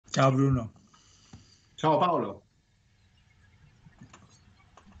Ciao Bruno. Ciao Paolo.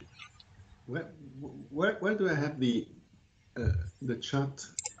 Where do I have the chat?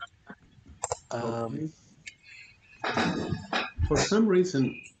 Okay. For some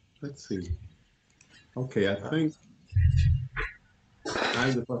reason, let's see. Okay, I think I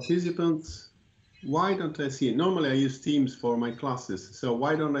have the participants. Why don't I see it? Normally I use Teams for my classes, so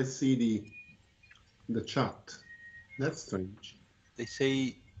why don't I see the chat? That's strange. They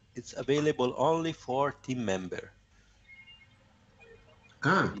say it's available only for team member.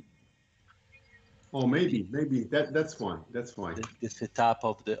 Ah. Oh, maybe that's why. That's why. The setup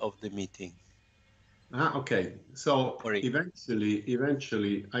of the meeting. Ah, okay. So Sorry.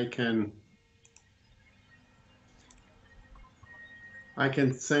 eventually I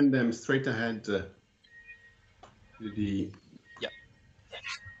can send them straight ahead to the. Yeah.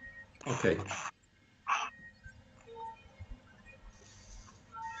 Okay.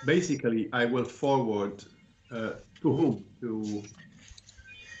 Basically, I will forward to whom? To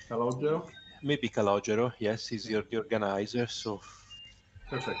Calogero? Maybe Calogero, yes, he's the organizer, so.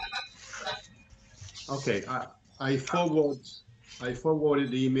 Perfect. Okay, I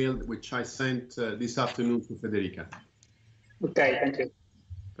forwarded the email which I sent this afternoon to Federica. Okay, thank you.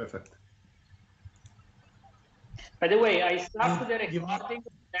 Perfect. By the way, I started the recording of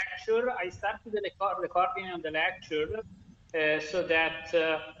the lecture. I started the recording of the lecture so that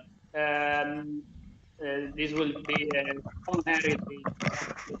this will be common area to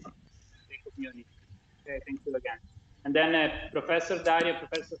the community. Okay, thank you again. And then Professor Dario,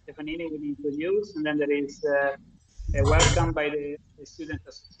 Professor Stefanini will introduce, and then there is a welcome by the Student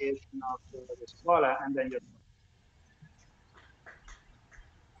Association of the Scuola, and then your.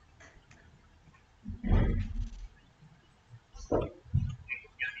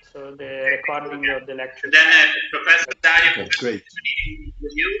 So the recording of the lecture. And then Professor Dario will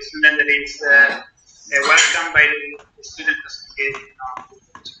introduce, and then there is a welcome by the Student Association of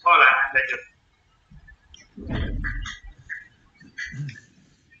the Scuola, and then your.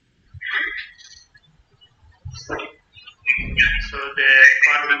 So the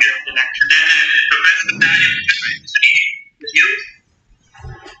recording of the lecture. Then Professor Dario will introduce.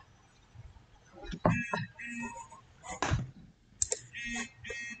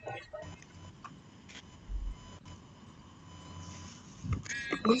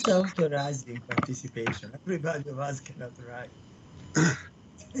 Who's authorizing participation? Everybody of us cannot write.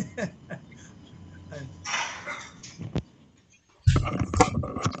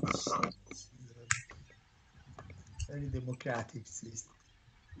 Very democratic system.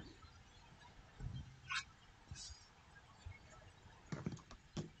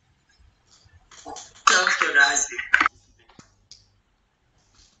 Authorizing.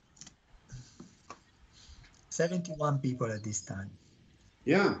 71 people at this time.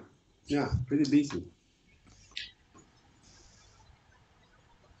 Yeah, pretty busy.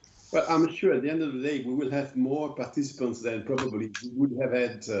 Well, I'm sure at the end of the day, we will have more participants than probably we would have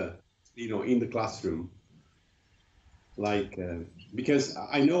had, in the classroom. Like, because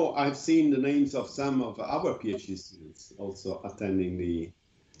I know I've seen the names of some of our PhD students also attending the.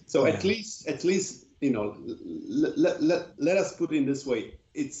 So yeah. at least, let us put it in this way.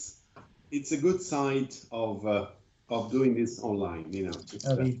 It's a good side of doing this online,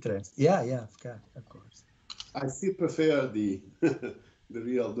 Of interest. Yeah, of course. I still prefer the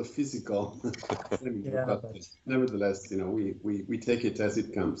the physical yeah, but nevertheless, we take it as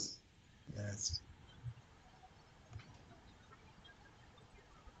it comes. Yes.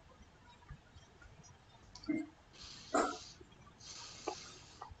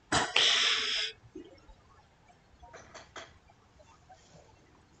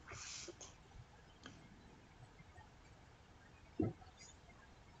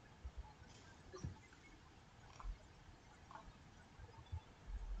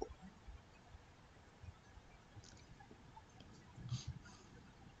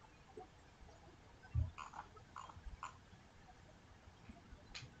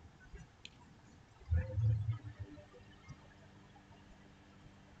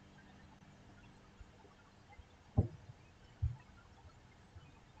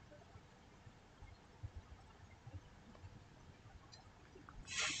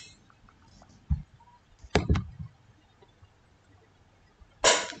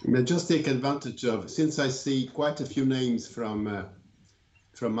 I just take advantage of, since I see quite a few names from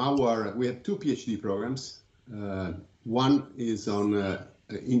our, we have two PhD programs. One is on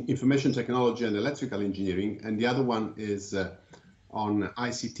information technology and electrical engineering, and the other one is on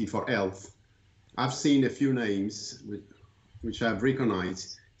ICT for health. I've seen a few names which I've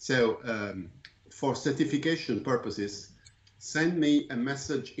recognized. So for certification purposes, send me a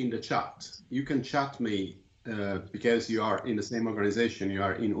message in the chat. You can chat me because you are in the same organization, you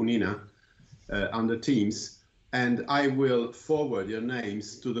are in UNINA under Teams, and I will forward your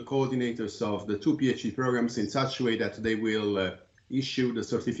names to the coordinators of the 2 PhD programs in such a way that they will issue the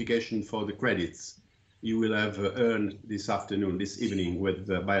certification for the credits you will have earned this afternoon, this evening, with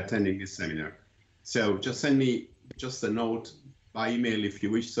by attending this seminar. So just send me just a note by email if you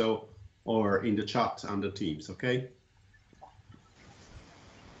wish so, or in the chat under Teams, okay?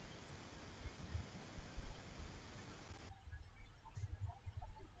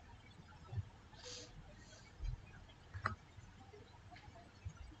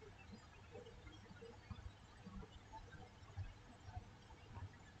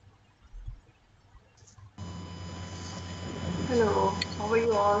 Hello, how are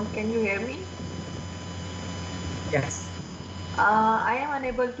you all? Can you hear me? Yes. I am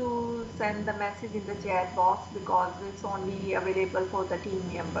unable to send the message in the chat box because it's only available for the team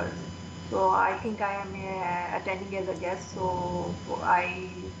members. So I think I am attending as a guest, so I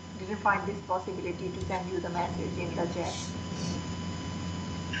didn't find this possibility to send you the message in the chat.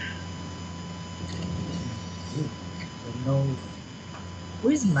 No. Who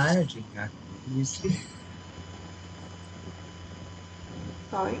is managing that? Do you see?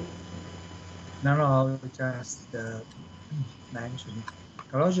 Sorry? No, I was just mentioning.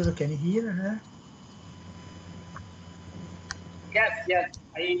 Calogero, can you hear her? Yes, yes.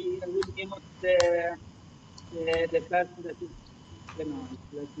 I will mute the person that is the noise.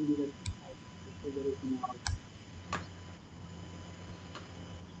 Let me do that. So there is noise.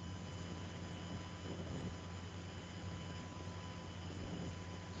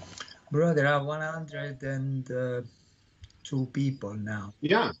 Bro, there are 102 people now.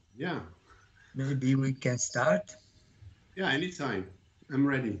 Yeah, yeah. Maybe we can start. Yeah, anytime. I'm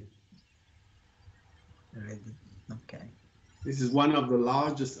ready. Ready. Okay. This is one of the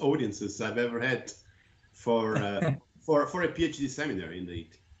largest audiences I've ever had for for a PhD seminar,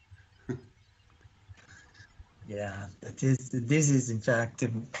 indeed. Yeah, this is in fact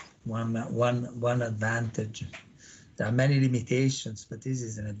one advantage. There are many limitations, but this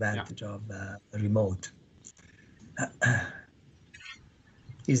is an advantage of remote.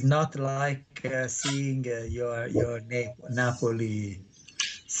 It's not like seeing your Napoli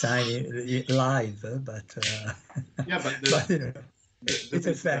sign live, but yeah, but, but you know, it's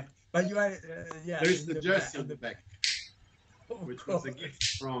a fact. But you are yeah. There is the jersey on the back, Of which course. was a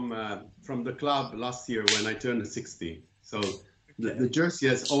gift from the club last year when I turned 60. So Okay. the jersey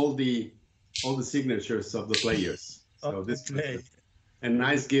has all the signatures of the players. So this was a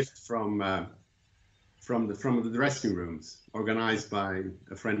nice gift from the dressing rooms, organized by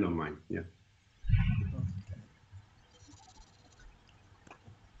a friend of mine. Yeah.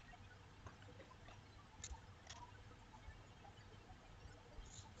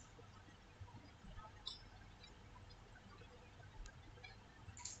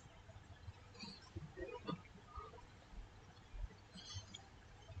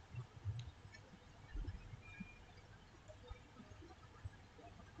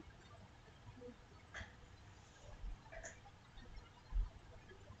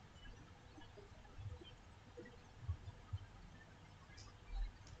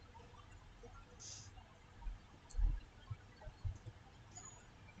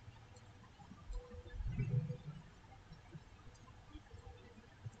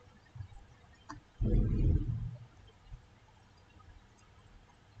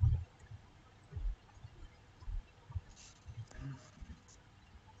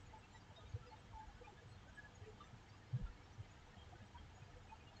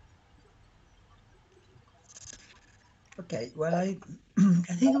 Okay, well, I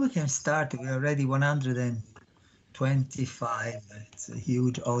think we can start. We're already 125. It's a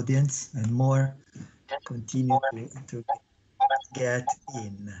huge audience, and more continue to get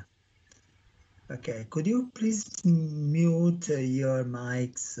in. Okay, could you please mute your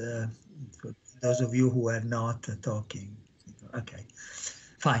mics for those of you who are not talking? Okay,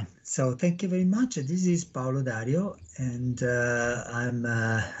 fine. So thank you very much. This is Paolo Dario, and I'm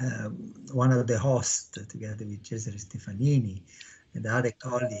one of the hosts together with Cesare Stefanini and other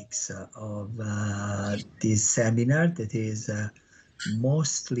colleagues of this seminar that is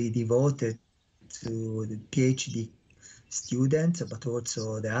mostly devoted to the PhD students, but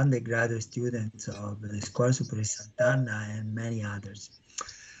also the undergraduate students of the Scuola Superiore Sant'Anna and many others.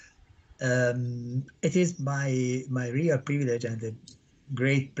 It is my real privilege and a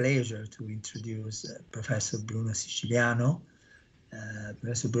great pleasure to introduce Professor Bruno Siciliano.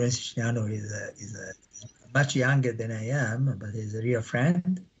 Professor Bruno Siciliano is much younger than I am, but is a real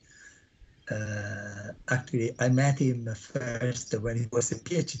friend. Actually, I met him first when he was a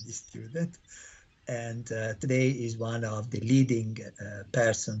PhD student, and today is one of the leading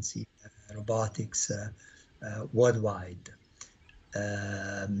persons in robotics worldwide.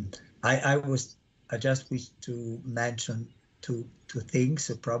 I just wish to mention two things.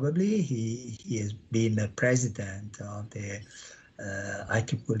 So probably he has been a president of the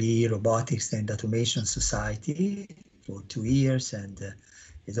IEEE Robotics and Automation Society for 2 years, and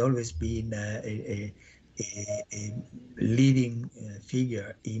has always been a leading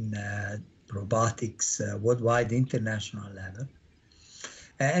figure in robotics worldwide, international level.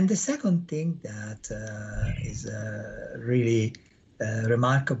 And the second thing that is really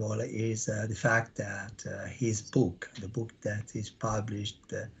remarkable is the fact that his book, the book that is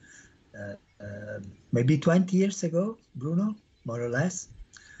published maybe 20 years ago, Bruno, more or less,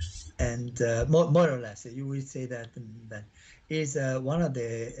 and more or less, you will say that is one of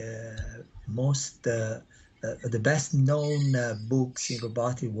the most the best known books in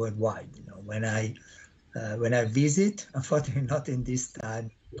robotics worldwide. You know, when I visit, unfortunately not in this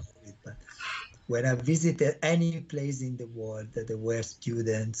time, but when I visited any place in the world, there were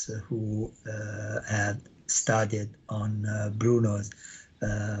students who had studied on Bruno's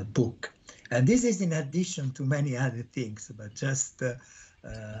book. And this is in addition to many other things, but just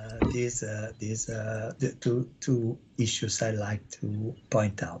these two issues I like to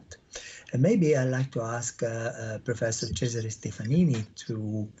point out. And maybe I'd like to ask Professor Cesare Stefanini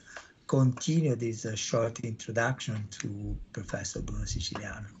to continue this short introduction to Professor Bruno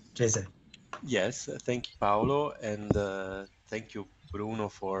Siciliano. Cesare. Yes, thank you, Paolo, and thank you, Bruno,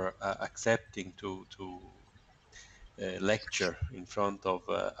 for accepting to lecture in front of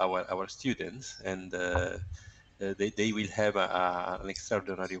our students, and they will have an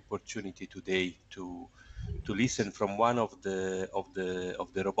extraordinary opportunity today to listen from one of the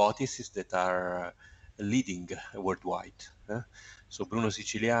roboticists that are leading worldwide. So Bruno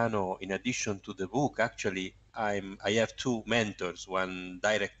Siciliano, in addition to the book, actually I have two mentors, one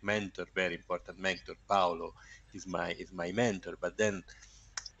direct mentor, very important mentor, Paolo is my mentor, but then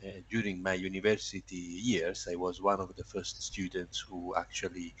during my university years, I was one of the first students who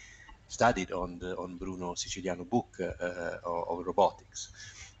actually studied on Bruno Siciliano book of robotics,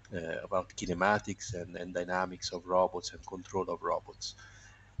 about kinematics and dynamics of robots and control of robots.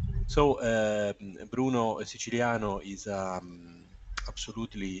 So Bruno Siciliano is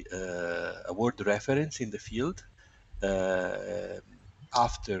absolutely a world reference in the field.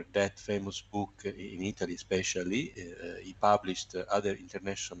 After that famous book in Italy especially, he published other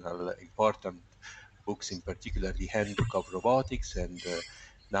international important books, in particular the Handbook of Robotics, and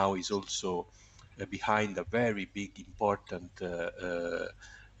now is also behind a very big important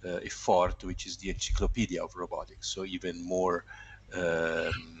effort, which is the Encyclopedia of Robotics, so even more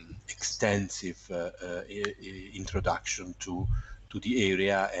extensive introduction to the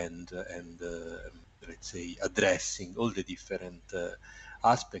area and let's say addressing all the different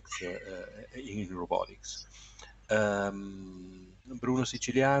aspects in robotics. Bruno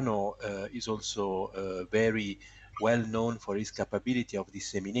Siciliano is also very well known for his capability of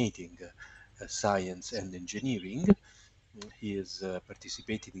disseminating science and engineering. He has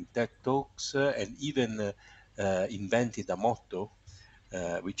participated in TED Talks and even invented a motto,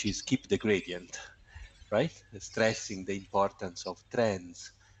 which is "Keep the gradient," right? Stressing the importance of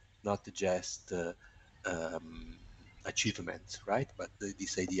trends, not just achievements, right? But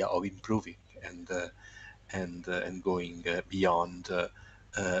this idea of improving and going beyond,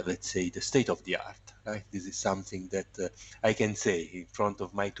 let's say, the state of the art. Right? This is something that I can say in front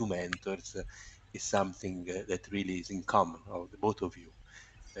of my two mentors is something that really is in common of the both of you.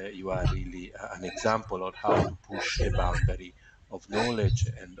 You are really an example of how to push the boundary of knowledge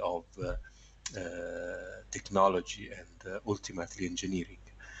and of technology and ultimately engineering.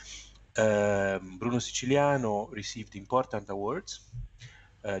 Bruno Siciliano received important awards.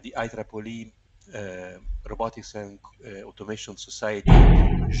 The IEEE Robotics and Automation Society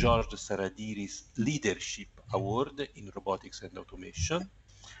George Saradiri's Leadership Award in Robotics and Automation,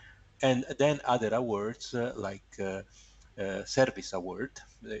 and then other awards like Service Award,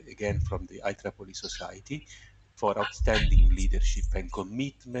 again from the IEEE Society, for outstanding leadership and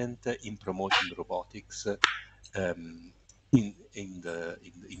commitment in promoting robotics in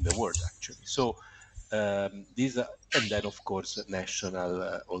the world, actually. So these are, and then of course national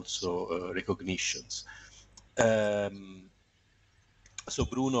also recognitions. So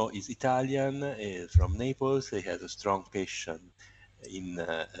Bruno is Italian, from Naples. He has a strong passion in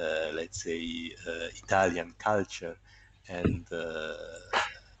let's say Italian culture and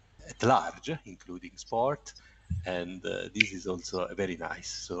at large, including sport. and this is also very nice.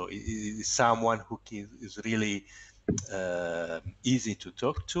 So it is someone who is really easy to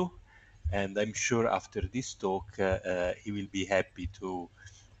talk to, and I'm sure after this talk he will be happy to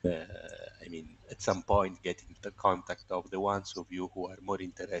I mean, at some point get into contact of the ones of you who are more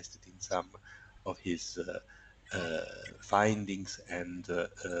interested in some of his findings and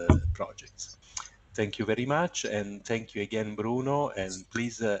projects. Thank you very much, and thank you again, Bruno, and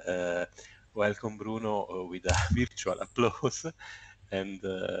please welcome Bruno with a virtual applause, and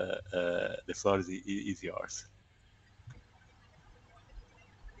the floor is yours.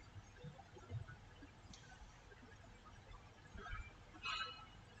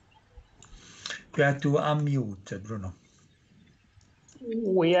 You have to unmute, Bruno.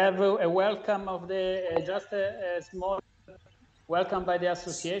 We have a welcome of the, just a small welcome by the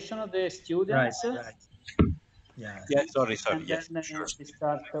Association of the Students. Right. Yeah. Yeah, sorry. And Yes, then sure. we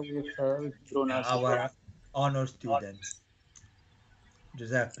start with Bruno. Yeah, our honor student,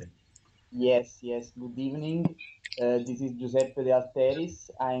 Giuseppe. Yes, good evening. This is Giuseppe De Alteris.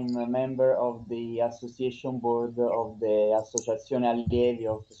 I'm a member of the association board of the Associazione Allievi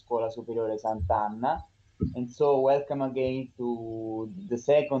of Scuola Superiore Sant'Anna. And so welcome again to the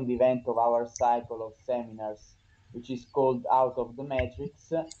second event of our cycle of seminars, which is called Out of the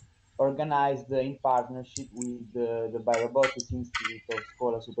Matrix, organized in partnership with the Biorobotics Institute of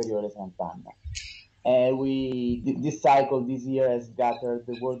Scuola Superiore Sant'Anna. This cycle this year has gathered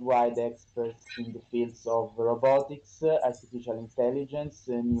the worldwide experts in the fields of robotics, artificial intelligence,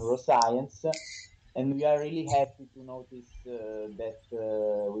 neuroscience, and we are really happy to notice that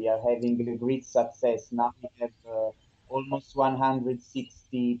we are having a great success. Now we have almost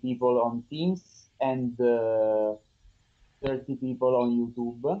 160 people on Teams and 30 people on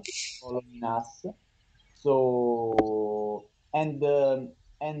YouTube following us. So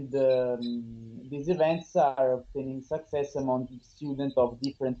these events are obtaining success among students of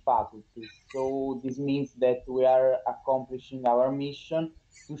different faculties. So this means that we are accomplishing our mission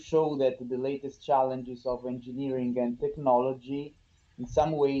to show that the latest challenges of engineering and technology in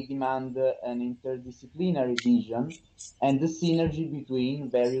some way demand an interdisciplinary vision and the synergy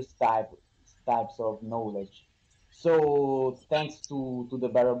between various types of knowledge. So thanks to the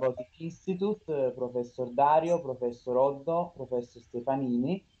Biorobotic Institute, Professor Dario, Professor Oddo, Professor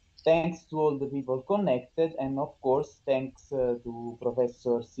Stefanini, thanks to all the people connected, and of course, thanks to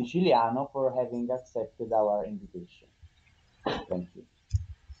Professor Siciliano for having accepted our invitation. Thank you.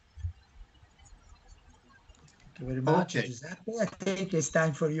 Thank you very much, Okay. Giuseppe. I think it's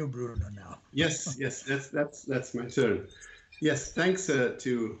time for you, Bruno, now. Yes, that's my turn. Yes, thanks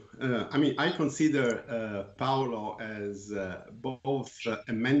to, I mean, I consider Paolo as both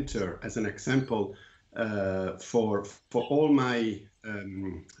a mentor, as an example for all my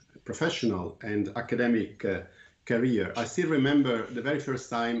professional and academic career. I still remember the very first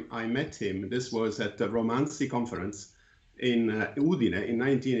time I met him. This was at the Romanzi conference in Udine in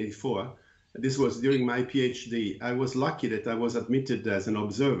 1984. This was during my PhD. I was lucky that I was admitted as an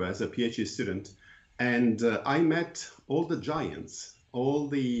observer, as a PhD student. And I met all the giants, all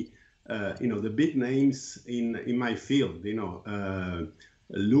the, the big names in my field.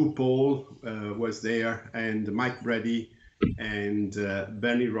 Lou Paul was there, and Mike Brady, and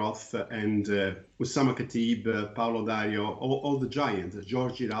Bernie Roth, and Oussama Khatib, Paolo Dario, all the giants,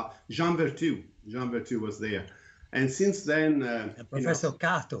 George Gira, Jean Vertu was there. And since then... and Professor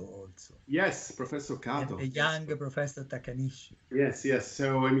Kato also. Yes, Professor Kato. And the young Professor Takanishi. Yes.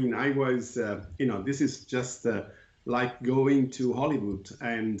 So, I mean, I was, this is just like going to Hollywood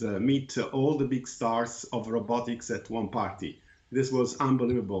and meet all the big stars of robotics at one party. This was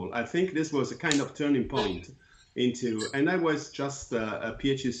unbelievable. I think this was a kind of turning point into, and I was just a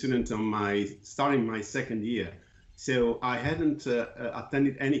PhD student starting my second year. So I hadn't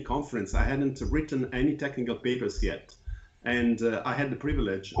attended any conference. I hadn't written any technical papers yet. And I had the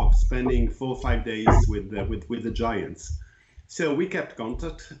privilege of spending 4 or 5 days with the giants. So we kept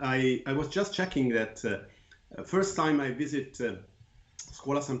contact. I was just checking that first time I visit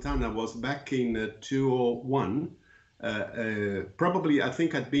Scuola Sant'Anna was back in 2001. Probably, I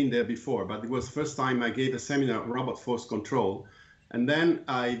think I'd been there before, but it was the first time I gave a seminar on robot force control. And then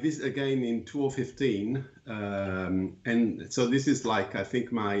I visit again in 2015. And so this is like, I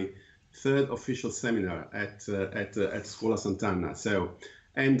think, my third official seminar at Scuola Sant'Anna. So,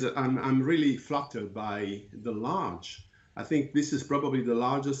 and I'm really flattered by the large. I think this is probably the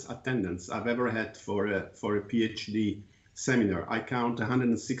largest attendance I've ever had for a PhD seminar. I count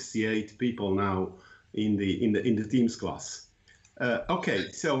 168 people now in the Teams class.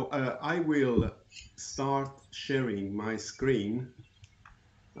 Okay, so I will start sharing my screen.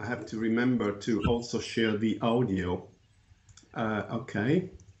 I have to remember to also share the audio. Okay.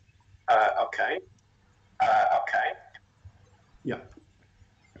 Okay. Yeah,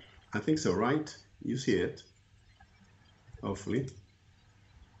 I think so, right? You see it, hopefully.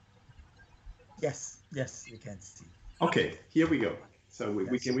 Yes, yes, we can see. Okay, here we go. So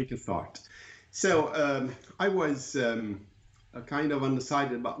we can start. So I was kind of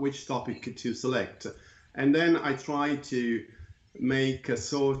undecided about which topic to select, and then I tried to make a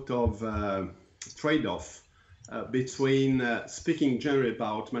sort of trade-off between speaking generally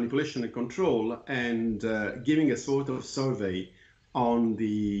about manipulation and control and giving a sort of survey on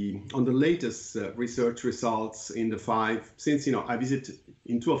the latest research results in the since I visited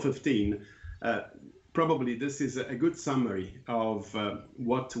in 2015. Probably this is a good summary of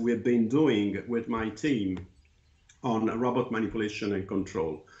what we've been doing with my team on robot manipulation and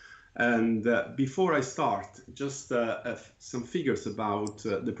control. And before I start, just some figures about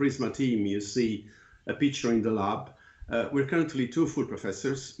the PRISMA team. You see a picture in the lab. We're currently 2 full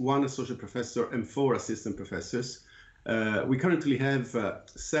professors, 1 associate professor and 4 assistant professors. We currently have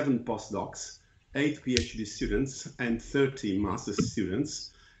 7 postdocs, 8 PhD students and 30 master's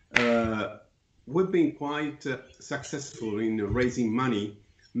students. We've been quite successful in raising money,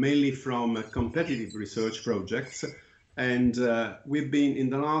 mainly from competitive research projects. And we've been, in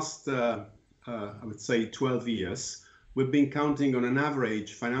the last, I would say, 12 years, we've been counting on an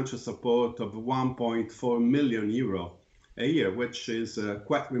average financial support of 1.4 million euro a year, which is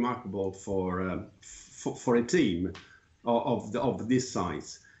quite remarkable for a team of this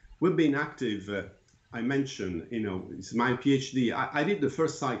size. We've been active. I mentioned, it's my PhD. I did the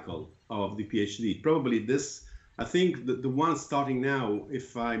first cycle of the PhD. Probably this, I think the one starting now,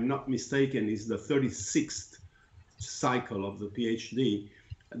 if I'm not mistaken, is the 36th cycle of the PhD.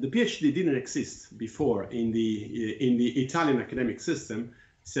 The PhD didn't exist before in the Italian academic system,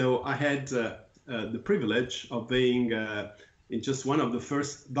 so I had the privilege of being in just one of the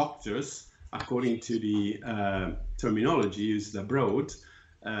first doctors, according to the terminology used abroad.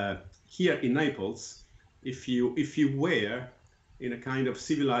 Here in Naples, if you wear in a kind of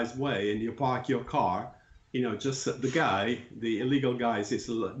civilized way and you park your car, just the illegal guy says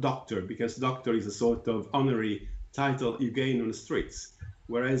doctor, because doctor is a sort of honorary title you gain on the streets,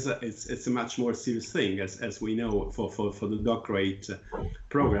 whereas it's a much more serious thing, as we know for the doctorate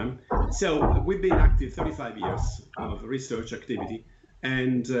program. So we've been active 35 years of research activity,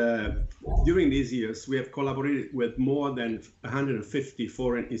 and during these years we have collaborated with more than 150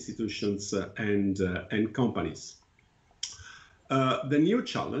 foreign institutions and companies. The new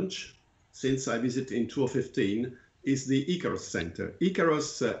challenge, since I visited in 2015, is the ICAROS Center.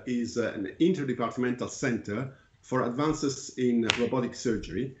 ICAROS is an interdepartmental center for advances in robotic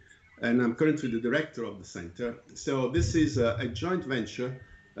surgery, and I'm currently the director of the center. So this is a joint venture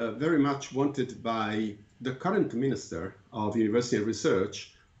very much wanted by the current Minister of University and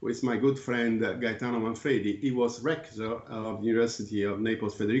Research, who is my good friend Gaetano Manfredi. He was rector of the University of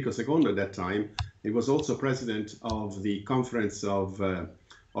Naples Federico II at that time. He was also president of the Conference of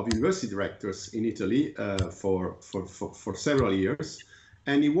University Directors in Italy for several years.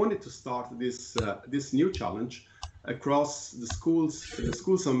 And he wanted to start this new challenge across the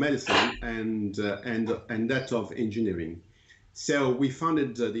schools of medicine and that of engineering. So we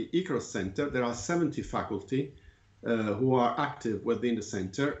founded the ICAROS Center. There are 70 faculty who are active within the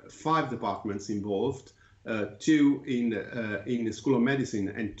center, 5 departments involved, 2 in the School of Medicine,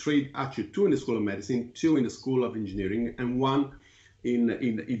 and 2 in the School of Medicine, 2 in the School of Engineering, and 1 in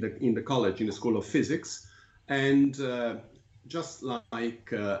the college, in the School of Physics. And just like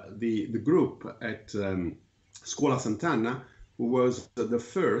the group at Scuola Sant'Anna, who was the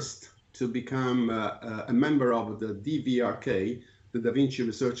first to become a member of the DVRK, the Da Vinci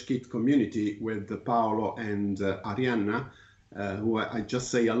Research Kit community, with Paolo and Arianna, who I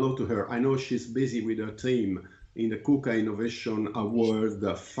just say hello to her. I know she's busy with her team in the KUKA Innovation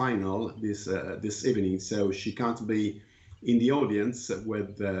Award final this evening, so she can't be in the audience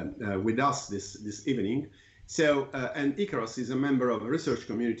with us this evening. So, and ICAROS is a member of a research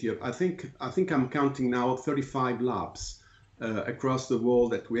community of, I think I'm counting now 35 labs across the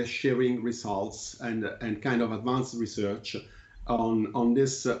world that we are sharing results and kind of advanced research on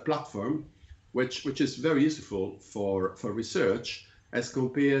this platform, which is very useful for research as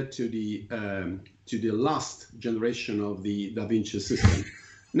compared to the last generation of the Da Vinci system.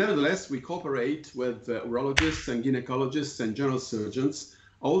 Nevertheless, we cooperate with urologists and gynecologists and general surgeons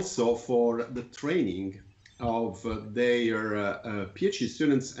also for the training of their PhD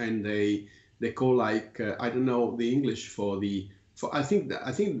students, and they call, like I don't know the English for the I think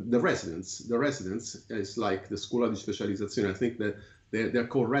the residents is like the Scuola di Specializzazione. I think that they're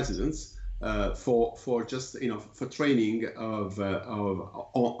called residents for just for training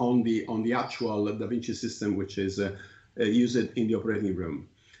on the actual Da Vinci system, which is used in the operating room.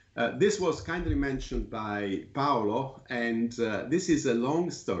 This was kindly mentioned by Paolo, and this is a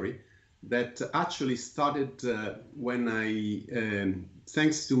long story that actually started when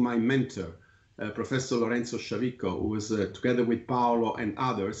thanks to my mentor, Professor Lorenzo Sciavico, who was together with Paolo and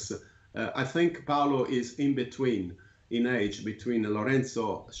others. I think Paolo is in between in age between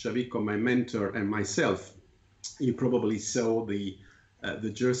Lorenzo Sciavico, my mentor, and myself. You probably saw the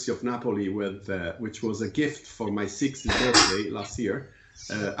jersey of Napoli with which was a gift for my 60th birthday last year.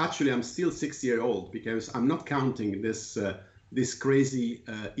 Actually, I'm still 6 years old because I'm not counting this this crazy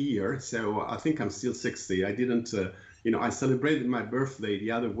year. So I think I'm still 60. I didn't. I celebrated my birthday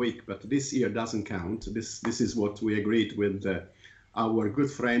the other week, but this year doesn't count. This is what we agreed with our good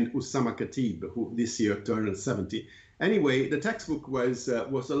friend Usama Khatib, who this year turned 70. Anyway, the textbook was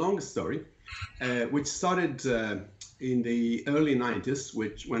a long story, which started in the early 90s,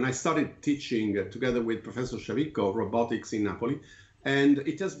 when I started teaching together with Professor Sciavico robotics in Napoli, and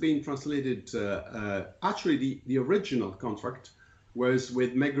it has been translated. Actually, the original contract was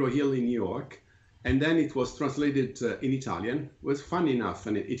with McGraw-Hill in New York. And then it was translated in Italian. It was funny enough,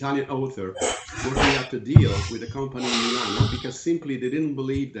 an Italian author working out a deal with a company in Milano because simply they didn't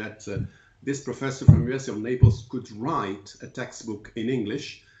believe that this professor from the University of Naples could write a textbook in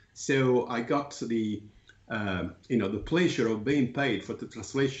English. So I got the pleasure of being paid for the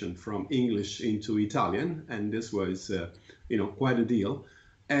translation from English into Italian, and this was quite a deal.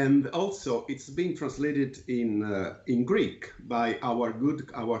 And also, it's been translated in Greek by our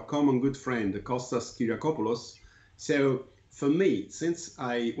common good friend Kostas Kyriakopoulos. So for me,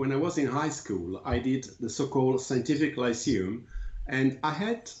 when I was in high school, I did the so-called scientific lyceum, and I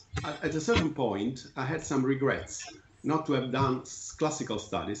had at a certain point I had some regrets not to have done classical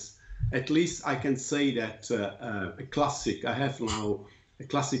studies. At least I can say that I have now a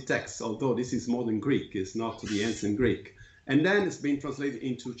classic text, although this is modern Greek, it's not the ancient Greek. And then it's been translated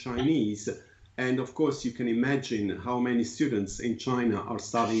into Chinese. And of course, you can imagine how many students in China are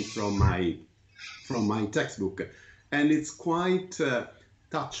studying from my textbook. And it's quite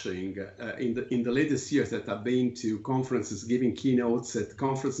touching in the latest years that I've been to conferences, giving keynotes at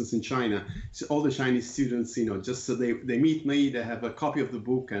conferences in China. So all the Chinese students, just so they meet me, they have a copy of the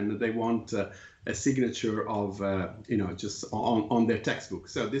book and they want a signature of, just on their textbook.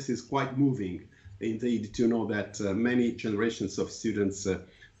 So this is quite moving. Indeed, to know that many generations of students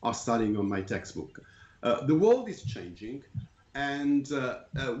are studying on my textbook. The world is changing, and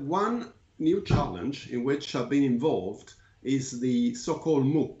one new challenge in which I've been involved is the so-called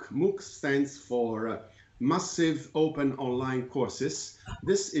MOOC. MOOC stands for Massive Open Online Courses.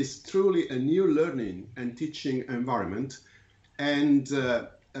 This is truly a new learning and teaching environment, and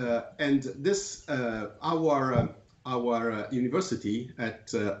this our university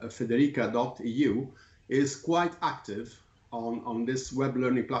at federica.eu is quite active on this web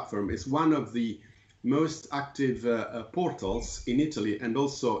learning platform. It's one of the most active portals in Italy and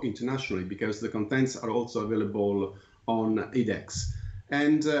also internationally, because the contents are also available on edX.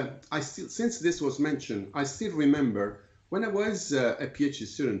 And since this was mentioned, I still remember when I was a PhD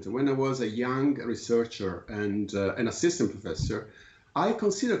student, when I was a young researcher and an assistant professor, I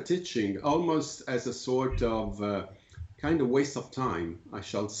consider teaching almost as a sort of kind of waste of time, I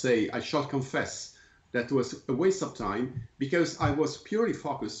shall confess that it was a waste of time because I was purely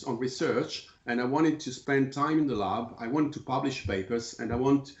focused on research and I wanted to spend time in the lab, I wanted to publish papers, and I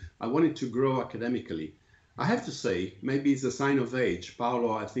wanted to grow academically. I have to say, maybe it's a sign of age,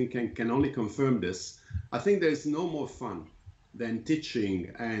 Paolo I think can only confirm this. I think there is no more fun than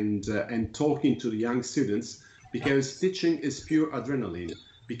teaching and talking to the young students, because teaching is pure adrenaline.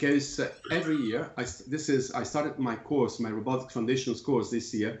 Because every year, I started my course, my Robotics Foundations course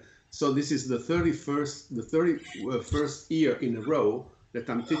this year. So this is the 31st year in a row that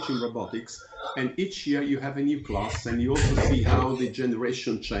I'm teaching robotics. And each year you have a new class, and you also see how the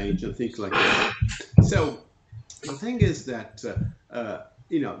generation change and things like that. So the thing is that,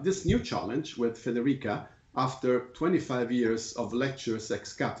 this new challenge with Federica, after 25 years of lectures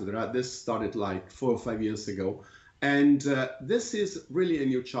ex cathedra, this started like 4 or 5 years ago. And this is really a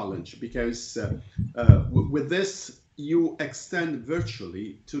new challenge because with this, you extend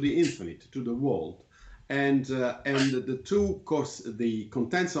virtually to the infinite, to the world. And the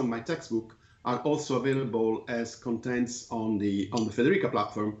contents of my textbook are also available as contents on the Federica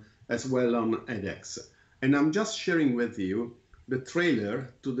platform as well on edX. And I'm just sharing with you the trailer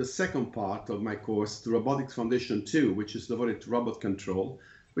to the second part of my course, the Robotics Foundation 2, which is devoted to robot control,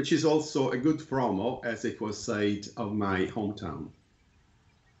 which is also a good promo, as it was said, of my hometown.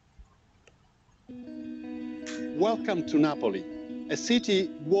 Welcome to Napoli, a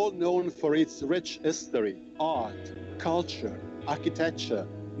city well known for its rich history, art, culture, architecture,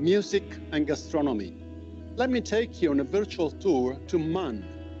 music, and gastronomy. Let me take you on a virtual tour to MAN,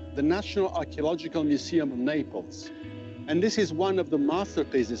 the National Archaeological Museum of Naples. And this is one of the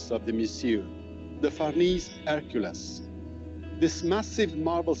masterpieces of the museum, the Farnese Hercules. This massive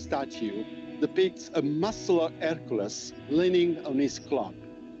marble statue depicts a muscular Hercules leaning on his club.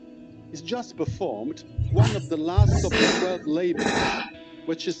 He's just performed one of the last of the 12 labors,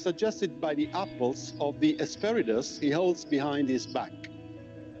 which is suggested by the apples of the Hesperides he holds behind his back.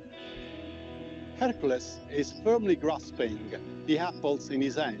 Hercules is firmly grasping the apples in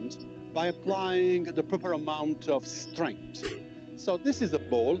his hand by applying the proper amount of strength. So this is a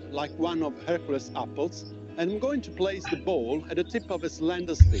ball, like one of Hercules' apples, and I'm going to place the ball at the tip of a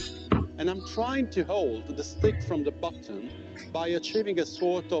slender stick. And I'm trying to hold the stick from the bottom by achieving a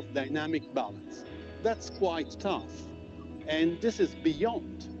sort of dynamic balance. That's quite tough. And this is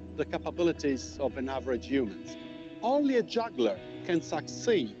beyond the capabilities of an average human. Only a juggler can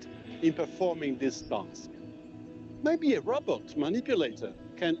succeed in performing this task. Maybe a robot manipulator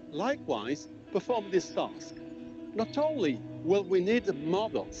can likewise perform this task. Not only will we need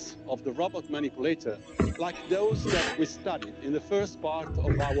models of the robot manipulator like those that we studied in the first part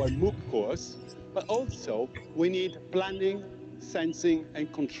of our MOOC course, but also we need planning, sensing,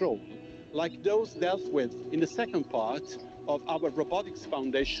 and control, like those dealt with in the second part of our Robotics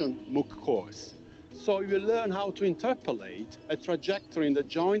Foundation MOOC course. So you will learn how to interpolate a trajectory in the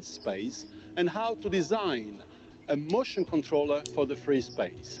joint space and how to design a motion controller for the free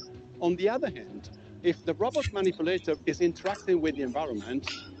space. On the other hand, if the robot manipulator is interacting with the environment,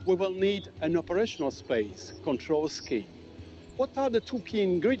 we will need an operational space control scheme. What are the two key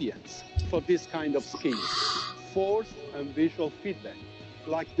ingredients for this kind of scheme? Force and visual feedback,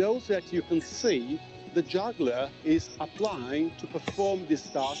 like those that you can see the juggler is applying to perform this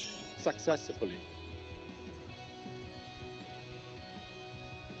task successfully.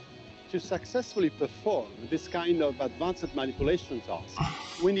 To successfully perform this kind of advanced manipulation task,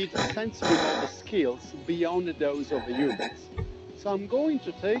 we need sensorimotor skills beyond those of the humans. So I'm going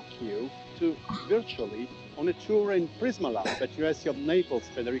to take you to virtually on a tour in PRISMA Lab at University of Naples,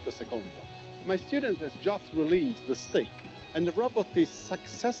 Federico II. My student has just released the stick, and the robot is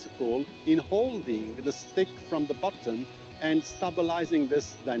successful in holding the stick from the bottom and stabilizing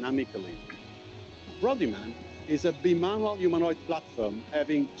this dynamically. Rodiman is a bimanual humanoid platform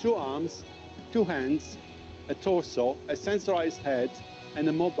having 2 arms, 2 hands, a torso, a sensorized head, and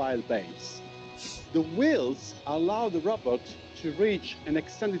a mobile base. The wheels allow the robot to reach an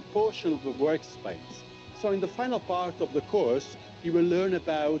extended portion of the workspace. So in the final part of the course, you will learn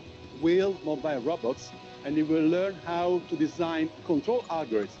about wheel mobile robots, and you will learn how to design control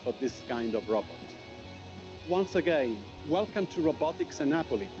algorithms for this kind of robot. Once again, welcome to Robotics in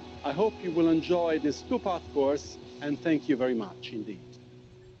Napoli. I hope you will enjoy this 2-part course, and thank you very much indeed.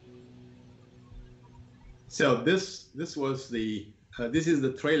 So this is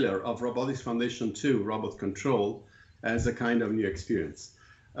the trailer of Robotics Foundation 2, Robot Control, as a kind of new experience.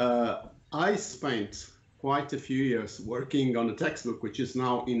 I spent quite a few years working on a textbook, which is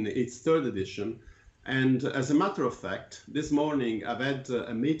now in its 3rd edition. And as a matter of fact, this morning I've had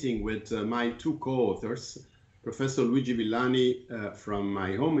a meeting with my 2 co-authors, Professor Luigi Villani from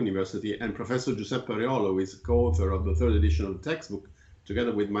my home university and Professor Giuseppe Areolo, who is co-author of the 3rd edition of the textbook,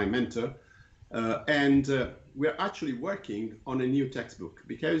 together with my mentor. We're actually working on a new textbook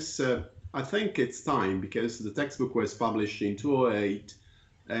because I think it's time, because the textbook was published in 2008,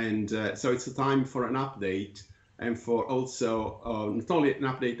 and so it's a time for an update, and for also not only an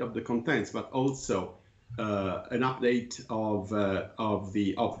update of the contents, but also an update of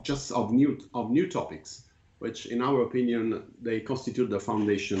new topics, which in our opinion, they constitute the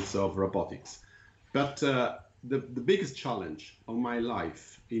foundations of robotics. But the biggest challenge of my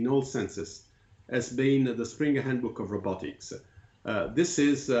life in all senses has been the Springer Handbook of Robotics. This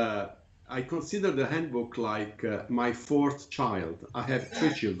is, I consider the handbook like my 4th child. I have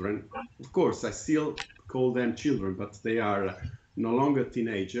 3 children. Of course, I still call them children, but they are no longer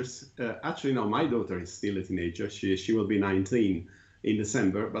teenagers. Actually, no, my daughter is still a teenager. She will be 19 in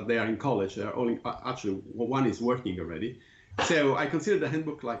December, but they are in college. They're all actually, one is working already. So I consider the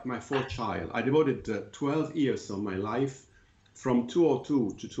handbook like my 4th child. I devoted 12 years of my life from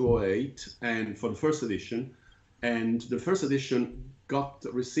 2002 to 2008, and for the 1st edition. And the 1st edition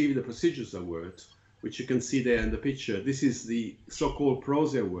received the Prestigious Award which you can see there in the picture. This is the so-called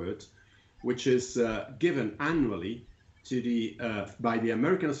Prose Award, which is given annually to the by the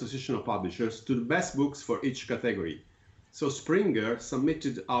American Association of Publishers to the best books for each category. So Springer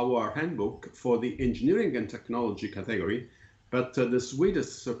submitted our handbook for the engineering and technology category, but the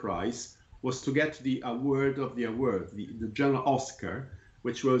sweetest surprise was to get the award of the award, the General Oscar,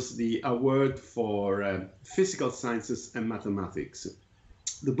 which was the award for physical sciences and mathematics.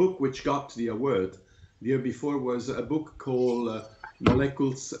 The book which got the award the year before was a book called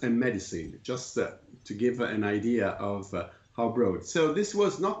Molecules and Medicine, just to give an idea of how broad. So this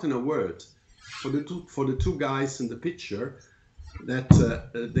was not an award for the two guys in the picture that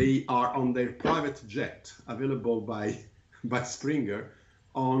they are on their private jet available by Springer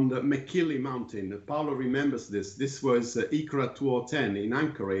on the McKinley Mountain. Paolo remembers this. This was ICRA 2010 in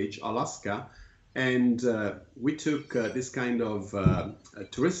Anchorage, Alaska, and we took this kind of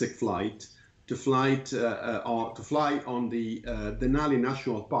touristic flight to fly on the Denali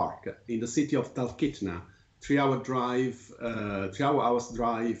National Park in the city of Talkeetna, 3 hours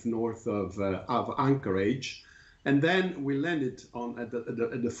drive north of Anchorage, and then we landed at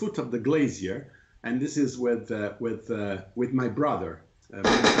the foot of the glacier, and this is with my brother,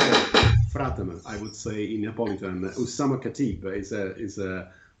 frateme, I would say in Neapolitan. Usama Khatib is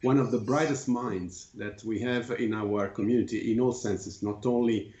one of the brightest minds that we have in our community in all senses, not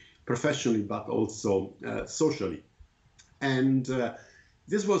only professionally but also socially. And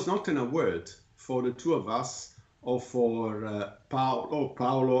this was not an award for the two of us or for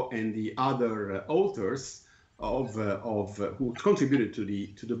Paolo and the other authors who contributed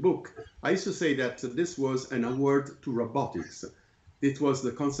to the book. I used to say that this was an award to robotics. It was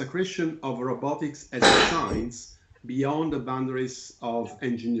the consecration of robotics as a science beyond the boundaries of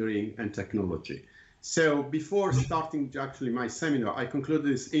engineering and technology. So before starting actually my seminar, I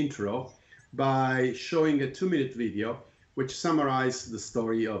concluded this intro by showing a 2-minute video which summarized the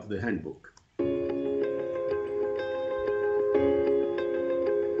story of the handbook.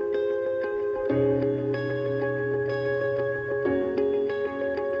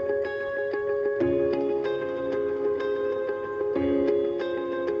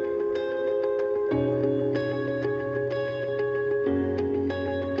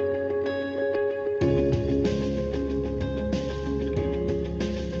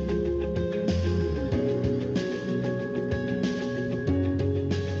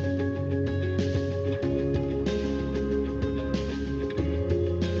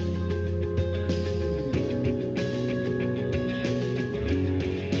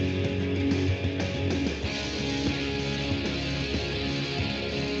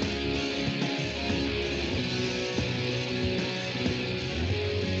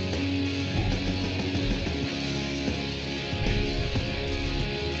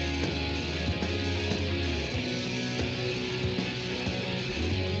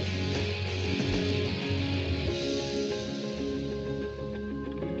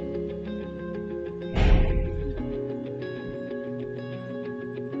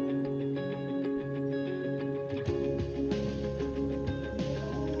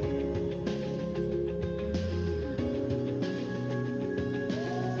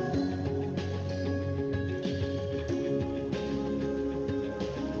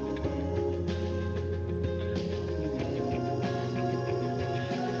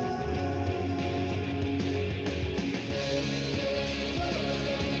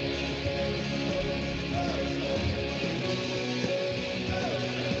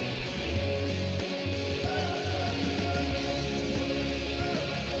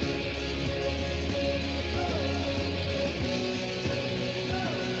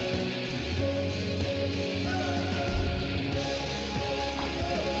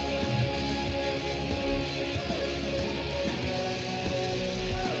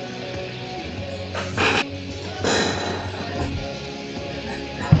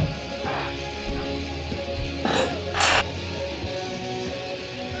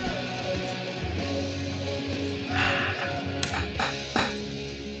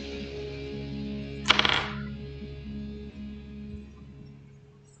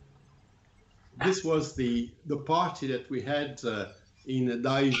 This was the party that we had in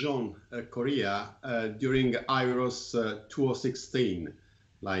Daejeon, Korea, during IROS 2016,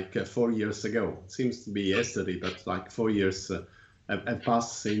 like 4 years ago. It seems to be yesterday, but like 4 years have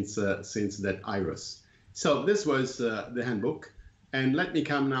passed since that IROS. So this was the handbook, and let me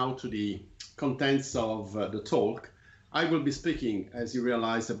come now to the contents of the talk. I will be speaking, as you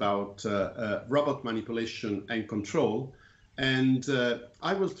realize, about robot manipulation and control. And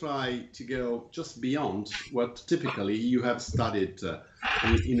I will try to go just beyond what typically you have studied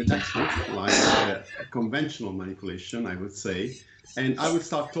in a textbook, like conventional manipulation, I would say. And I will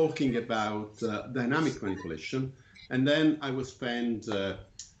start talking about dynamic manipulation. And then I will spend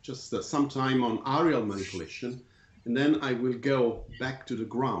just some time on aerial manipulation. And then I will go back to the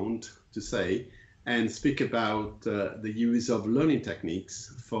ground to say, and speak about the use of learning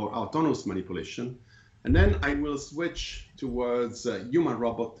techniques for autonomous manipulation. And then I will switch towards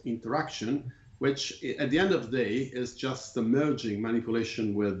human-robot interaction, which at the end of the day is just the merging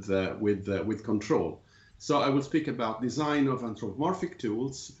manipulation with control. So I will speak about design of anthropomorphic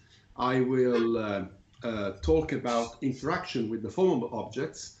tools. I will talk about interaction with the formable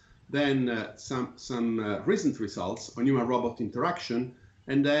objects, then some recent results on human-robot interaction,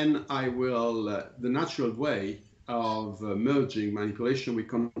 and then I will, the natural way of merging manipulation with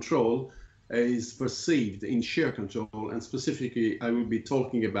control is perceived in shear control, and specifically I will be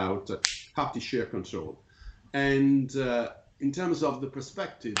talking about haptic shear control. And in terms of the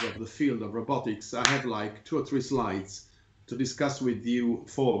perspective of the field of robotics, I have like 2 or 3 slides to discuss with you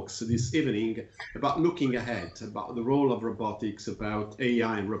folks this evening about looking ahead, about the role of robotics, about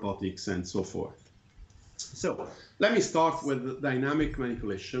AI and robotics, and so forth. So let me start with dynamic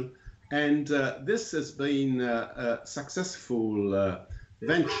manipulation. And this has been a successful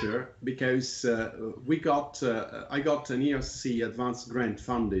venture because I got an ERC advanced grant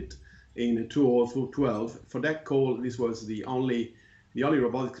funded in 2012. For that call, this was the only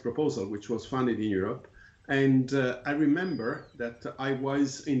robotics proposal which was funded in Europe. And I remember that I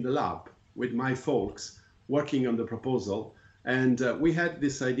was in the lab with my folks working on the proposal. And we had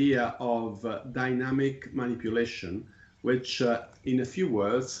this idea of dynamic manipulation, which in a few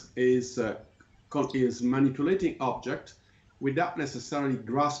words is manipulating objects without necessarily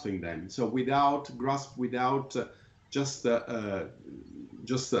grasping them. So without just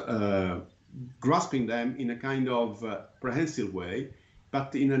grasping them in a kind of prehensile way,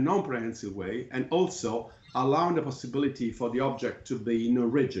 but in a non-prehensile way, and also allowing the possibility for the object to be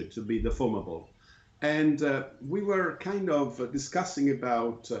rigid, to be deformable. And we were kind of discussing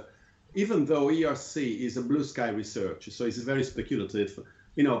about, even though ERC is a blue sky research, so it's very speculative,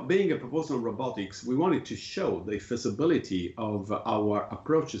 being a proposal on robotics, we wanted to show the feasibility of our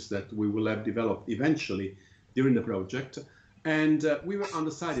approaches that we will have developed eventually during the project. And we were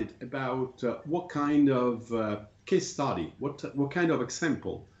undecided about what kind of case study, what kind of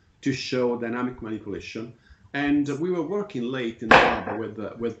example to show dynamic manipulation. And we were working late in the lab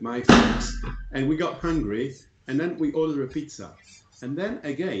with my folks, and we got hungry, and then we ordered a pizza. And then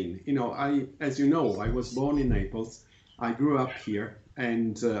again, as you know, I was born in Naples. I grew up here,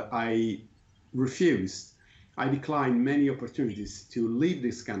 and I declined many opportunities to leave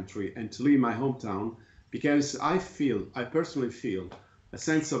this country and to leave my hometown, because I personally feel a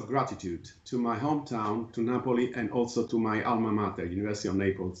sense of gratitude to my hometown, to Napoli, and also to my alma mater, University of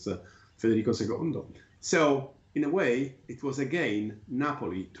Naples, Federico II. So in a way, it was again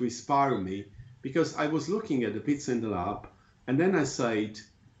Napoli to inspire me, because I was looking at the pizza in the lab, and then I said,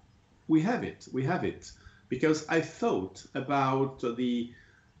 we have it, because I thought about the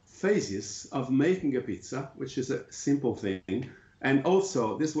phases of making a pizza, which is a simple thing, and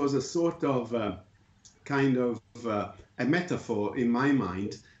also this was a sort of kind of a metaphor in my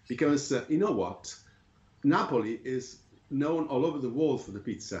mind, because you know what, Napoli is known all over the world for the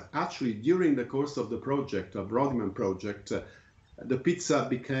pizza. Actually, during the course of the project, of Rodman project, the pizza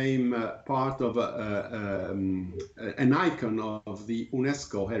became part of an icon of the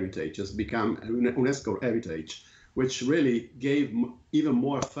UNESCO heritage, has become UNESCO heritage, which really gave even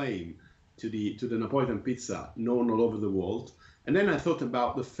more fame to the Napolitan pizza, known all over the world. And then I thought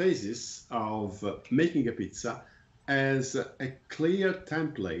about the phases of making a pizza as a clear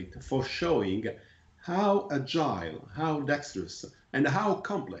template for showing how agile, how dexterous, and how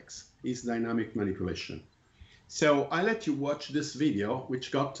complex is dynamic manipulation. So I let you watch this video,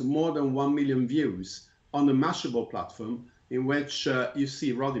 which got more than 1 million views on the Mashable platform, in which you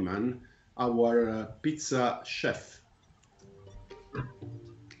see Rodiman, our pizza chef.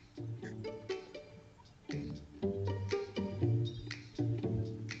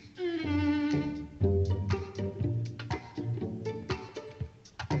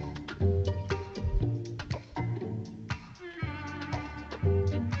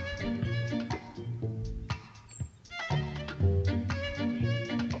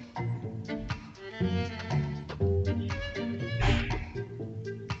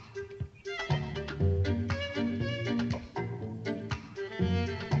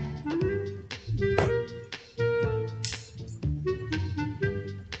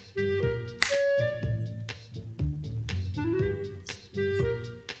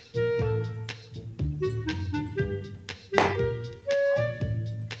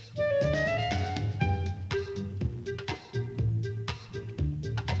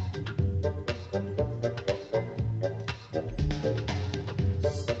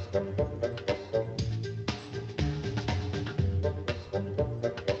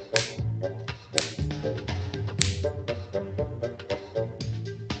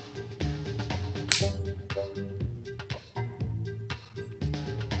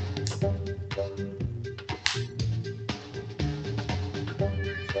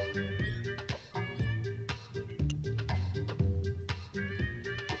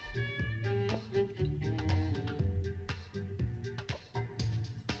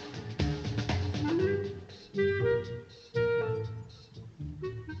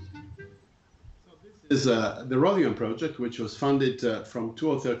 Is the Rodion project, which was funded from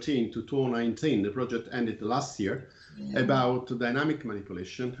 2013 to 2019. The project ended last year, about dynamic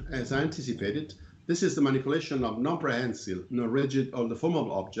manipulation. As I anticipated, this is the manipulation of non-prehensile, non-rigid or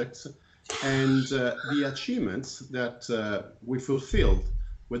deformable objects, and the achievements that we fulfilled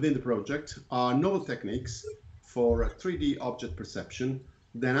within the project are novel techniques for 3D object perception,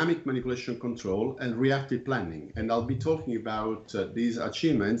 dynamic manipulation control, and reactive planning. And I'll be talking about these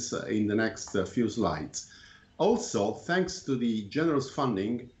achievements in the next few slides. Also, thanks to the generous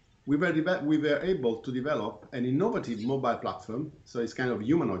funding, we were able to develop an innovative mobile platform. So it's kind of a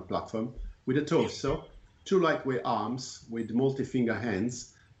humanoid platform with a torso, 2 lightweight arms with multi-finger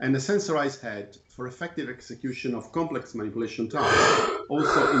hands, and a sensorized head for effective execution of complex manipulation tasks,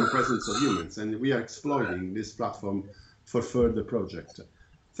 also in the presence of humans. And we are exploiting this platform for further project.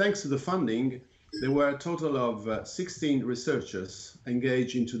 Thanks to the funding, there were a total of 16 researchers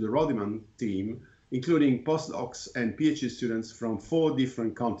engaged into the Rodiman team, including postdocs and PhD students from 4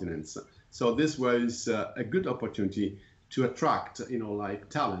 different continents. So this was a good opportunity to attract, like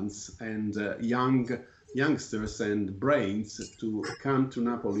talents and youngsters and brains to come to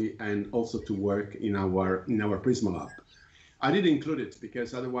Napoli and also to work in our PRISMA Lab. I did include it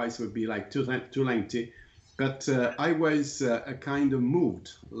because otherwise it would be like too lengthy. But I was kind of moved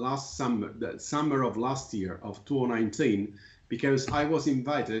last summer, the summer of last year of 2019, because I was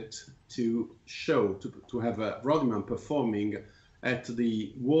invited to have a Rodiman performing at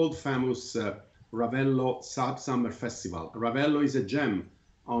the world famous Ravello Summer Festival. Ravello is a gem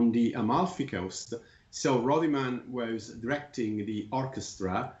on the Amalfi Coast. So Rodiman was directing the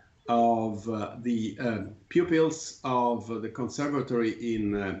orchestra of the pupils of the conservatory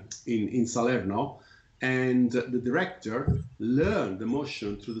in Salerno. And the director learned the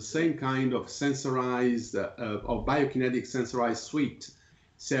motion through the same kind of sensorized or biokinetic sensorized suite.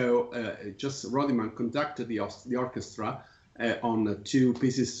 So just Rodiman conducted the orchestra on 2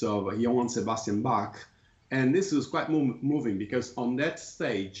 pieces of Johann Sebastian Bach. And this was quite moving because on that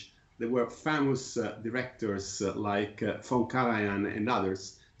stage, there were famous directors like von Karajan and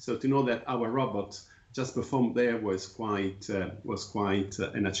others. So to know that our robot just performed there was quite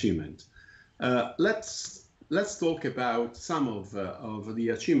an achievement. Let's talk about some of the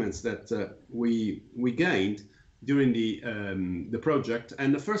achievements that we gained during the project.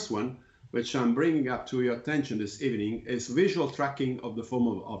 And the first one, which I'm bringing up to your attention this evening, is visual tracking of the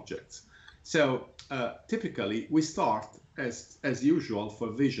deformable objects. So typically we start as usual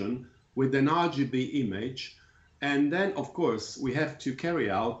for vision with an RGB image, and then of course we have to carry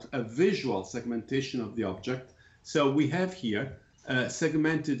out a visual segmentation of the object. So we have here a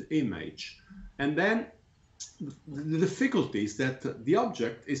segmented image. And then the difficulty is that the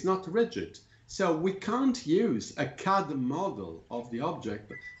object is not rigid. So we can't use a CAD model of the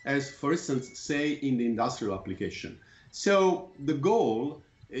object as, for instance, say in the industrial application. So the goal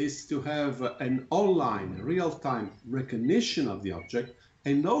is to have an online real-time recognition of the object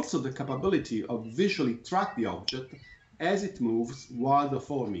and also the capability of visually track the object as it moves while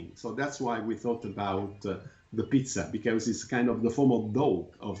deforming. So that's why we thought about the pizza, because it's kind of the formal dough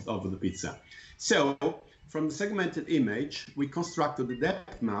of the pizza. So from the segmented image, we constructed the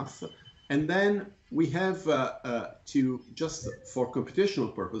depth map, and then we have to, just for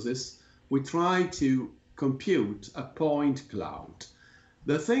computational purposes, we try to compute a point cloud.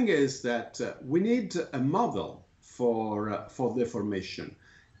 The thing is that we need a model for deformation.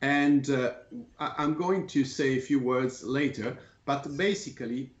 And I'm going to say a few words later, but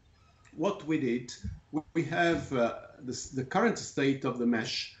basically what we did, we have the current state of the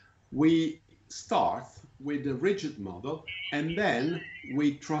mesh. We start with a rigid model, and then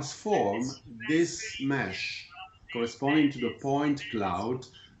we transform this mesh corresponding to the point cloud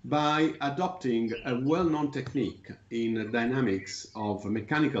by adopting a well-known technique in dynamics of a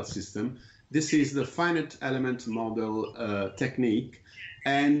mechanical system. This is the finite element model technique,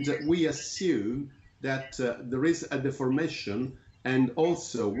 and we assume that there is a deformation, and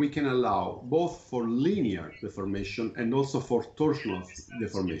also we can allow both for linear deformation and also for torsional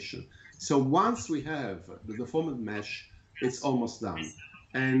deformation. So once we have the deformed mesh, it's almost done.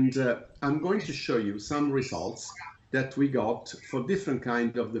 And I'm going to show you some results that we got for different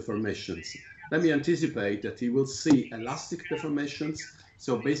kind of deformations. Let me anticipate that you will see elastic deformations.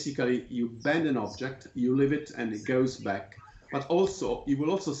 So basically you bend an object, you leave it and it goes back. But also you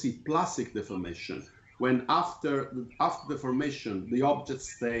will also see plastic deformation, when after deformation, the object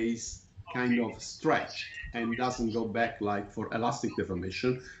stays kind of stretched and doesn't go back like for elastic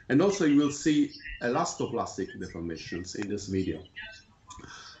deformation. And also you will see elastoplastic deformations in this video.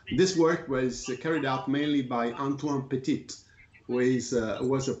 This work was carried out mainly by Antoine Petit, who was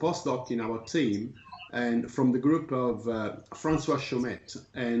a postdoc in our team, and from the group of François Chaumet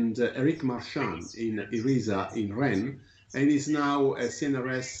and Eric Marchand in IRISA in Rennes, and is now a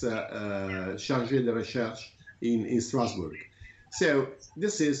CNRS chargé de recherche in Strasbourg. So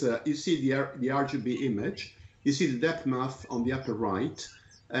this is, you see the RGB image, you see the depth math on the upper right,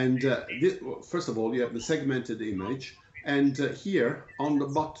 and first of all, you have the segmented image. And here on the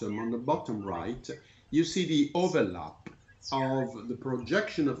bottom right, you see the overlap of the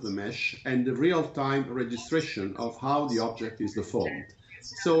projection of the mesh and the real-time registration of how the object is deformed.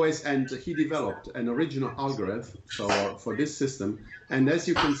 So and he developed an original algorithm for this system. And as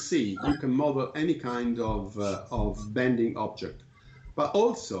you can see, you can model any kind of bending object. But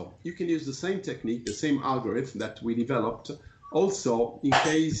also, you can use the same technique, the same algorithm that we developed, also in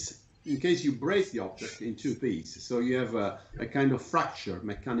case you break the object in two pieces. So you have a kind of fracture,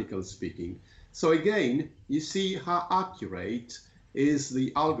 mechanically speaking. So again, you see how accurate is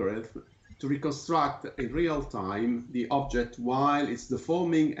the algorithm to reconstruct in real time the object while it's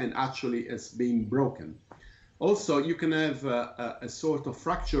deforming and actually it's being broken. Also, you can have a sort of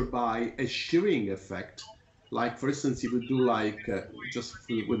fracture by a shearing effect. Like, for instance, you would do like just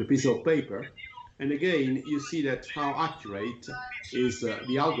with a piece of paper. And again, you see that how accurate is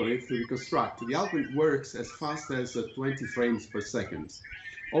the algorithm to reconstruct. The algorithm works as fast as 20 frames per second.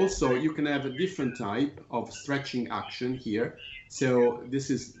 Also, you can have a different type of stretching action here. So this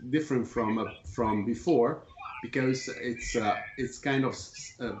is different from before because it's kind of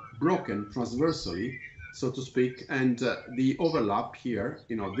broken transversally, so to speak. And the overlap here,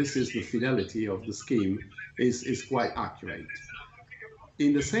 this is the fidelity of the scheme, is quite accurate.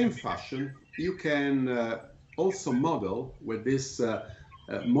 In the same fashion, you can also model with this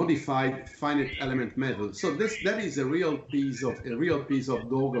modified finite element method. So that is a real piece of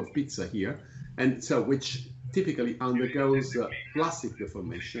dog of pizza here, and so which typically undergoes plastic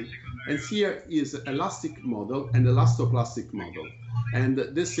deformation. And here is an elastic model and elastoplastic model. And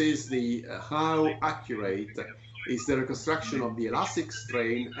this is the how accurate is the reconstruction of the elastic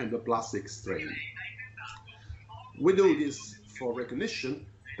strain and the plastic strain. We do this for recognition,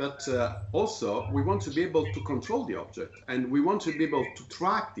 but also we want to be able to control the object and we want to be able to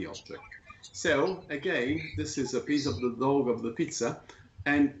track the object. So again, this is a piece of the dog of the pizza.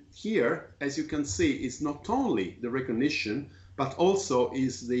 And here, as you can see, it's not only the recognition, but also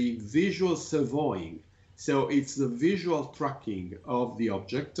is the visual surveying. So it's the visual tracking of the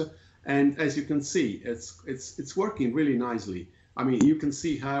object. And as you can see, it's working really nicely. I mean, you can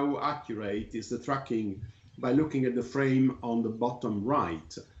see how accurate is the tracking by looking at the frame on the bottom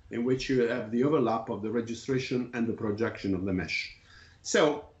right, in which you have the overlap of the registration and the projection of the mesh.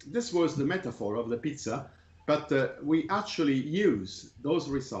 So this was the metaphor of the pizza, but we actually use those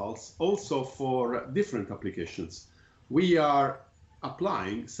results also for different applications. We are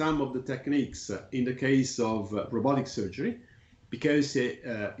applying some of the techniques in the case of robotic surgery, because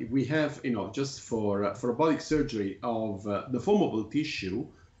we have, just for robotic surgery of deformable tissue,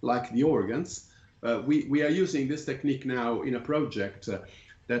 like the organs, we are using this technique now in a project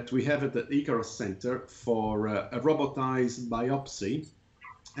that we have at the Icarus Center for a robotized biopsy.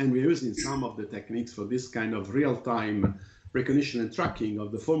 And we're using some of the techniques for this kind of real-time recognition and tracking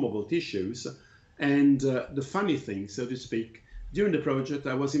of the deformable tissues. And the funny thing, so to speak, during the project,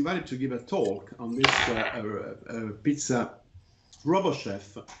 I was invited to give a talk on this pizza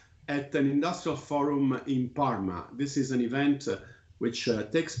RoboChef at an industrial forum in Parma. This is an event which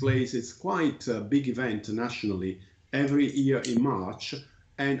takes place, it's quite a big event nationally, every year in March.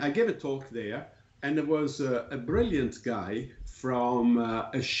 And I gave a talk there, and there was a brilliant guy from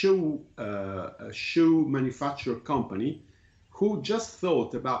a shoe manufacturer company who just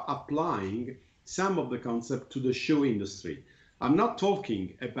thought about applying some of the concept to the shoe industry. I'm not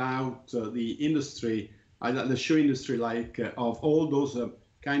talking about the industry, the shoe industry, like of all those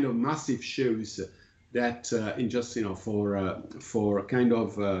kind of massive shoes that in just for kind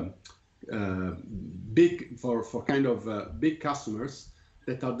of big customers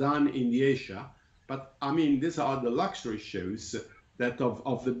that are done in the Asia. But I mean, these are the luxury shoes that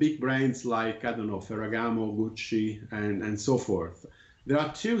of the big brands like, I don't know, Ferragamo, Gucci, and so forth. There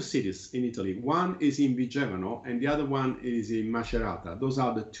are two cities in Italy. One is in Vigevano and the other one is in Macerata. Those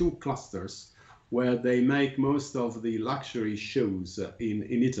are the two clusters where they make most of the luxury shows in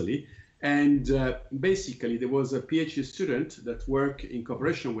Italy. And basically, there was a PhD student that worked in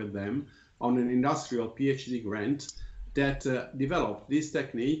cooperation with them on an industrial PhD grant that developed these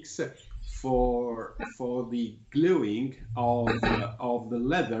techniques for the gluing of the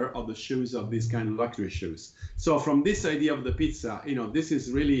leather of the shoes of these kind of luxury shoes. So from this idea of the pizza, you know, this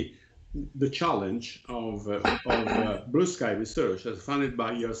is really the challenge of Blue Sky Research, as funded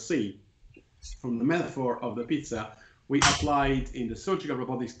by ERC. From the metaphor of the pizza, we applied in the surgical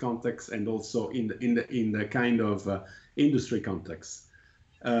robotics context and also in the kind of industry context.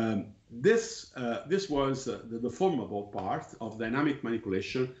 This was the formable part of dynamic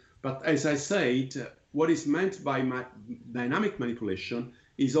manipulation. But as I said, what is meant by dynamic manipulation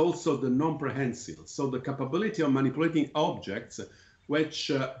is also the non-prehensile. So the capability of manipulating objects,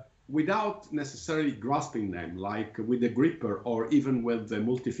 which without necessarily grasping them, like with a gripper or even with the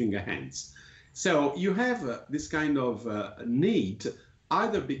multi-finger hands. So you have this kind of need,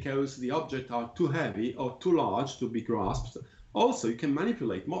 either because the objects are too heavy or too large to be grasped. Also, you can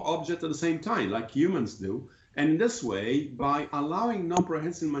manipulate more objects at the same time, like humans do. And in this way, by allowing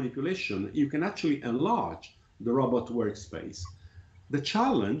non-prehensile manipulation, you can actually enlarge the robot workspace. The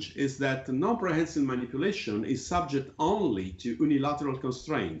challenge is that non-prehensile manipulation is subject only to unilateral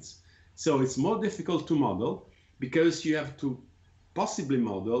constraints. So it's more difficult to model because you have to possibly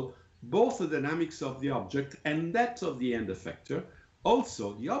model both the dynamics of the object and that of the end effector.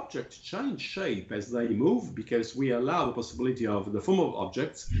 Also, the objects change shape as they move because we allow the possibility of the form of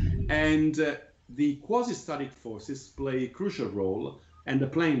objects, and the quasi-static forces play a crucial role, and the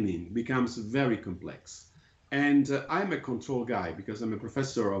planing becomes very complex. And I'm a control guy because I'm a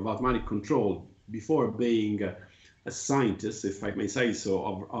professor of automatic control before being a scientist, if I may say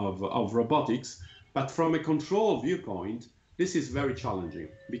so, of robotics. But from a control viewpoint, this is very challenging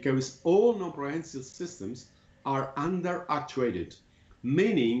because all non-prehensile systems are under-actuated,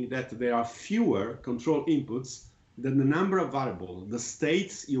 meaning that there are fewer control inputs than the number of variables, the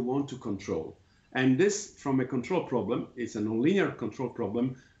states you want to control. And this, from a control problem, it's a nonlinear control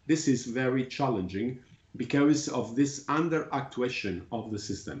problem. This is very challenging because of this under-actuation of the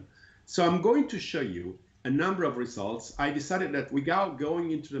system. So I'm going to show you a number of results. I decided that without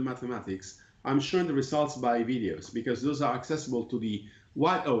going into the mathematics, I'm showing the results by videos because those are accessible to the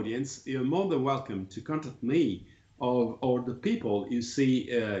wide audience. You're more than welcome to contact me or the people you see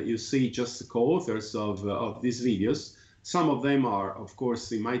just the co-authors of these videos. Some of them are, of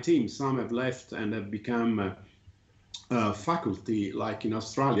course, in my team. Some have left and have become faculty, like in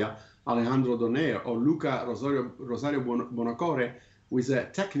Australia, Alejandro Donaire or Luca Rosario Bonacore, who is a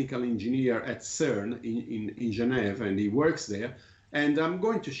technical engineer at CERN in Geneva, and he works there. And I'm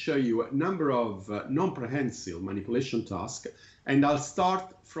going to show you a number of non-prehensile manipulation tasks. And I'll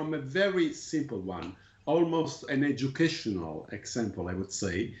start from a very simple one, almost an educational example, I would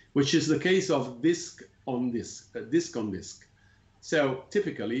say, which is the case of disk on disk, disk on disk. So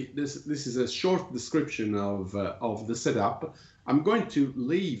typically, this is a short description of the setup. I'm going to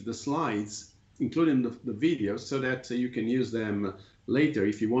leave the slides, including the video, so that you can use them later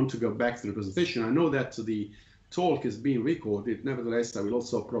if you want to go back to the presentation. I know that the talk is being recorded. Nevertheless, I will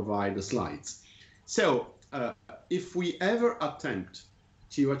also provide the slides. So if we ever attempt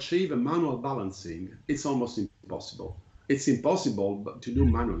to achieve a manual balancing, it's almost impossible. It's impossible to do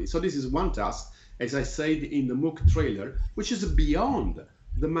manually. So this is one task, as I said in the MOOC trailer, which is beyond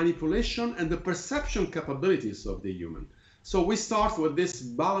the manipulation and the perception capabilities of the human. So we start with this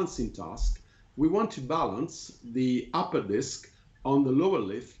balancing task. We want to balance the upper disk on the lower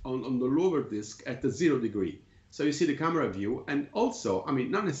on the lower disk at the 0 degree. So you see the camera view, and also, I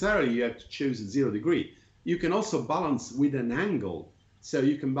mean, not necessarily you have to choose 0 degree. You can also balance with an angle. So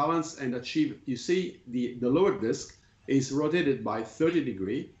you can balance and achieve, you see the lower disk is rotated by 30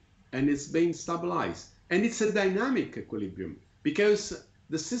 degrees and it's being stabilized. And it's a dynamic equilibrium because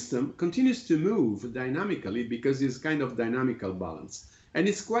the system continues to move dynamically because it's kind of dynamical balance. And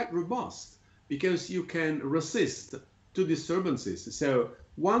it's quite robust because you can resist to disturbances. So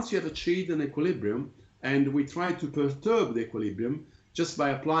once you have achieved an equilibrium, and we try to perturb the equilibrium just by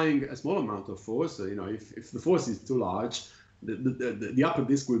applying a small amount of force, you know, if the force is too large, the upper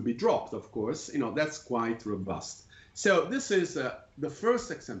disk will be dropped, of course. You know, that's quite robust. So this is the first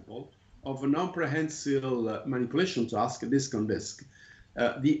example of a non-prehensile manipulation task, disk on disk.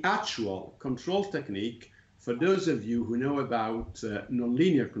 The actual control technique, for those of you who know about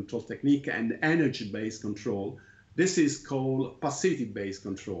nonlinear control technique and energy-based control, this is called passivity-based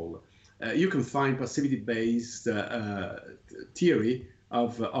control. You can find passivity-based theory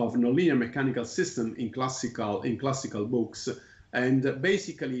of nonlinear mechanical system in classical books, and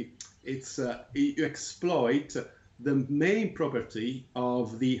basically it's you exploit the main property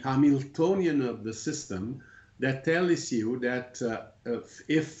of the Hamiltonian of the system that tells you that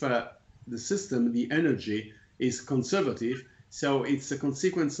if the system, the energy is conservative, so it's a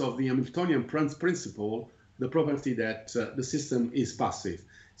consequence of the Hamiltonian principle, the property that the system is passive.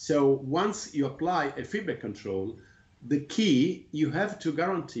 So once you apply a feedback control, the key, you have to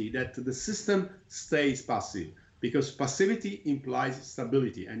guarantee that the system stays passive, because passivity implies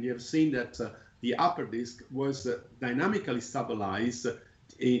stability. And you have seen that the upper disk was dynamically stabilized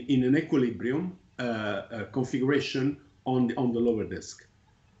in an equilibrium configuration on the lower disk.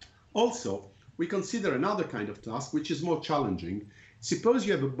 Also, we consider another kind of task, which is more challenging. Suppose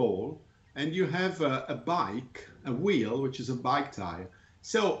you have a ball and you have a bike, a wheel, which is a bike tire.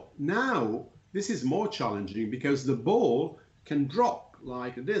 So now this is more challenging because the ball can drop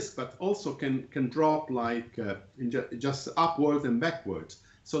like a disc, but also can drop like just upward and backwards.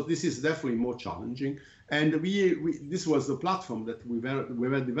 So this is definitely more challenging. And this was the platform that we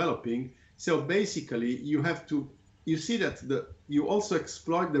were developing. So basically, you see that you also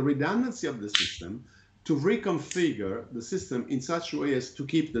exploit the redundancy of the system to reconfigure the system in such a way as to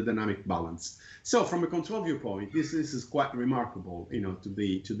keep the dynamic balance. So from a control viewpoint, this is quite remarkable, to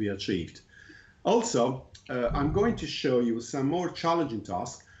be achieved. Also, I'm going to show you some more challenging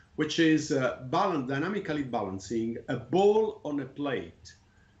task, which is dynamically balancing a ball on a plate.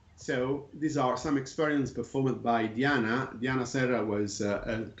 So these are some experiments performed by Diana. Diana Serra was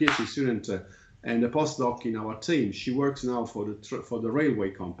a PhD student and a postdoc in our team. She works now for the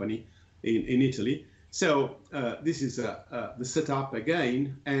railway company in Italy. So this is the setup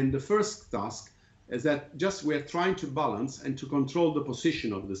again. And the first task is that we're trying to balance and to control the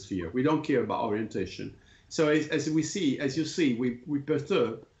position of the sphere. We don't care about orientation. So as you see, we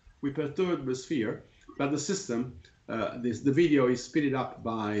perturb the sphere, but the system, the video is speeded up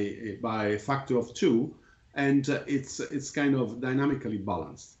by a factor of 2, and it's kind of dynamically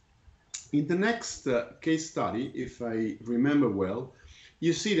balanced. In the next case study, if I remember well,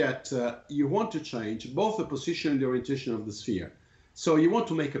 you see that you want to change both the position and the orientation of the sphere. So you want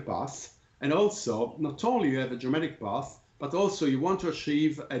to make a path, and also not only you have a geometric path, but also you want to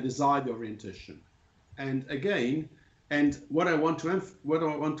achieve a desired orientation. And again, what I want to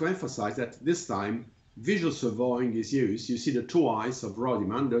emphasize that this time visual surveying is used. You see the two eyes of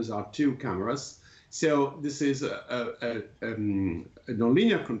Rodiman. Those are two cameras. So this is a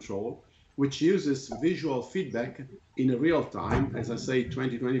nonlinear control which uses visual feedback in real time, as I say,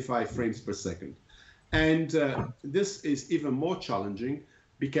 20-25 frames per second. And this is even more challenging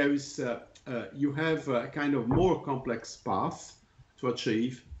because you have a kind of more complex path to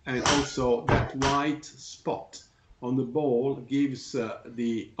achieve, and also that white spot on the ball gives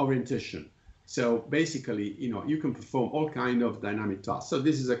the orientation. So basically, you can perform all kind of dynamic tasks. So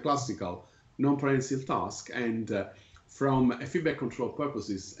this is a classical non-prehensile task, and from a feedback control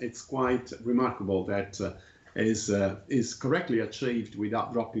purposes, it's quite remarkable that is correctly achieved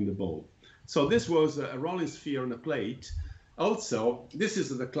without dropping the ball. So this was a rolling sphere on a plate. Also, this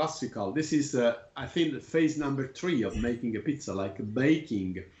is the classical. This is, I think, the phase number 3 of making a pizza, like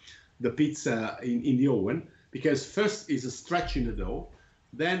baking the pizza in the oven, because first is stretching the dough,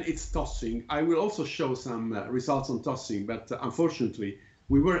 then it's tossing. I will also show some results on tossing, but unfortunately,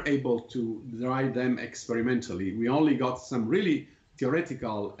 we weren't able to derive them experimentally. We only got some really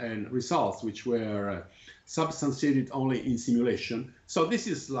theoretical results, which were substantiated only in simulation. So this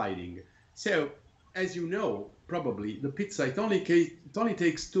is sliding. So as you know, probably the pizza, it only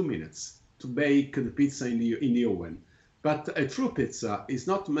takes 2 minutes to bake the pizza in the oven. But a true pizza is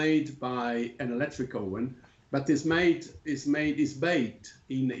not made by an electric oven, but is baked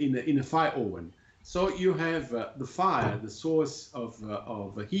in a fire oven. So you have the fire, the source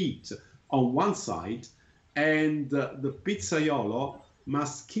of heat on one side, and the pizzaiolo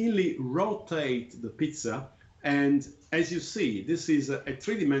must keenly rotate the pizza. And as you see, this is a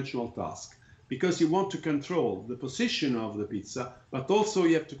 3-dimensional task, because you want to control the position of the pizza, but also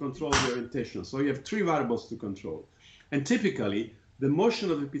you have to control the orientation. So you have 3 variables to control. And typically, the motion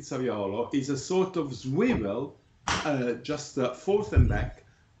of the pizzaiolo is a sort of swivel, just forth and back,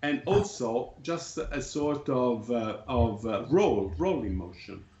 and also just a sort of rolling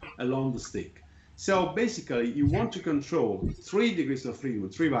motion along the stick. So basically, you want to control 3 degrees of freedom,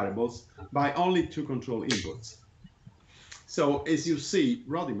 3 variables, by only 2 control inputs. So as you see,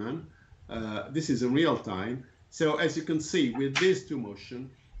 Rodiman, this is in real time. So as you can see, with these 2 motion,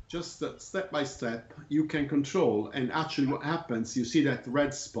 just step by step, you can control. And actually what happens, you see that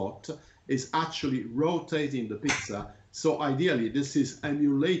red spot is actually rotating the pizza So ideally, this is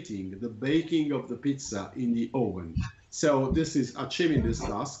emulating the baking of the pizza in the oven. So this is achieving this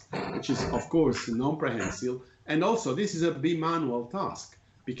task, which is, of course, non-prehensile. And also, this is a bimanual task,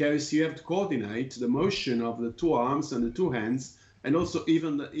 because you have to coordinate the motion of the two arms and the two hands, and also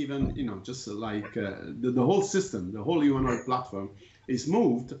even you know, just like the whole system, the whole humanoid platform is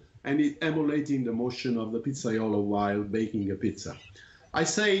moved, and it's emulating the motion of the pizzaiolo while baking a pizza. I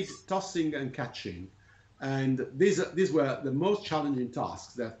said tossing and catching, and these were the most challenging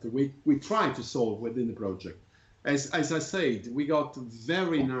tasks that we tried to solve within the project. As I said, we got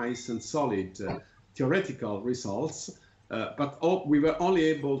very nice and solid theoretical results, but we were only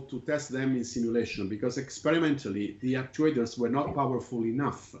able to test them in simulation, because experimentally the actuators were not powerful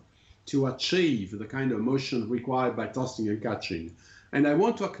enough to achieve the kind of motion required by tossing and catching. And I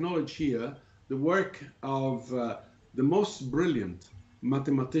want to acknowledge here the work of the most brilliant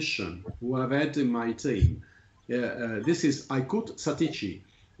mathematician who I've had in my team. This is Aykut Satici,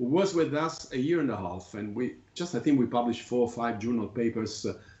 who was with us a year and a half, and I think we published 4 or 5 journal papers.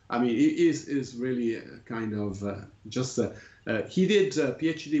 I mean, he is really kind of he did a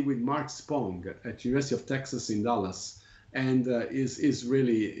PhD with Mark Spong at University of Texas in Dallas, and is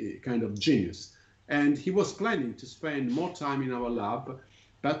really kind of genius. And he was planning to spend more time in our lab,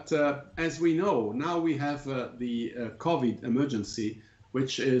 but as we know, now we have the COVID emergency,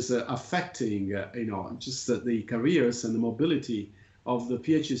 which is affecting, you know, just the careers and the mobility of the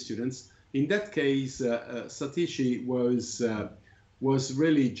PhD students. In that case, Satici was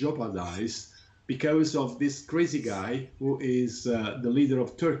really jeopardized because of this crazy guy who is the leader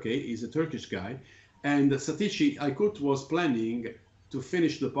of Turkey. He's a Turkish guy, and Satici Aykut was planning to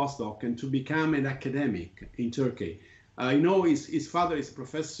finish the postdoc and to become an academic in Turkey. I know his father is a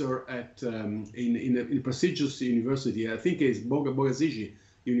professor at in a prestigious university. I think it's Bogazici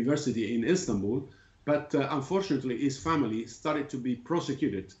University in Istanbul. But unfortunately, his family started to be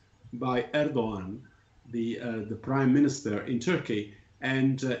prosecuted by Erdogan, the prime minister in Turkey,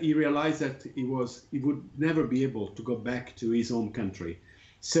 and he realized that he would never be able to go back to his home country.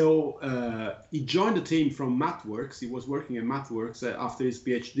 So he joined the team from MathWorks. He was working at MathWorks after his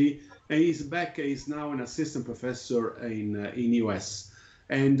PhD, and he's back. He's now an assistant professor in US.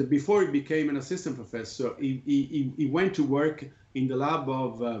 And before he became an assistant professor, he went to work in the lab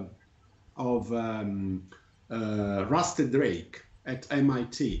of Rusted Drake at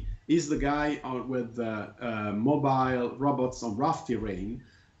MIT. He's the guy with mobile robots on rough terrain.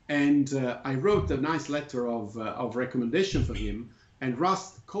 And I wrote a nice letter of recommendation for him. And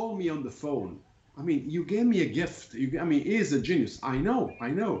Rust called me on the phone. I mean, you gave me a gift. I mean, he is a genius. I know.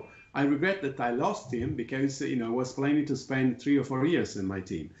 I regret that I lost him, because, you know, I was planning to spend 3 or 4 years in my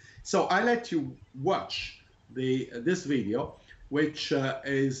team. So I let you watch this video, which are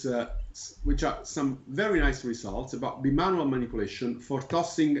some very nice results about bimanual manipulation for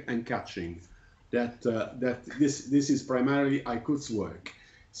tossing and catching. That this is primarily Aykut's work.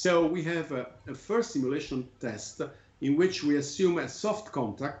 So we have a first simulation test in which we assume a soft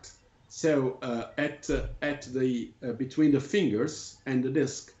contact. So between the fingers and the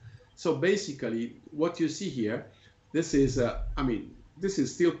disc. So basically, what you see here, this is I mean, this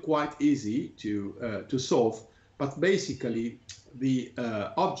is still quite easy to solve, but basically the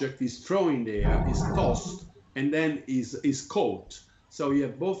object is thrown in the air, is tossed, and then is caught. So you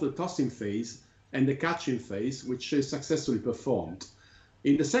have both the tossing phase and the catching phase, which is successfully performed.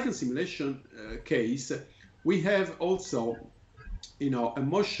 In the second simulation case, we have also, you know, a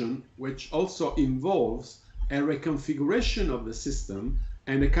motion which also involves a reconfiguration of the system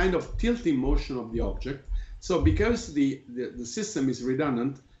and a kind of tilting motion of the object. So because the system is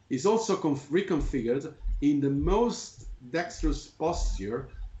redundant, it's also reconfigured in the most dexterous posture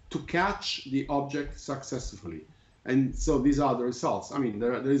to catch the object successfully. And so these are the results. I mean,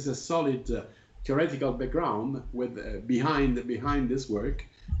 there is a solid theoretical background with behind this work,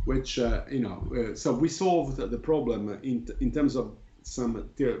 which so we solved the problem in terms of some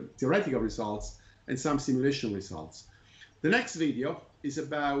theoretical results and some simulation results. The next video is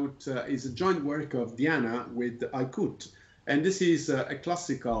about is a joint work of Diana with Aykut, and this is a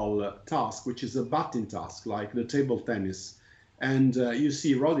classical task, which is a batting task like the table tennis, and you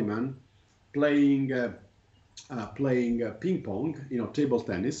see Rodiman playing ping pong, table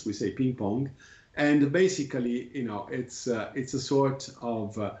tennis. We say ping pong, and basically, it's a sort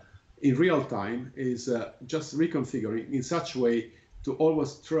of in real time is just reconfiguring in such a way to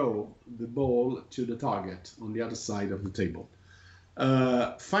always throw the ball to the target on the other side of the table.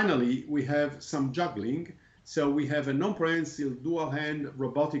 Finally, we have some juggling. So we have a non-prehensile dual-hand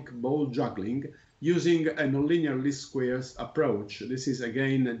robotic ball juggling using a nonlinear least squares approach. This is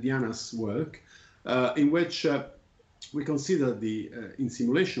again Diana's work, in which we consider the in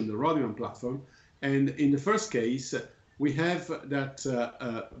simulation the Rodiman platform, and in the first case we have that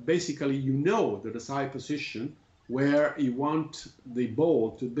basically you know the desired position where you want the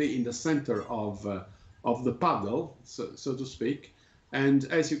ball to be in the center of the paddle, so to speak. And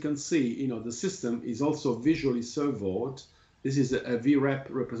as you can see, the system is also visually servoed. This is a VREP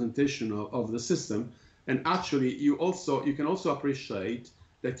representation of the system. And actually, you can also appreciate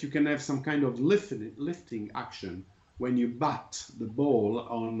that you can have some kind of lifting action when you bat the ball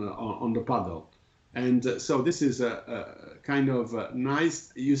on the paddle. And so this is a kind of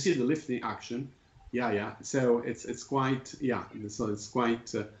nice. You see the lifting action. Yeah. So it's quite So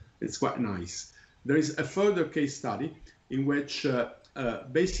it's quite nice. There is a further case study in which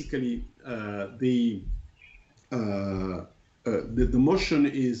basically the motion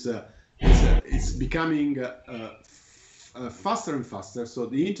is becoming faster and faster. So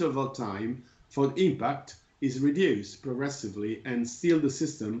the interval time for impact is reduced progressively, and still the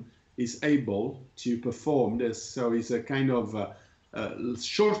system is able to perform this. So it's a kind of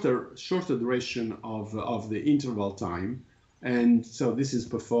shorter duration of the interval time, and so this is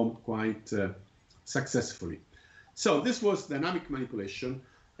performed quite successfully. So this was dynamic manipulation.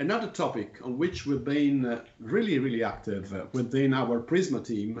 Another topic on which we've been really active within our PRISMA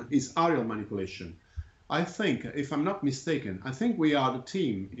team is aerial manipulation. I think, if I'm not mistaken, I think we are the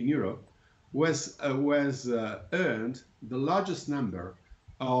team in Europe who has earned the largest number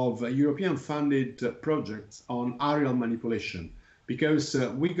of European-funded projects on aerial manipulation, because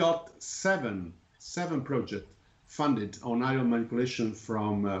we got seven projects funded on aerial manipulation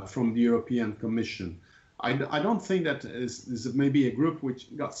from the European Commission. I don't think that is maybe a group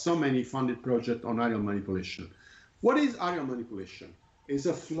which got so many funded projects on aerial manipulation. What is aerial manipulation? It's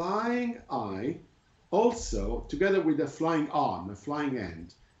a flying eye, also together with a flying arm, a flying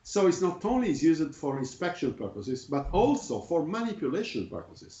end. So it's not only used for inspection purposes, but also for manipulation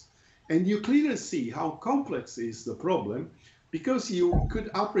purposes. And you clearly see how complex is the problem, because you could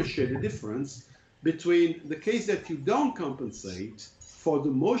appreciate the difference between the case that you don't compensate for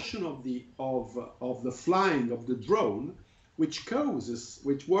the motion of the flying of the drone, which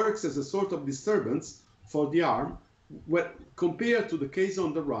works as a sort of disturbance for the arm, compared to the case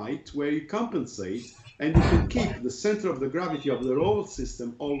on the right, where you compensate and you can keep the center of the gravity of the whole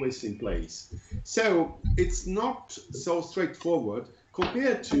system always in place. So it's not so straightforward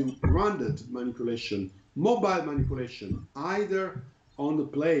compared to rounded manipulation, mobile manipulation, either on the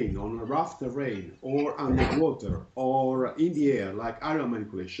plane, on a rough terrain, or underwater, or in the air, like aerial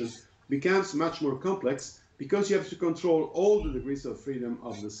manipulation, becomes much more complex, because you have to control all the degrees of freedom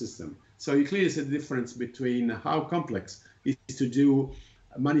of the system. So you clearly see the difference between how complex it is to do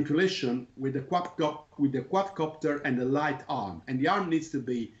manipulation with the quadcopter and the light arm. And the arm needs to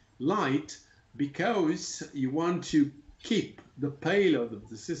be light because you want to keep the payload of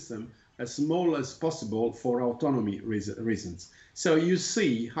the system as small as possible for autonomy reasons. So you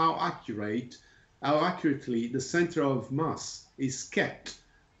see how accurately the center of mass is kept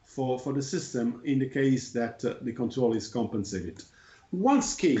for the system in the case that the control is compensated. One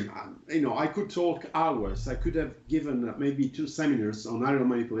scheme, I could talk hours. I could have given maybe 2 seminars on aerial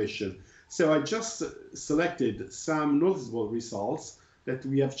manipulation. So I just selected some noticeable results that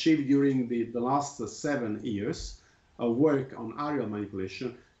we have achieved during the last 7 years of work on aerial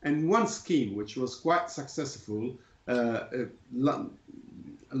manipulation. And one scheme which was quite successful,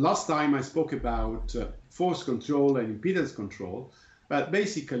 last time I spoke about force control and impedance control, but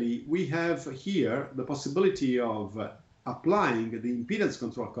basically we have here the possibility of applying the impedance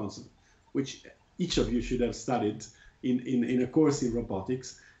control concept, which each of you should have studied in a course in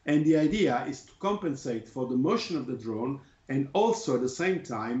robotics. And the idea is to compensate for the motion of the drone, and also at the same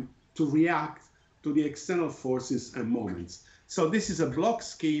time to react to the external forces and moments. So this is a block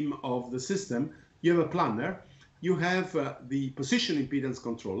scheme of the system. You have a planner, you have the position impedance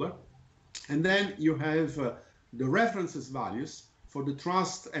controller, and then you have the references values for the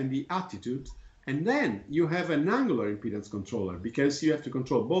thrust and the attitude, and then you have an angular impedance controller, because you have to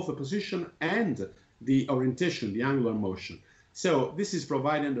control both the position and the orientation, the angular motion. So this is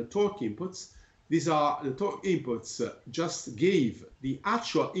providing the torque inputs. These are the torque inputs just gave the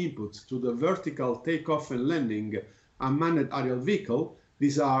actual inputs to the vertical takeoff and landing unmanned aerial vehicle.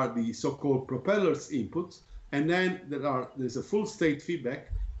 These are the so-called propellers inputs. And then there's a full state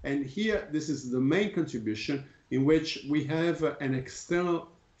feedback. And here, this is the main contribution, in which we have an external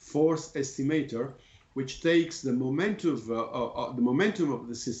force estimator, which takes the momentum of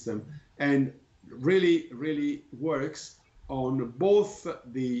the system and really works on both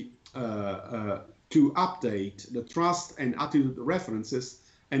the to update the thrust and attitude references,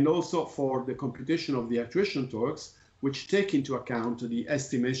 and also for the computation of the actuation torques, which take into account the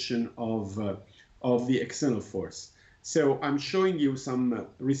estimation of the external force. So I'm showing you some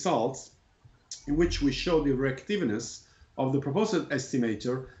results in which we show the reactiveness of the proposed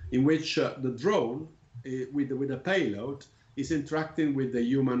estimator, in which the drone with a payload is interacting with the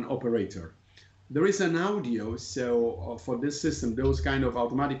human operator. There is an audio, so for this system, those kind of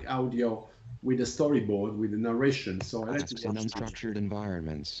automatic audio with a storyboard, with the narration. So tasks in unstructured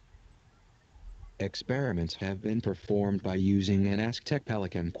environments. Experiments have been performed by using an Aztec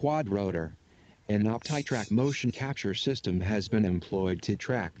Pelican quadrotor. An OptiTrack motion capture system has been employed to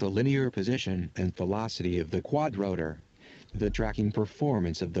track the linear position and velocity of the quadrotor. The tracking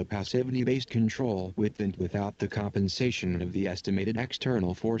performance of the passivity-based control with and without the compensation of the estimated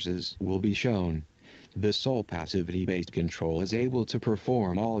external forces will be shown. The sole passivity-based control is able to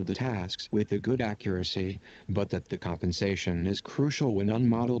perform all of the tasks with a good accuracy, but that the compensation is crucial when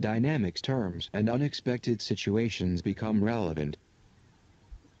unmodeled dynamics terms and unexpected situations become relevant.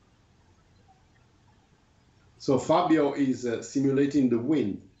 So Fabio is simulating the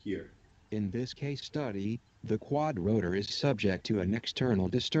wind here. In this case study, the quadrotor is subject to an external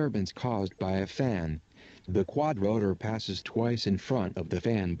disturbance caused by a fan. The quadrotor passes twice in front of the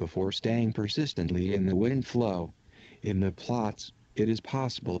fan before staying persistently in the wind flow. In the plots, it is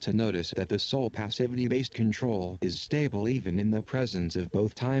possible to notice that the sole passivity-based control is stable even in the presence of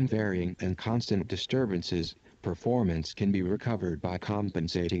both time-varying and constant disturbances. Performance can be recovered by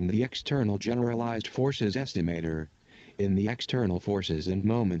compensating the external generalized forces estimator. In the external forces and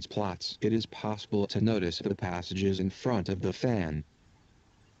moments plots, it is possible to notice the passages in front of the fan.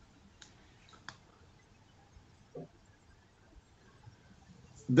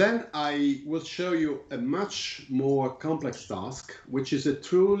 Then I will show you a much more complex task, which is a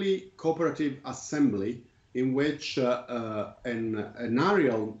truly cooperative assembly in which an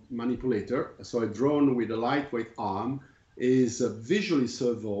aerial manipulator, so a drone with a lightweight arm, is visually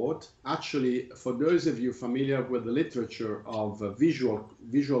servoed. Actually, for those of you familiar with the literature of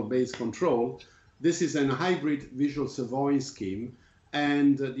visual-based control, this is a hybrid visual servoing scheme,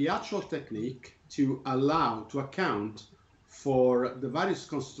 and the actual technique to account for the various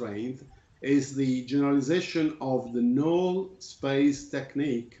constraints is the generalization of the null space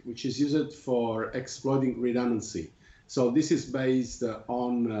technique, which is used for exploiting redundancy. So this is based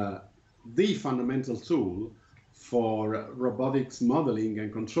on the fundamental tool for robotics modeling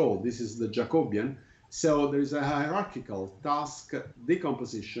and control. This is the Jacobian. So there is a hierarchical task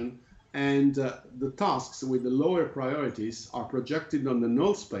decomposition, and the tasks with the lower priorities are projected on the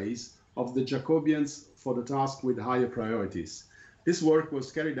null space of the Jacobians for the task with higher priorities. This work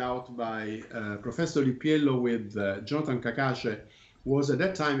was carried out by Professor Lipiello with Jonathan Kakashi, who was at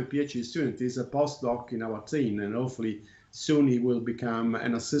that time a PhD student. He's a postdoc in our team, and hopefully soon he will become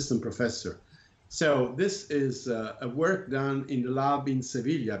an assistant professor. So this is a work done in the lab in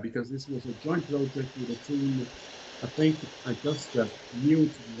Sevilla, because this was a joint project with a team. I think I just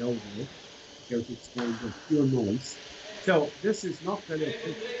mute the audio because it's kind of pure noise. So this is not really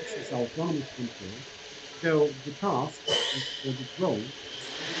this is autonomous control. So the task is for the drone.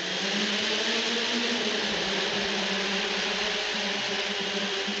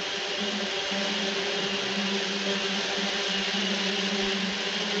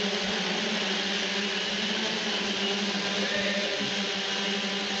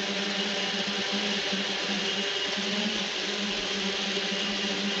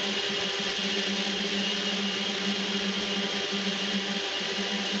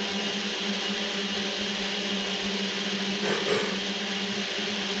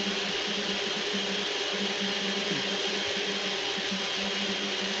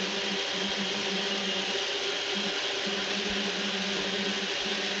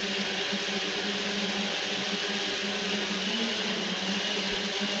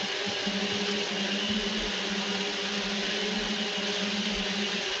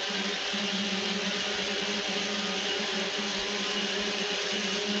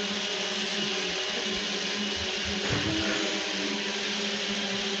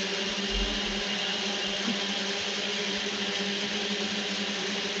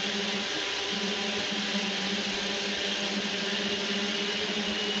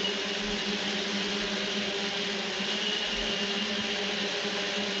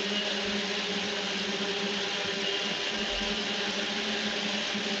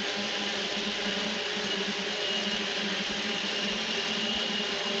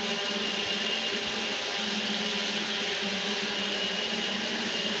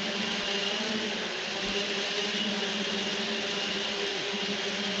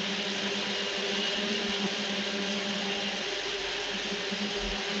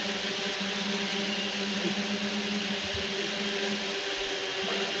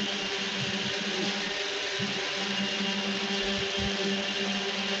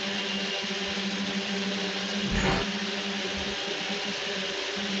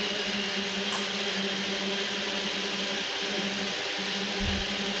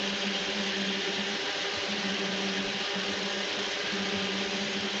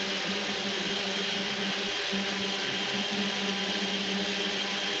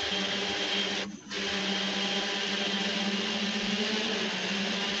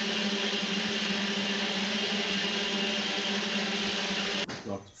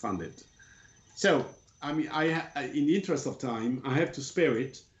 Got funded. So, I mean, in the interest of time, I have to spare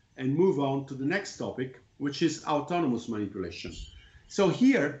it and move on to the next topic, which is autonomous manipulation. So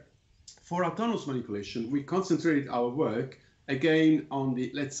here, for autonomous manipulation, we concentrated our work again on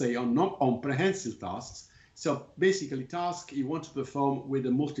the, let's say, on prehensile tasks. So basically tasks you want to perform with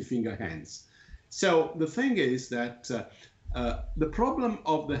the multi-finger hands. So the thing is that the problem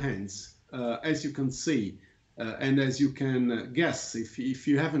of the hands, as you can see, and as you can guess, if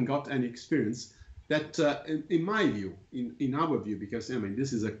you haven't got any experience, that in my view, in our view, because I mean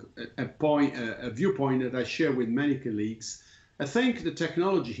this is a viewpoint that I share with many colleagues, I think the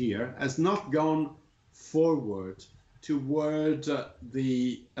technology here has not gone forward toward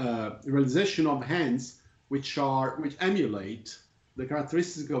the realization of hands which emulate the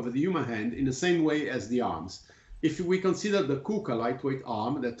characteristics of the human hand in the same way as the arms. If we consider the KUKA lightweight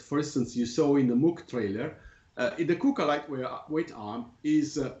arm that, for instance, you saw in the MOOC trailer, the KUKA lightweight arm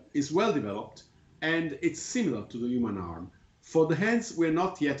is well developed and it's similar to the human arm. For the hands, we're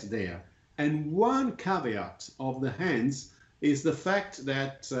not yet there. And one caveat of the hands is the fact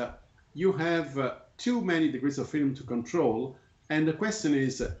that you have too many degrees of freedom to control. And the question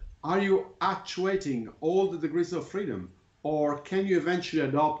is, are you actuating all the degrees of freedom? Or can you eventually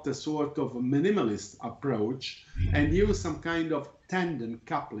adopt a sort of minimalist approach and use some kind of tendon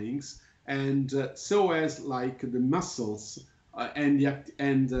couplings, and so as like the muscles and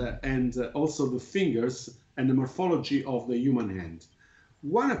also the fingers and the morphology of the human hand?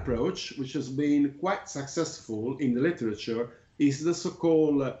 One approach which has been quite successful in the literature is the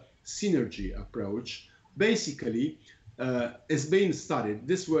so-called synergy approach. Basically, has been studied.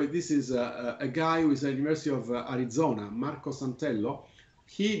 This is a guy who is at the University of Arizona, Marco Santello.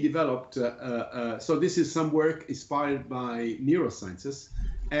 He developed, so this is some work inspired by neurosciences.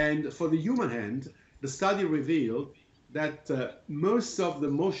 And for the human hand, the study revealed that most of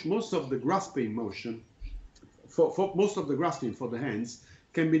the grasping motion, most of the grasping for the hands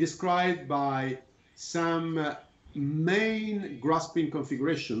can be described by some main grasping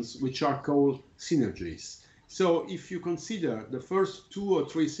configurations, which are called synergies. So if you consider the first 2 or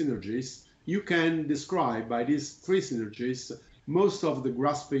 3 synergies, you can describe by these 3 synergies most of the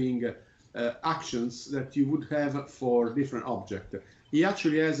grasping actions that you would have for different objects. He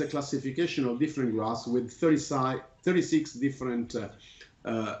actually has a classification of different grasps with 36 different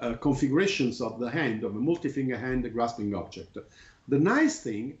configurations of the hand, of a multi-finger hand grasping object. The nice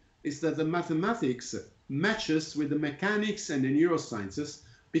thing is that the mathematics matches with the mechanics and the neurosciences,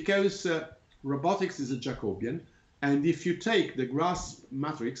 because robotics is a Jacobian, and if you take the grasp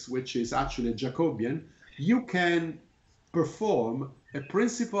matrix, which is actually a Jacobian, you can perform a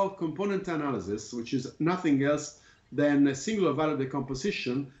principal component analysis, which is nothing else than a singular value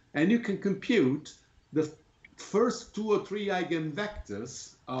decomposition, and you can compute the first 2 or 3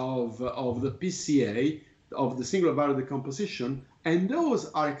 eigenvectors of the PCA, of the singular value decomposition, and those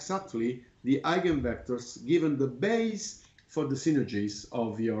are exactly the eigenvectors given the base for the synergies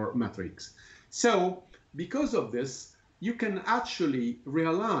of your matrix. So because of this, you can actually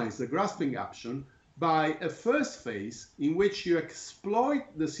realize the grasping action by a first phase in which you exploit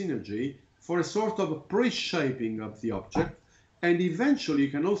the synergy for a sort of pre-shaping of the object, and eventually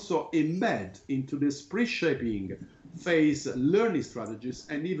you can also embed into this pre-shaping phase learning strategies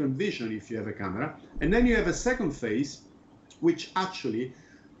and even vision if you have a camera. And then you have a second phase, which actually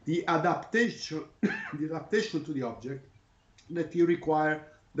the adaptation to the object that you require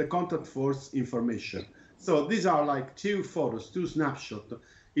the contact force information. So these are like 2 photos, 2 snapshots,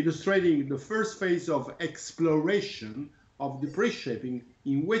 illustrating the first phase of exploration of the pre-shaping,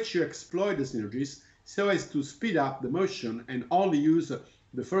 in which you exploit the synergies so as to speed up the motion and only use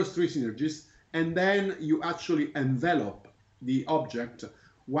the first 3 synergies, and then you actually envelop the object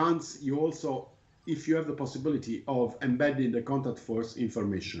once you also, if you have the possibility of embedding the contact force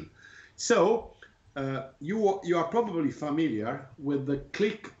information. So you are probably familiar with the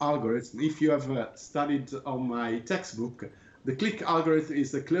click algorithm. If you have studied on my textbook, the click algorithm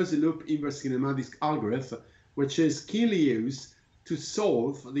is the closed-loop inverse kinematics algorithm, which is keenly used to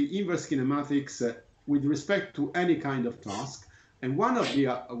solve the inverse kinematics with respect to any kind of task. And one of the,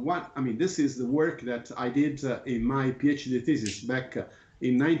 this is the work that I did in my PhD thesis back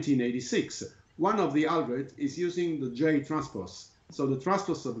in 1986. One of the algorithms is using the J transpose, so the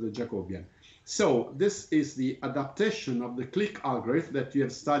transpose of the Jacobian. So this is the adaptation of the click algorithm that you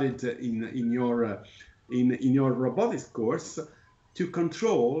have studied in your robotics course to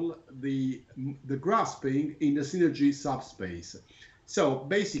control the grasping in the synergy subspace. So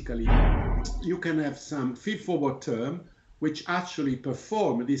basically, you can have some feed-forward term which actually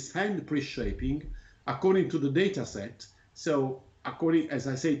perform this hand pre-shaping according to the data set. So according, as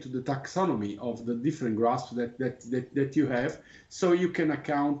I say, to the taxonomy of the different grasps that you have. So you can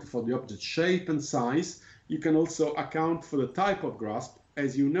account for the object shape and size. You can also account for the type of grasp.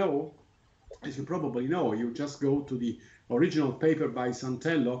 As you know, as you probably know, you just go to the original paper by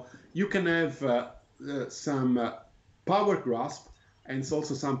Santello. You can have some power grasp and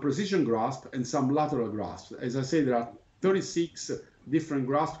also some precision grasp and some lateral grasp. As I say, there are 36 different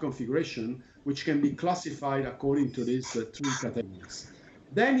grasp configuration which can be classified according to these three categories.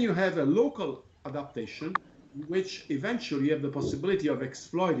 Then you have a local adaptation, which eventually you have the possibility of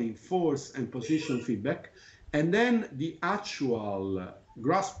exploiting force and position feedback. And then the actual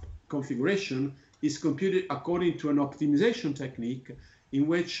grasp configuration is computed according to an optimization technique in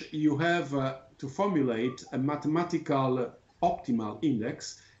which you have to formulate a mathematical optimal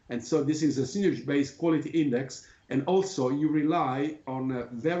index. And so this is a synergy-based quality index. And also you rely on a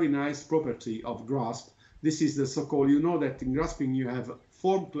very nice property of grasp. This is the so-called, you know that in grasping you have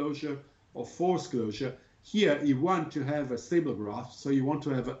form closure or force closure. Here you want to have a stable grasp, so you want to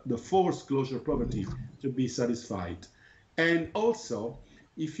have the force closure property to be satisfied. And also,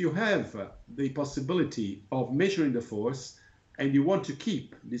 if you have the possibility of measuring the force and you want to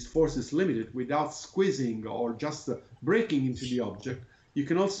keep these forces limited without squeezing or just breaking into the object, you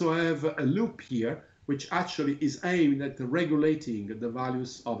can also have a loop here which actually is aimed at regulating the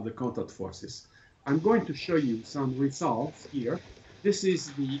values of the contact forces. I'm going to show you some results here. This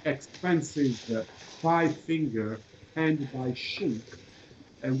is the expensive 5-finger hand by shrink,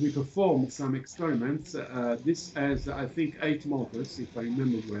 and we performed some experiments. This has, I think, 8 motors, if I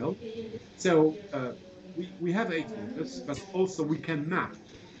remember well. So we have 8 motors, but also we can map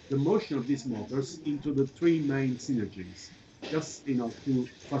the motion of these motors into the 3 main synergies, just to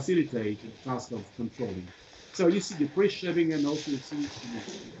facilitate the task of controlling. So you see the pre-shaping, and also you see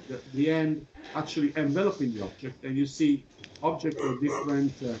the end actually enveloping the object, and you see objects of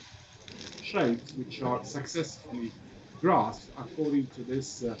different shapes which are successfully grasped according to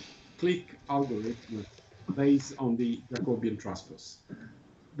this click algorithm based on the Jacobian transpose.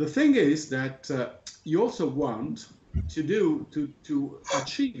 The thing is that you also want to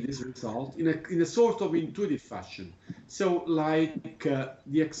achieve this result in a sort of intuitive fashion. So like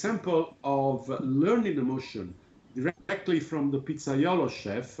the example of learning the motion directly from the pizzaiolo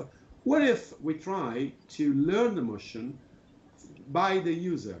chef, what if we try to learn the motion by the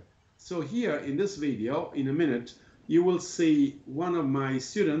user? So here in this video, in a minute, you will see one of my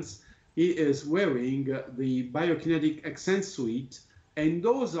students. He is wearing the biokinetic accent suite, and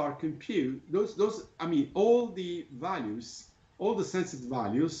those are all the values, all the sensitive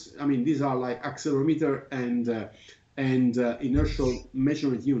values. I mean, these are like accelerometer and inertial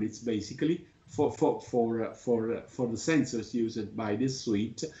measurement units, basically for the sensors used by this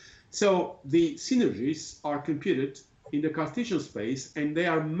suite. So the synergies are computed in the Cartesian space, and they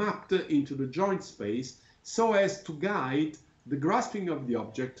are mapped into the joint space so as to guide the grasping of the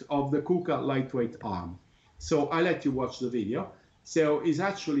object of the KUKA lightweight arm. So I let you watch the video. So it's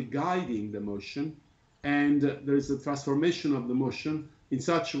actually guiding the motion, and there is a transformation of the motion in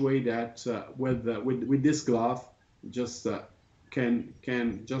such a way that with this glove, just can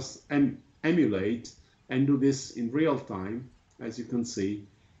just emulate and do this in real time, as you can see,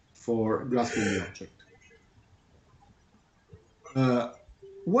 for grasping the object.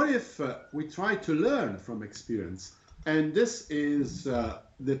 What if we try to learn from experience? And this is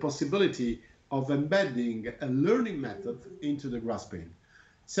the possibility of embedding a learning method into the grasping.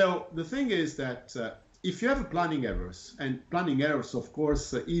 So the thing is that if you have planning errors, and planning errors, of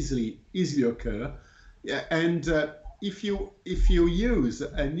course, easily occur, and if you use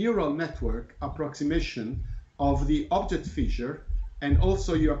a neural network approximation of the object feature, and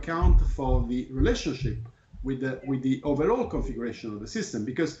also you account for the relationship with the overall configuration of the system,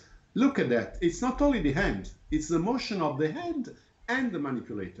 because look at that, it's not only the hand, it's the motion of the hand and the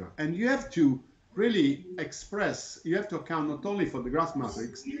manipulator, and you have to really you have to account not only for the grasp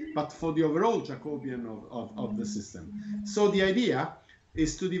matrix, but for the overall Jacobian of the system. So the idea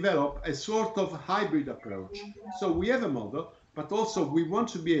is to develop a sort of hybrid approach. So we have a model but also we want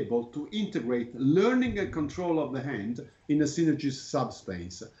to be able to integrate learning and control of the hand in a synergist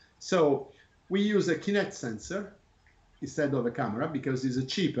subspace. So we use a Kinect sensor instead of a camera because it's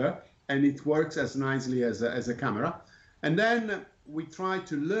cheaper and it works as nicely as a camera. And then we try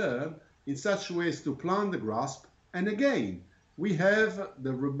to learn in such ways to plan the grasp. And again, we have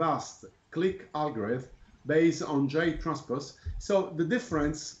the robust click algorithm based on J transpose. So the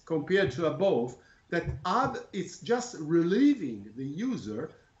difference compared to above, that it's just relieving the user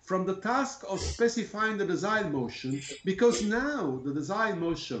from the task of specifying the desired motion, because now the desired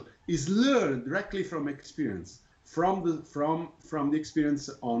motion is learned directly from experience, from the experience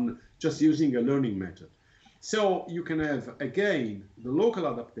on just using a learning method. So you can have, again, the local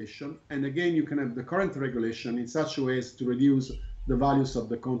adaptation, and again, you can have the current regulation in such ways to reduce the values of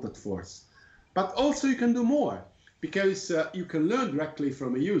the contact force. But also you can do more, because you can learn directly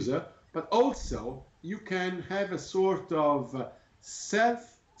from a user, but also you can have a sort of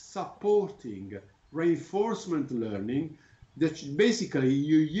self-supporting reinforcement learning that basically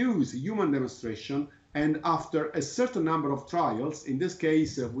you use human demonstration, and after a certain number of trials, in this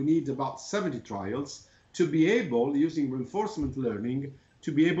case, we need about 70 trials, to be able, using reinforcement learning,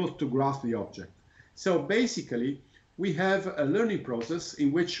 to be able to grasp the object. So basically, we have a learning process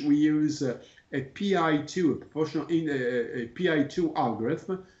in which we use a PI2, a PI2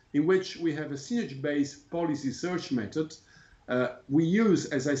 algorithm, in which we have a synergy-based policy search method. We use,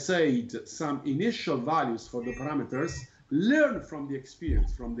 as I said, some initial values for the parameters, learn from the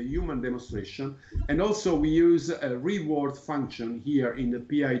experience, from the human demonstration, and also we use a reward function here in the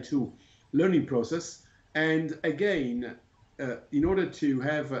PI2 learning process. And again, in order to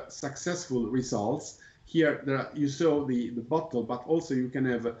have successful results, here you saw the bottle, but also you can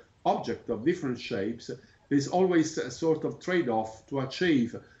have objects of different shapes. There's always a sort of trade-off to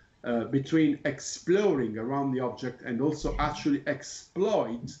achieve between exploring around the object and also actually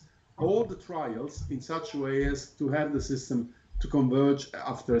exploit all the trials in such a way as to have the system to converge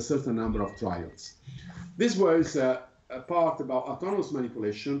after a certain number of trials. This was a part about autonomous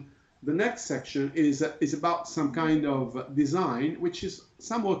manipulation. The next section is about some kind of design, which is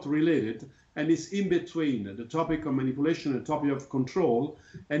somewhat related and is in between the topic of manipulation and the topic of control,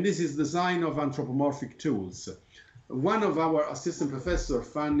 and this is design of anthropomorphic tools. One of our assistant professor,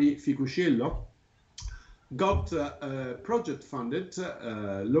 Fanny Ficusciello, got a project funded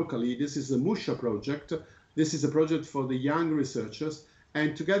locally. This is a Musha project. This is a project for the young researchers,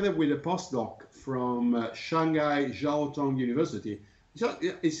 and together with a postdoc from Shanghai Jiao Tong University.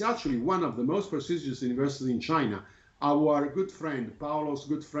 It's actually one of the most prestigious universities in China. Our good friend, Paolo's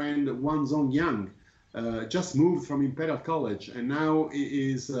good friend, Wanzhong Yang, just moved from Imperial College and now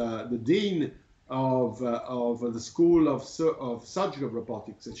is the dean of the School of Surgical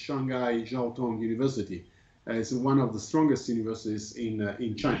Robotics at Shanghai Jiao Tong University. It's one of the strongest universities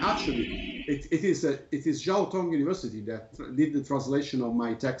in China. Actually, it is Jiao Tong University that did the translation of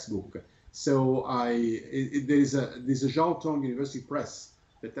my textbook. So there's a Jiao Tong University Press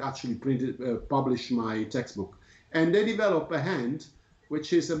that actually published my textbook. And they develop a hand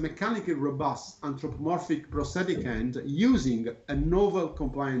which is a mechanically robust anthropomorphic prosthetic hand using a novel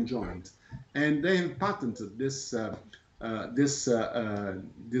compliant joint. And they have patented this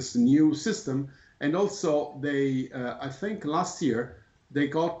new system. And also they, I think last year, they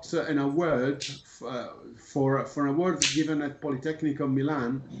got an award for an award given at Polytechnic of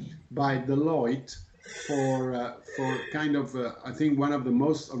Milan by Deloitte for kind of, I think, one of the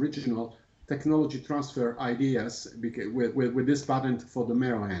most original technology transfer ideas with this patent for the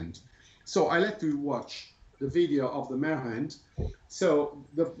Mero hand. So I let you watch the video of the Mero hand. So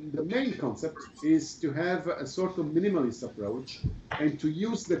the main concept is to have a sort of minimalist approach and to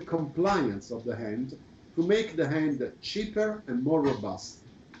use the compliance of the hand to make the hand cheaper and more robust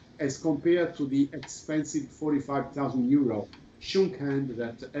as compared to the expensive 45,000 euro Schunk hand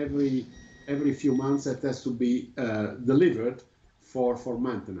that every few months it has to be delivered for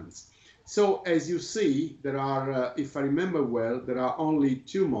maintenance. So as you see, there are, if I remember well, there are only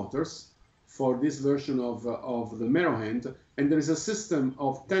 2 motors for this version of the Mero hand, and there is a system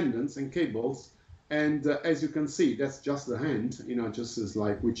of tendons and cables. And as you can see, that's just the hand, you know, just as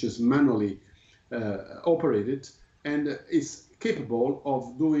like, which is manually operated, and is capable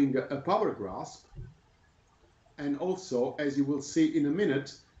of doing a power grasp. And also, as you will see in a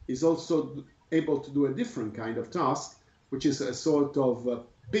minute, is also able to do a different kind of task, which is a sort of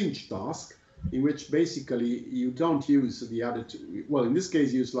pinch task, in which basically you don't use the other 2. Well, in this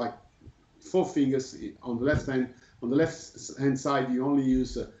case, you use like 4 fingers on the left hand. On the left hand side, you only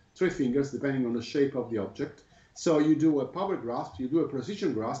use 3 fingers, depending on the shape of the object. So you do a power grasp, you do a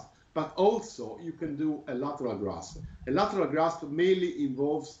precision grasp, but also you can do a lateral grasp. A lateral grasp mainly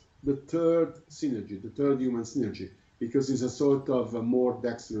involves the third synergy, the third human synergy, because it's a sort of a more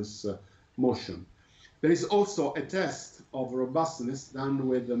dexterous motion. There is also a test of robustness done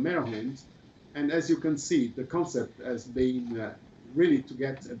with the mirror hand, and as you can see, the concept has been really to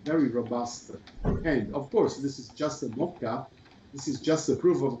get a very robust hand. Of course, this is just a mock-up, this is just a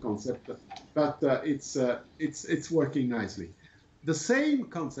proof of concept, but it's working nicely. The same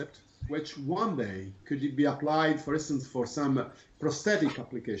concept, which one day could be applied, for instance, for some prosthetic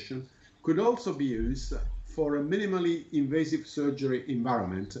application, could also be used for a minimally invasive surgery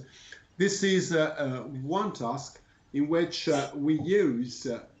environment. This is one task in which we use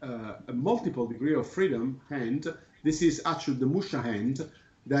a multiple degree of freedom hand. This is actually the Musha hand.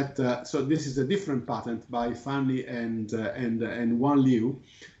 That so this is a different patent by Fanny and Wan Liu.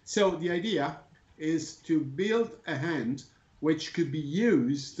 So the idea is to build a hand which could be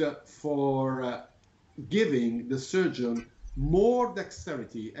used for giving the surgeon more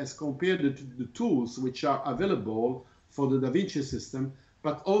dexterity as compared to the tools which are available for the Da Vinci system,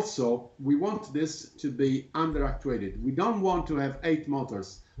 but also we want this to be under-actuated. We don't want to have 8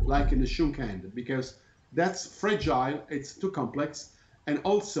 motors like in the Schunk hand, because that's fragile, it's too complex, and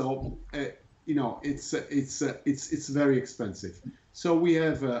also you know, it's very expensive. So we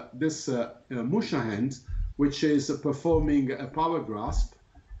have this Musha hand, which is performing a power grasp,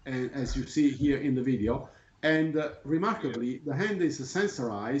 and as you see here in the video. And remarkably, the hand is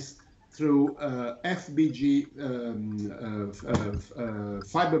sensorized through FBG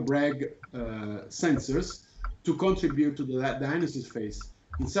fiber brag sensors to contribute to the diagnosis phase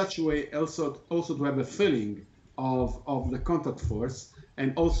in such a way also to have a feeling of the contact force,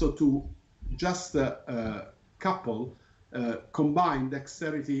 and also to just couple combine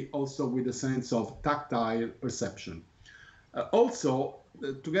dexterity also with a sense of tactile perception. Also,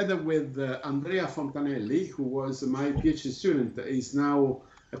 together with Andrea Fontanelli, who was my PhD student, is now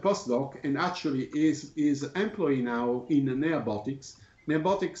a postdoc and actually is employee now in Neobotics.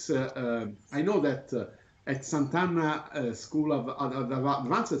 Neobotics, I know that at Sant'Anna School of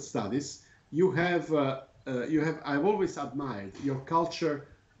Advanced Studies, I've always admired your culture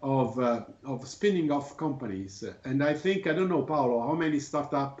of spinning off companies. And I think, I don't know, Paolo, how many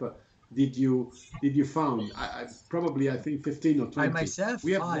startups did you found? Probably I think 15 or 20. I myself,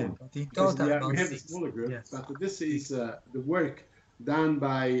 we have 5, more, but in total we have 6. a smaller group. Yes. But this is the work done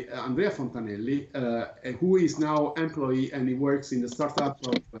by Andrea Fontanelli, who is now employee, and he works in the startup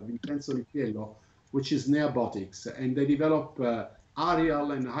of Vincenzo Lipiello, which is Neobotics, and they develop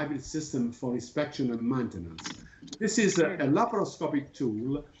aerial and hybrid system for inspection and maintenance. This is a laparoscopic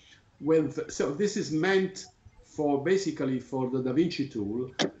tool with, so this is meant for basically for the Da Vinci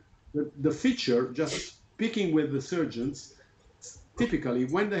tool. The feature, just speaking with the surgeons, typically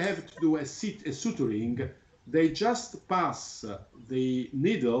when they have to do a suturing, they just pass the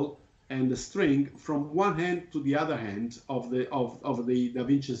needle and the string from one hand to the other hand of the Da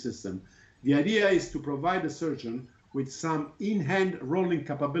Vinci system. The idea is to provide the surgeon with some in-hand rolling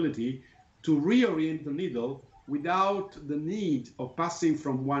capability to reorient the needle without the need of passing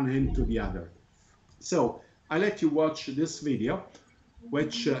from one hand to the other. So I let you watch this video,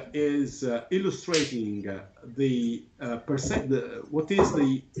 which is illustrating what is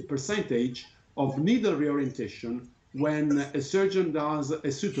the percentage of needle reorientation when a surgeon does a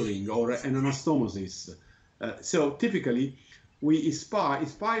suturing or an anastomosis. So typically, we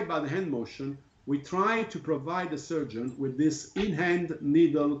inspired by the hand motion, we try to provide the surgeon with this in-hand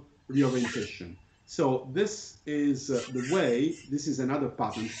needle reorientation. So this is the way, this is another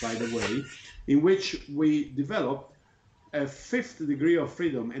patent, by the way, in which we developed a 5th degree of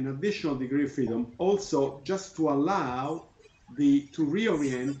freedom, an additional degree of freedom, also just to allow to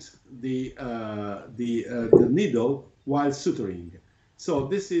reorient the needle while suturing. So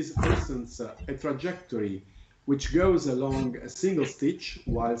this is, for instance, a trajectory which goes along a single stitch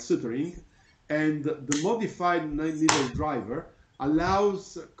while suturing, and the modified needle driver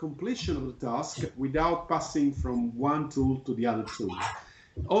allows completion of the task without passing from one tool to the other tool.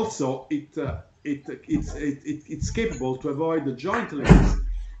 Also, it's capable to avoid the joint links,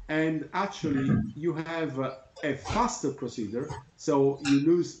 and actually you have a faster procedure, so you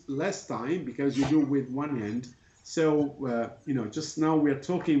lose less time because you do with one hand. So you know, just now we are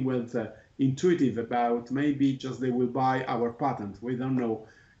talking with Intuitive about maybe just they will buy our patent. We don't know.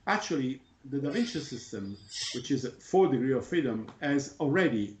 Actually, the Da Vinci system, which is a 4th degree of freedom, has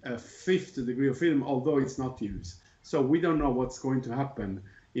already a 5th degree of freedom, although it's not used. So we don't know what's going to happen.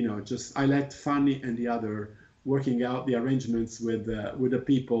 You know, just I let Fanny and the other working out the arrangements with the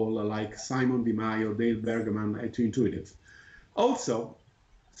people like Simon Di Maio, Dale Bergman at Intuitive. Also,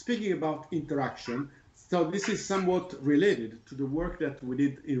 speaking about interaction, so this is somewhat related to the work that we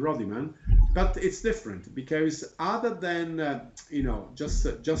did in Rodiman, but it's different because other than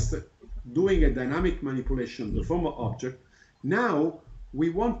just doing a dynamic manipulation of the formal object, now we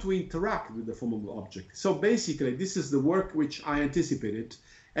want to interact with the formal object. So basically, this is the work which I anticipated,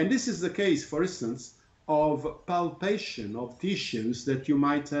 and this is the case, for instance, of palpation of tissues that you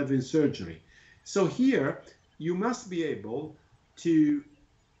might have in surgery. So here you must be able to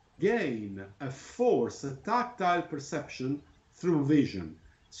gain a force, a tactile perception through vision.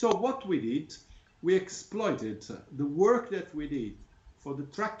 So what we did, we exploited the work that we did for the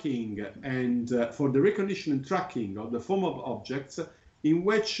tracking and for the recognition and tracking of the form of objects, in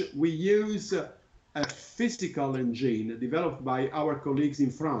which we use a physical engine developed by our colleagues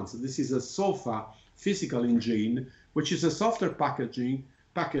in France. This is a SOFA physical engine, which is a software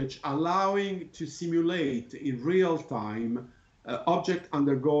package allowing to simulate in real time object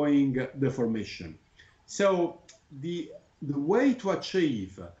undergoing deformation. So the way to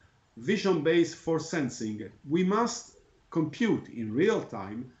achieve vision-based force sensing, we must compute in real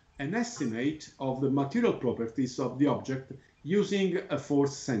time an estimate of the material properties of the object using a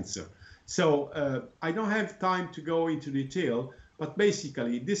force sensor. So I don't have time to go into detail, but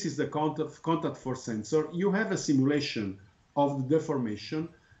basically this is the contact force sensor. You have a simulation of the deformation,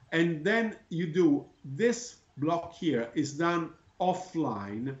 and then you do this block here is done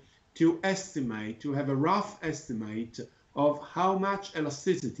offline to estimate, to have a rough estimate of how much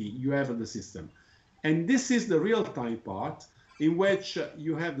elasticity you have in the system. And this is the real-time part in which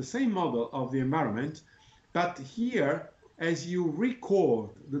you have the same model of the environment, but here, as you record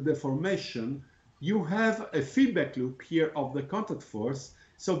the deformation, you have a feedback loop here of the contact force.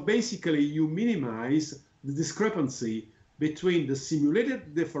 So basically, you minimize the discrepancy between the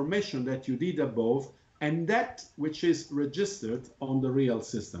simulated deformation that you did above and that which is registered on the real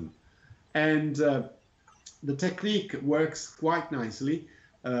system. And the technique works quite nicely.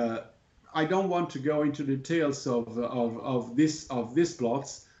 I don't want to go into details of these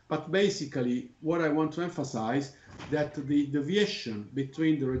plots, but basically what I want to emphasize that the deviation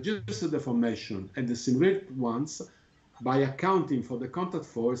between the registered deformation and the simulated ones, by accounting for the contact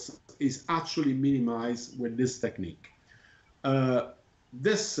force, is actually minimized with this technique.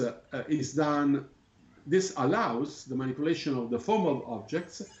 This is done. This allows the manipulation of the formal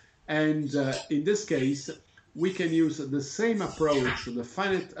objects, and in this case, we can use the same approach, the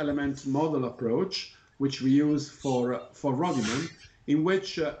finite element model approach, which we use for Rodiman, in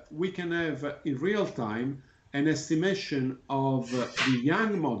which we can have in real time an estimation of the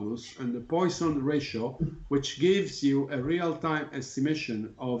Young modulus and the Poisson ratio, which gives you a real-time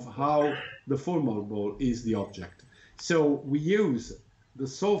estimation of how the formable is the object. So we use the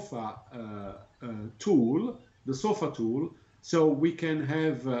SOFA tool, so we can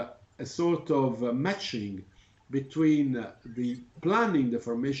have a sort of matching between the planning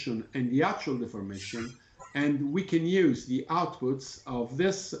deformation and the actual deformation, and we can use the outputs of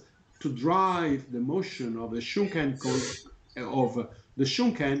this to drive the motion of the Shunken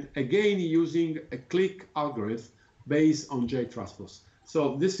again using a click algorithm based on J transpose.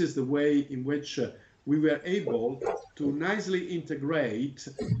 So this is the way in which we were able to nicely integrate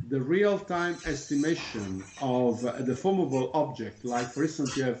the real-time estimation of a deformable object, like for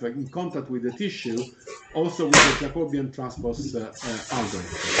instance you have in contact with the tissue, also with the Jacobian transpose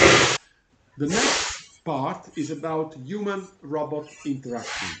algorithm. The next part is about human-robot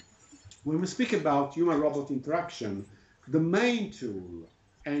interaction. When we speak about human-robot interaction, the main tool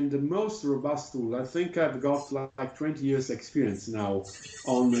and the most robust tool, I think I've got like 20 years experience now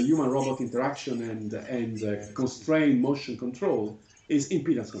on human-robot interaction and constrained motion control, is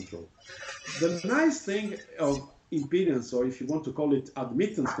impedance control. The nice thing of impedance, or if you want to call it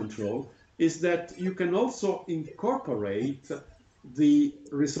admittance control, is that you can also incorporate the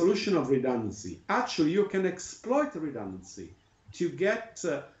resolution of redundancy. Actually, you can exploit redundancy to get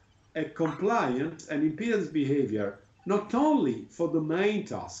a compliant and impedance behavior, not only for the main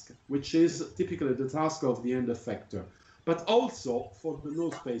task, which is typically the task of the end effector, but also for the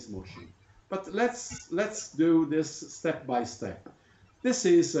null space motion. But let's do this step by step. This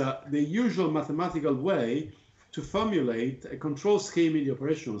is the usual mathematical way to formulate a control scheme in the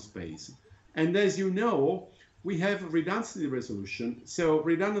operational space. And as you know, we have redundancy resolution. So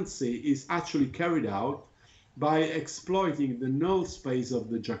redundancy is actually carried out by exploiting the null space of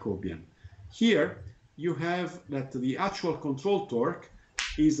the Jacobian. Here, you have that the actual control torque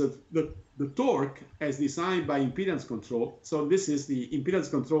is the torque as designed by impedance control. So this is the impedance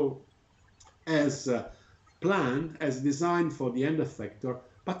control as planned, as designed for the end effector.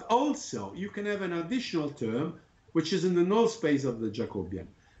 But also, you can have an additional term, which is in the null space of the Jacobian.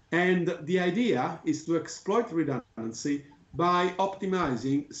 And the idea is to exploit redundancy by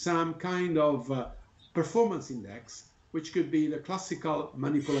optimizing some kind of performance index, which could be the classical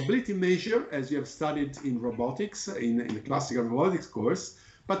manipulability measure, as you have studied in robotics, in the classical robotics course,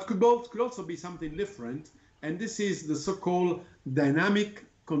 but could also be something different. And this is the so-called dynamic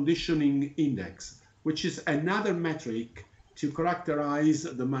conditioning index, which is another metric to characterize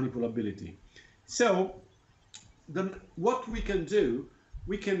the manipulability. So what we can do,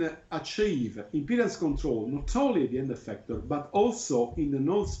 we can achieve impedance control not only at the end effector, but also in the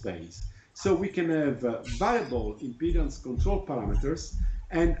null space. So we can have variable impedance control parameters,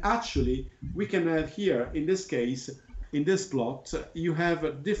 and actually we can have here, in this case, in this plot, you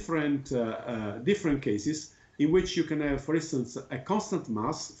have different cases in which you can have, for instance, a constant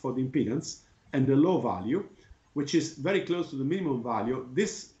mass for the impedance and a low value, which is very close to the minimum value.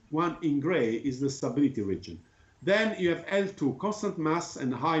 This one in gray is the stability region. Then you have L2, constant mass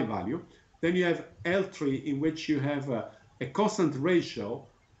and high value. Then you have L3, in which you have a constant ratio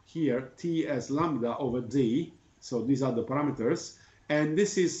here, T as lambda over D. So these are the parameters. And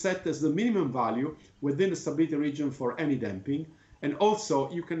this is set as the minimum value within the stability region for any damping. And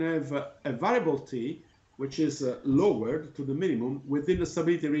also you can have a variable T, which is lowered to the minimum within the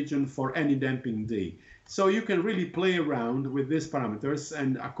stability region for any damping D. So you can really play around with these parameters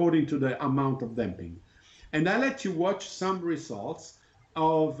and according to the amount of damping. And I let you watch some results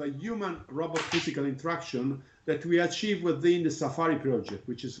of a human-robot physical interaction that we achieved within the Safari project,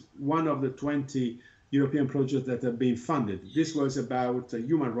 which is one of the 20 European projects that have been funded. This was about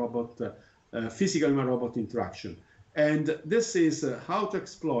human-robot, physical human-robot interaction. And this is how to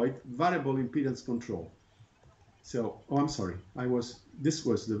exploit variable impedance control. So, oh, I'm sorry, this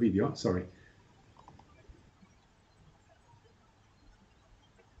was the video, sorry.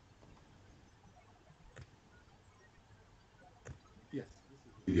 Yes, this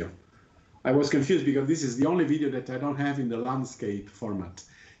is the video. I was confused because this is the only video that I don't have in the landscape format.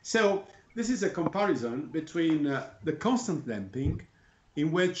 So this is a comparison between the constant damping,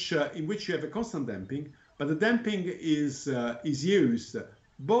 in which you have a constant damping, but the damping is used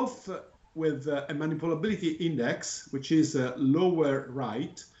both with a manipulability index, which is lower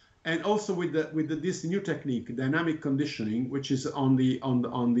right, and also with this new technique, dynamic conditioning, which is on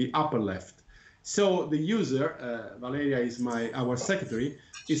the upper left. So the user, Valeria is our secretary,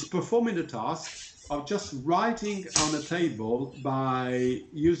 is performing the task of just writing on a table by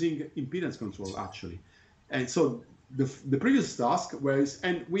using impedance control, actually. And so the previous task was,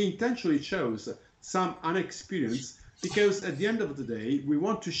 and we intentionally chose some unexperienced, because at the end of the day, we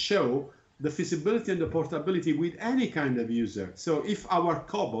want to show the feasibility and the portability with any kind of user. So if our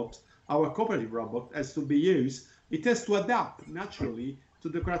cobot, our cooperative robot, has to be used, it has to adapt naturally to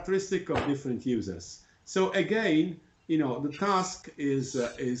the characteristic of different users. So again, you know, the task is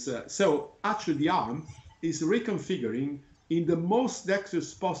so actually the arm is reconfiguring in the most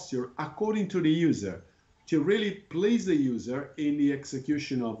dexterous posture according to the user to really please the user in the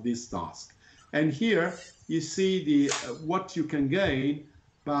execution of this task. And here you see the what you can gain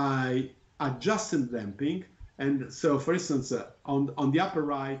by adjusting damping. And so, for instance, on the upper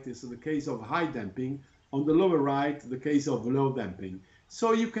right is the case of high damping. On the lower right, the case of low damping.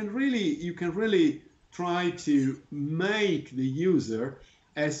 So you can really try to make the user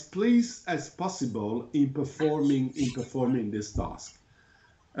as pleased as possible in performing this task.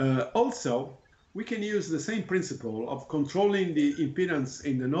 Also, we can use the same principle of controlling the impedance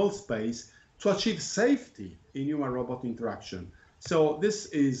in the null space to achieve safety in human-robot interaction. So this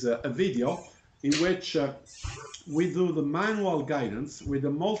is a video in which we do the manual guidance with a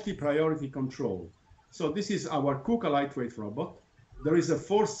multi-priority control. So this is our KUKA lightweight robot. There is a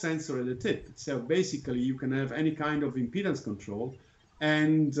force sensor at the tip. So basically you can have any kind of impedance control.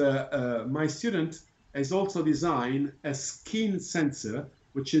 And my student has also designed a skin sensor,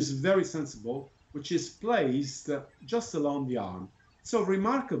 which is very sensible, which is placed just along the arm. So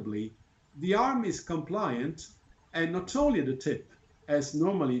remarkably, the arm is compliant, and not only at the tip, as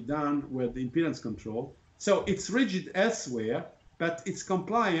normally done with impedance control. So it's rigid elsewhere, but it's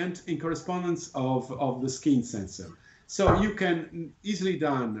compliant in correspondence of the skin sensor. So you can easily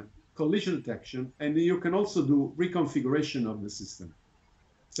done collision detection, and you can also do reconfiguration of the system.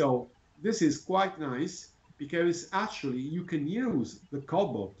 So this is quite nice because actually you can use the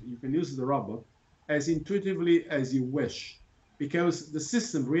cobot, you can use the robot as intuitively as you wish, because the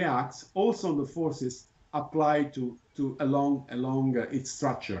system reacts also on the forces applied along its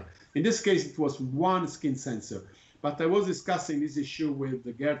structure. In this case, it was one skin sensor, but I was discussing this issue with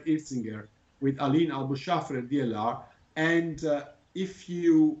Gerd Irzinger, with Aline Albushafer at DLR, and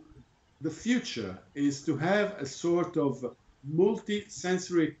the future is to have a sort of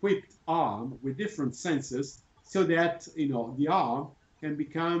multi-sensory equipped arm with different sensors, so that the arm can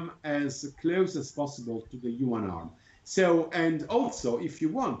become as close as possible to the human arm. So, and also, if you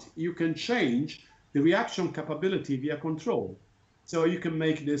want, you can change the reaction capability via control. So you can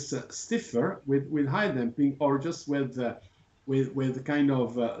make this stiffer with high damping, or just with kind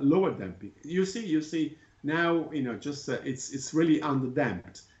of lower damping. You see now, just it's really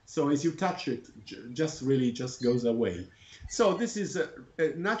underdamped. So as you touch it, just goes away. So this is a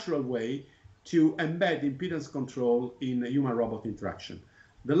natural way to embed impedance control in a human-robot interaction.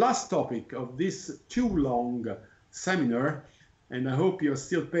 The last topic of this too long seminar, and I hope you're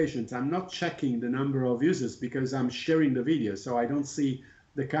still patient. I'm not checking the number of users because I'm sharing the video, so I don't see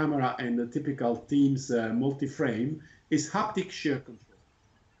the camera and the typical Teams multi-frame, is haptic shear control.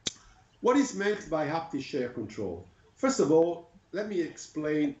 What is meant by haptic shear control? First of all, let me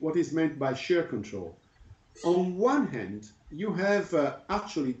explain what is meant by shear control. On one hand, you have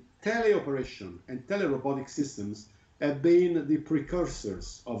actually teleoperation and telerobotic systems have been the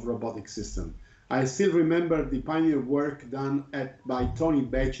precursors of robotic systems. I still remember the pioneer work done by Tony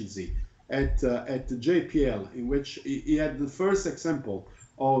Becchesi at JPL, in which he had the first example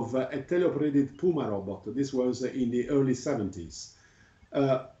of a teleoperated Puma robot. This was in the early 70s.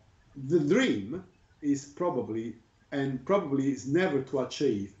 The dream is probably is never to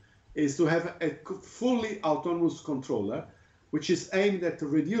achieve, is to have a fully autonomous controller, which is aimed at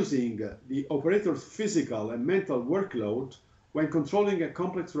reducing the operator's physical and mental workload when controlling a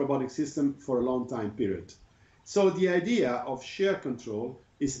complex robotic system for a long time period. So the idea of shear control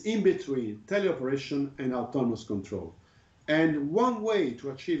is in between teleoperation and autonomous control. And one way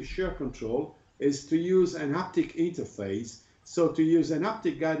to achieve shear control is to use an haptic interface, so to use an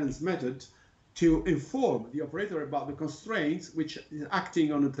haptic guidance method to inform the operator about the constraints which is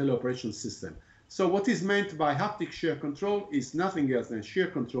acting on a teleoperation system. So what is meant by haptic shear control is nothing else than shear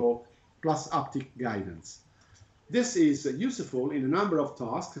control plus haptic guidance. This is useful in a number of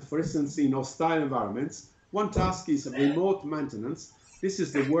tasks. For instance, in hostile environments, one task is remote maintenance. This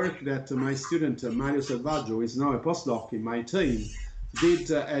is the work that my student Mario Selvaggio, who is now a postdoc in my team, did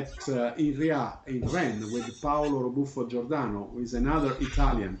in Rennes with Paolo Robuffo Giordano, who is another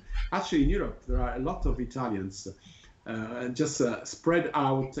Italian. Actually, in Europe, there are a lot of Italians just spread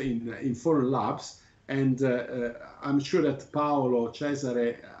out in foreign labs. And I'm sure that Paolo,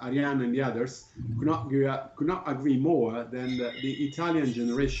 Cesare, Ariane, and the others could not agree more than the Italian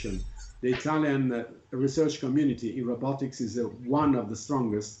generation. The Italian research community in robotics is one of the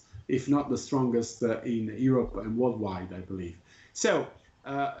strongest, if not the strongest, in Europe and worldwide, I believe. So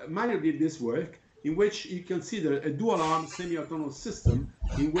Mario did this work in which he considered a dual-arm semi-autonomous system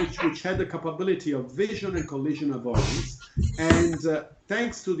in which had the capability of vision and collision avoidance. And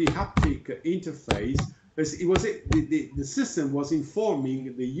thanks to the haptic interface, the system was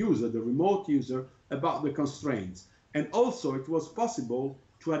informing the user, the remote user, about the constraints. And also it was possible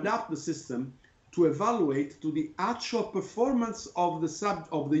to adapt the system to evaluate to the actual performance of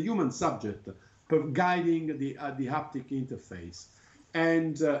the human subject, guiding the haptic interface.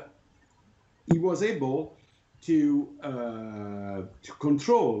 And he was able to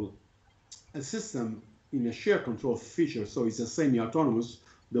control a system in a shear control feature, so it's a semi-autonomous,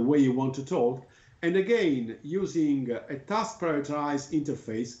 the way you want to talk, and again, using a task prioritized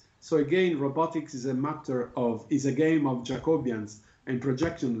interface. So again, robotics is a game of Jacobians and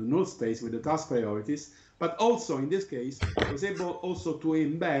projection in null space with the task priorities, but also in this case, was able also to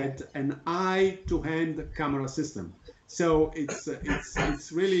embed an eye-to-hand camera system. So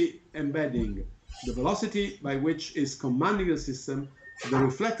it's really embedding the velocity by which is commanding the system, the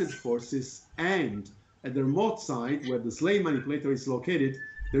reflected forces, and at the remote side where the slave manipulator is located,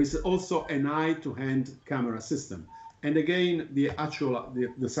 there is also an eye-to-hand camera system. And again, the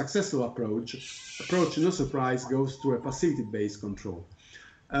successful approach, no surprise, goes to a passivity-based control.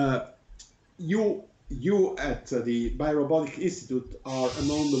 You at the Biorobotic Institute are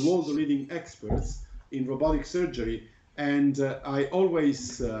among the world's leading experts in robotic surgery, and I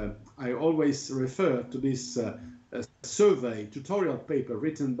always refer to this survey tutorial paper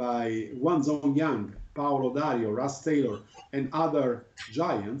written by Wanzhong Yang, Paolo Dario, Russ Taylor, and other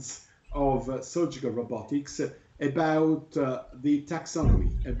giants of surgical robotics about the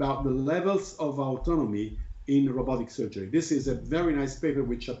taxonomy, about the levels of autonomy in robotic surgery. This is a very nice paper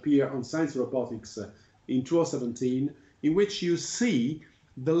which appeared on Science Robotics in 2017, in which you see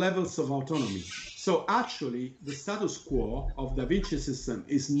the levels of autonomy. So actually, the status quo of Da Vinci system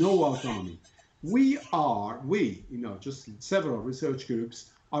is no autonomy. Just several research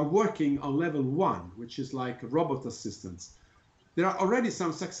groups are working on level 1, which is like robot assistance. There are already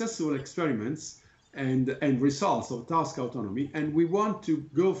some successful experiments and results of task autonomy, and we want to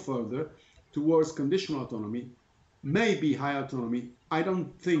go further towards conditional autonomy, maybe high autonomy. I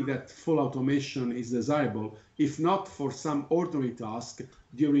don't think that full automation is desirable, if not for some ordinary task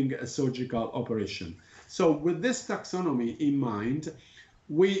during a surgical operation. So with this taxonomy in mind,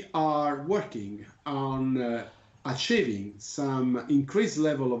 we are working on achieving some increased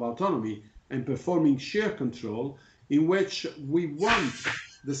level of autonomy and performing shared control, in which we want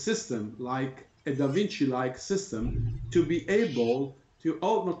the system, like a Da Vinci-like system, to be able to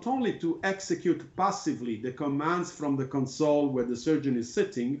not only to execute passively the commands from the console where the surgeon is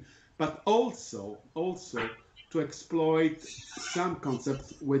sitting, but also to exploit some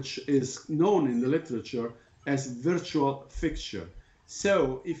concept which is known in the literature as virtual fixture.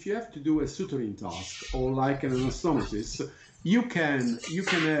 So if you have to do a suturing task or like an anastomosis, you can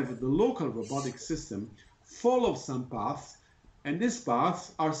have the local robotic system follow some paths, and these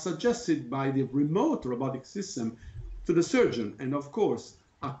paths are suggested by the remote robotic system to the surgeon. And of course,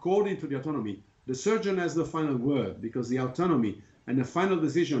 according to the autonomy, the surgeon has the final word, because the autonomy and the final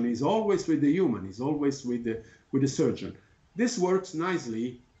decision is always with the human, is always with the surgeon. This works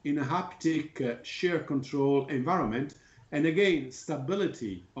nicely in a haptic shared control environment. And again,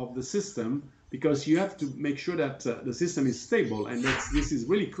 stability of the system, because you have to make sure that the system is stable, and this is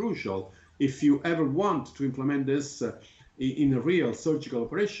really crucial if you ever want to implement this in a real surgical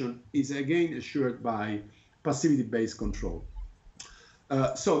operation, is again assured by passivity-based control.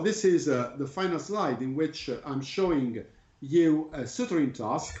 So this is the final slide, in which I'm showing you a suturing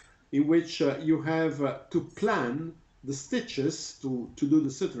task, in which you have to plan the stitches to do the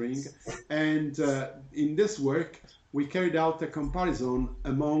suturing. And in this work, we carried out a comparison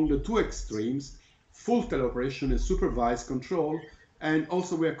among the two extremes, full teleoperation and supervised control. And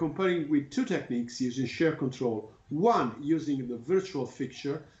also we are comparing with two techniques using shared control, one using the virtual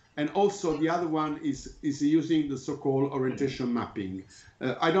fixture, and also the other one is using the so-called orientation mapping.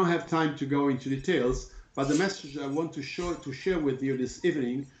 I don't have time to go into details, but the message I want to share with you this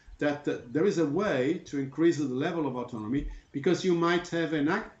evening, that there is a way to increase the level of autonomy, because you might have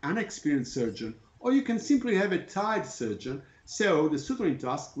an inexperienced surgeon, or you can simply have a tired surgeon. So the suturing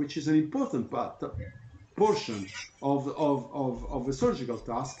task, which is an important portion of a surgical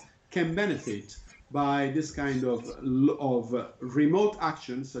task, can benefit by this kind of remote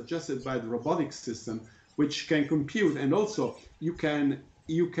action suggested by the robotic system, which can compute. And also you can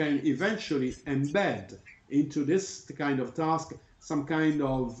eventually embed into this kind of task some kind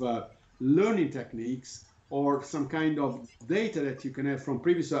of learning techniques, or some kind of data that you can have from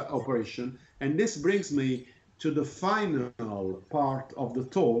previous operation. And this brings me to the final part of the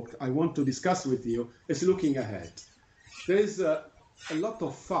talk I want to discuss with you, is looking ahead. There is a lot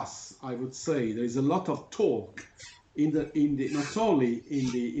of fuss, I would say. There is a lot of talk not only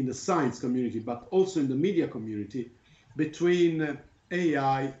in the science community, but also in the media community, between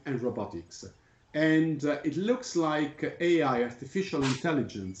AI and robotics. And it looks like AI, artificial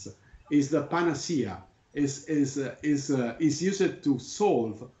intelligence, is the panacea, is used to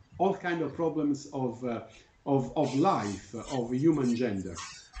solve all kinds of problems of life, of human gender.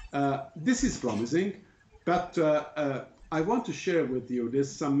 This is promising, but I want to share with you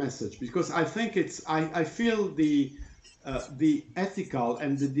some message, because I think I feel the ethical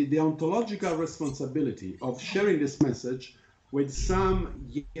and the ontological responsibility of sharing this message with some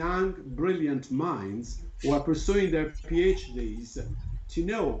young, brilliant minds who are pursuing their PhDs, to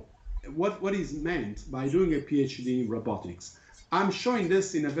know what is meant by doing a PhD in robotics. I'm showing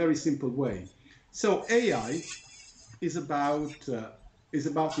this in a very simple way. So AI is about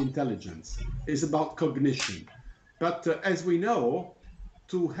intelligence, is about cognition. But as we know,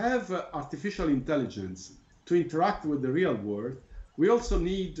 to have artificial intelligence to interact with the real world, we also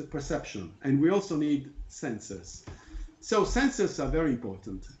need perception, and we also need sensors. So sensors are very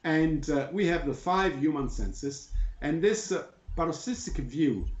important, and we have the 5 human senses, and this paroxystic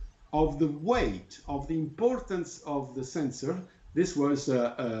view of the weight, of the importance of the sensor, this was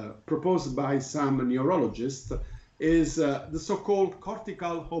proposed by some neurologists, is the so-called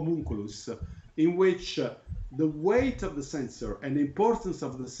cortical homunculus, in which the weight of the sensor and the importance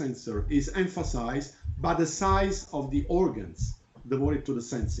of the sensor is emphasized by the size of the organs devoted to the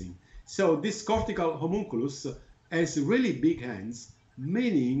sensing. So this cortical homunculus has really big hands,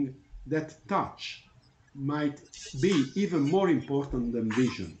 meaning that touch might be even more important than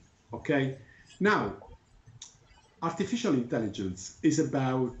vision, okay? Now, artificial intelligence is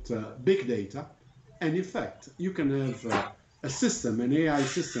about big data, and in fact, you can have a system, an AI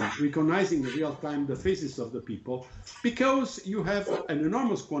system, recognizing in real time the faces of the people, because you have an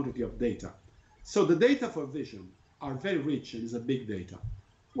enormous quantity of data. So the data for vision are very rich, and is a big data.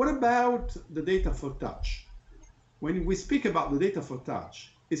 What about the data for touch? When we speak about the data for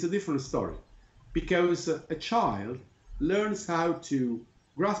touch, it's a different story, because a child learns how to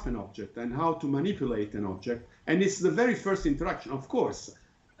grasp an object and how to manipulate an object, and it's the very first interaction. Of course,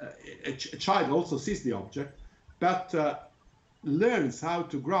 a child also sees the object, but learns how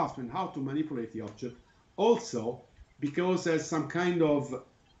to grasp and how to manipulate the object also because there's some kind of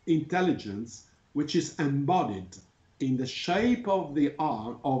intelligence which is embodied in the shape of the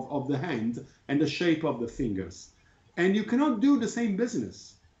arm, of the hand, and the shape of the fingers. And you cannot do the same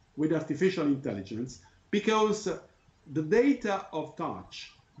business with artificial intelligence because the data of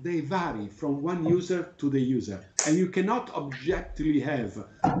touch, they vary from one user to the user. And you cannot objectively have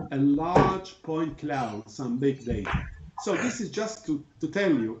a large point cloud, some big data. So this is just to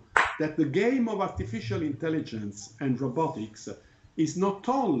tell you that the game of artificial intelligence and robotics is not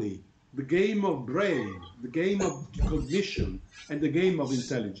only the game of brain, the game of cognition, and the game of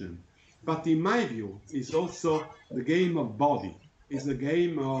intelligence, but in my view, is also the game of body, is the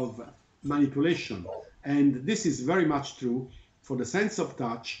game of manipulation. And this is very much true for the sense of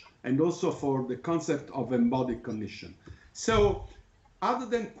touch and also for the concept of embodied cognition. So other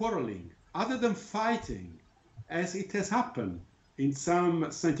than quarreling, other than fighting, as it has happened in some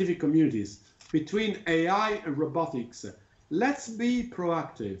scientific communities between AI and robotics, let's be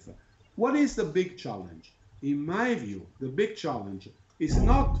proactive. What is the big challenge? In my view, the big challenge is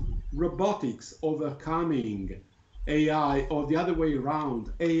not robotics overcoming AI or the other way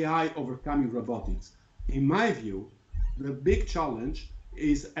around, AI overcoming robotics. In my view, the big challenge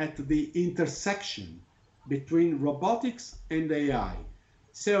is at the intersection between robotics and AI.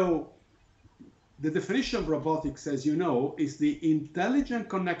 So the definition of robotics, as you know, is the intelligent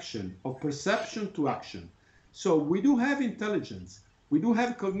connection of perception to action. So we do have intelligence, we do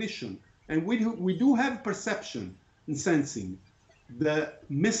have cognition, and we do have perception and sensing. The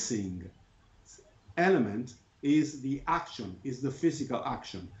missing element is the action, is the physical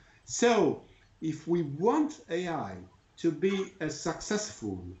action. So if we want AI to be as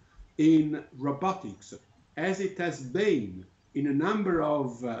successful in robotics as it has been in a number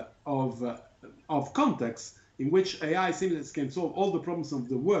of contexts in which AI seems can solve all the problems of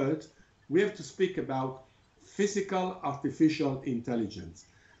the world, we have to speak about physical artificial intelligence.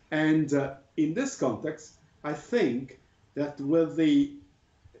 And in this context, I think that with the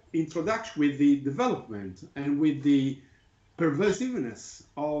introduction, with the development, and with the pervasiveness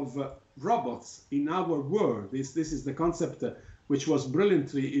of robots in our world, this is the concept which was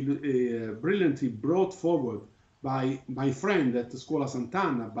brilliantly brought forward by my friend at the Scuola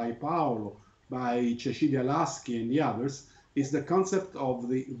Sant'Anna, by Paolo, by Cecilia Laschi and the others, is the concept of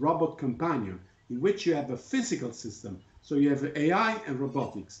the robot companion, in which you have a physical system. So you have AI and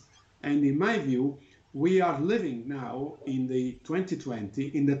robotics. And in my view, we are living now in the 2020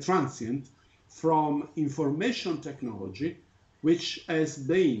 in the transient from information technology, which has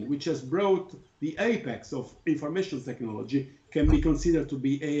brought the apex of information technology, can be considered to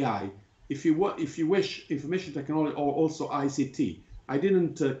be AI. If you wish, information technology or also ICT. I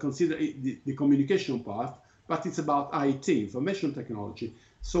didn't consider the communication part, but it's about IT, information technology.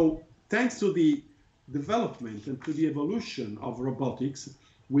 So thanks to the development and to the evolution of robotics,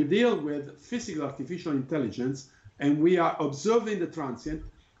 we deal with physical artificial intelligence, and we are observing the transient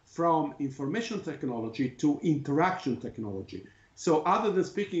from information technology to interaction technology. So other than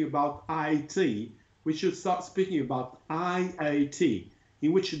speaking about IT, we should start speaking about IAT,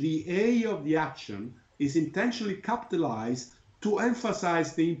 in which the A of the action is intentionally capitalized to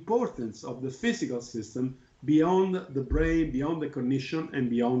emphasize the importance of the physical system beyond the brain, beyond the cognition, and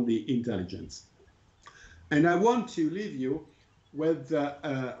beyond the intelligence. And I want to leave you with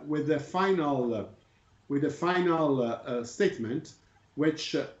the final statement,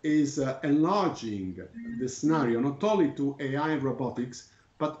 which is enlarging the scenario not only to AI and robotics,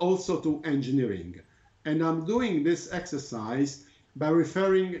 but also to engineering. And I'm doing this exercise by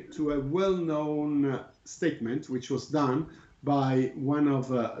referring to a well-known statement which was done by one of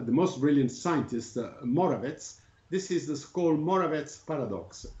the most brilliant scientists, Moravec. This is the so-called Moravec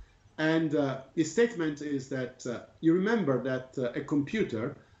paradox. And his statement is that you remember that a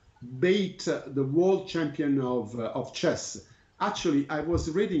computer beat the world champion of chess. Actually, I was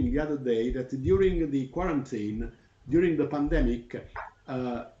reading the other day that during the quarantine, during the pandemic,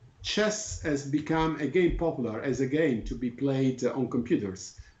 chess has become again popular as a game to be played on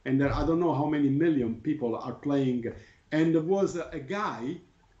computers. And there, I don't know how many million people are playing. And there was a guy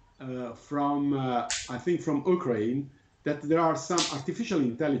from, I think from Ukraine, that there are some artificial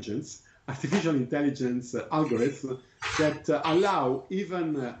intelligence algorithms that allow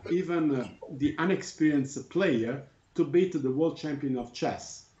even the unexperienced player to beat the world champion of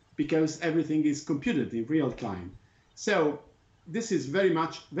chess, because everything is computed in real time. So this is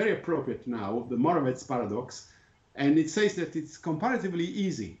very appropriate now, the Moravec's paradox, and it says that it's comparatively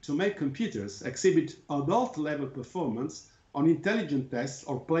easy to make computers exhibit adult level performance on intelligent tests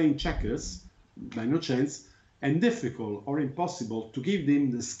or playing checkers, by no chance, and difficult or impossible to give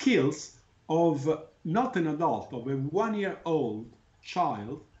them the skills of not an adult, of a 1-year-old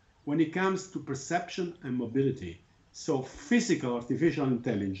child when it comes to perception and mobility. So physical artificial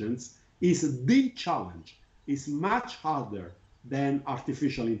intelligence is the challenge, is much harder than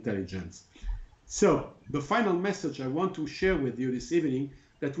artificial intelligence. So the final message I want to share with you this evening,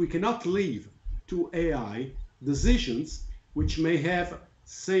 that we cannot leave to AI decisions which may have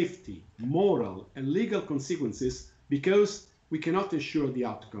safety, moral, and legal consequences, because we cannot ensure the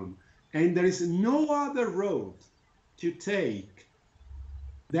outcome. And there is no other road to take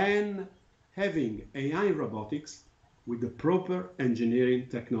than having AI robotics with the proper engineering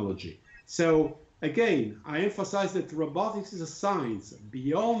technology. So again, I emphasize that robotics is a science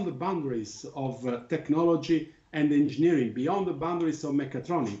beyond the boundaries of technology and engineering, beyond the boundaries of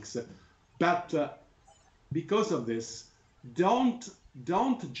mechatronics. But because of this, don't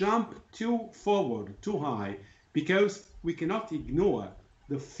jump too forward, too high, because we cannot ignore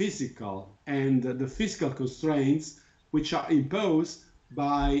the physical and the physical constraints which are imposed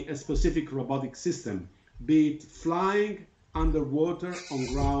by a specific robotic system, be it flying, underwater, on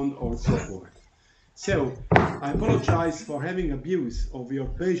ground, or so forth. So I apologize for having abused of your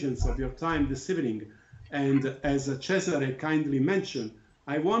patience, of your time this evening. And as Cesare kindly mentioned,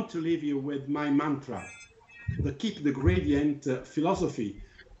 I want to leave you with my mantra, the keep the gradient philosophy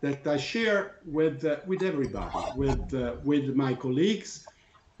that I share with everybody, with my colleagues,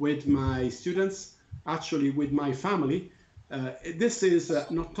 with my students, actually with my family. This is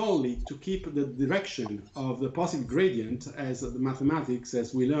not only to keep the direction of the positive gradient as the mathematics,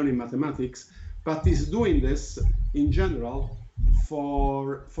 as we learn in mathematics, but is doing this in general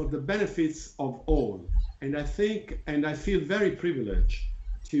for the benefits of all. And I think, and I feel very privileged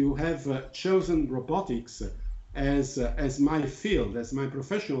to have chosen robotics as my field, as my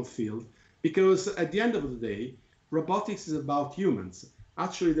professional field, because at the end of the day, robotics is about humans.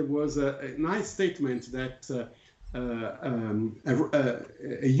 Actually, there was a nice statement that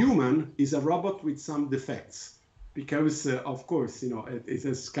a human is a robot with some defects, because of course, you know, it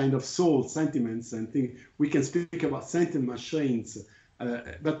has kind of soul, sentiments, and things. We can speak about sentient machines,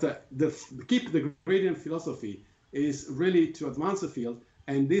 but keep the gradient philosophy is really to advance the field.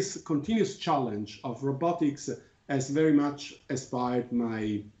 And this continuous challenge of robotics has very much inspired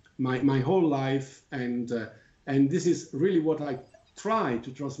my whole life, and this is really what I try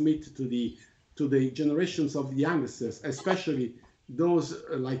to transmit to the generations of the youngsters, especially those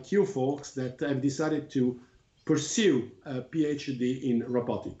like you folks that have decided to pursue a PhD in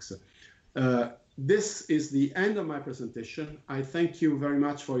robotics. This is the end of my presentation. I thank you very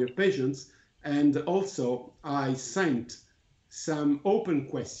much for your patience, and also I sent some open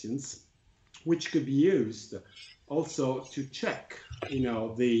questions which could be used also to check, you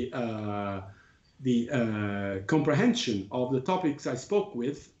know, the comprehension of the topics I spoke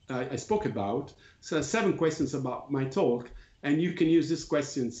about. So 7 questions about my talk, and you can use these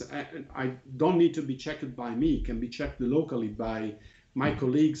questions. I don't need to be checked by me; it can be checked locally by my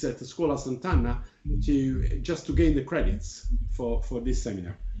colleagues at the Scuola Sant'Anna just to gain the credits for this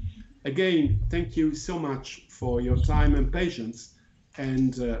seminar. Again, thank you so much for your time and patience,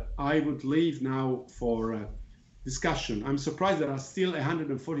 and I would leave now for discussion. I'm surprised there are still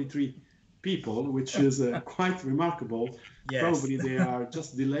 143 people, which is quite remarkable. Yes. Probably they are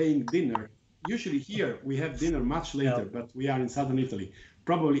just delaying dinner. Usually here we have dinner much later, but we are in southern Italy.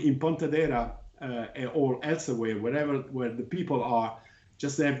 Probably in Pontedera or elsewhere, where the people are,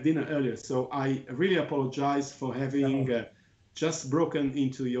 just have dinner earlier. So I really apologize for having just broken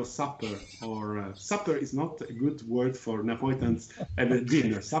into your supper, or supper is not a good word for Neapolitans at a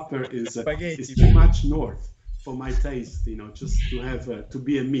dinner. Supper is too much north for my taste, you know, just to have to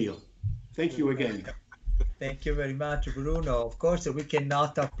be a meal. Thank you again. Thank you very much, Bruno. Of course, we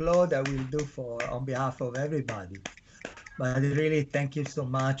cannot upload. I will do on behalf of everybody. But really, thank you so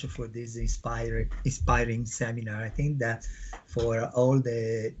much for this inspiring seminar. I think that for all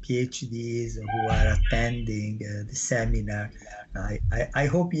the PhDs who are attending the seminar, I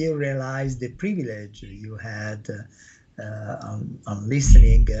hope you realize the privilege you had on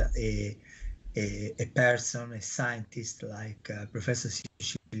listening a person, a scientist like Professor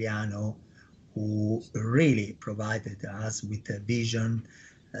Siciliano, who really provided us with a vision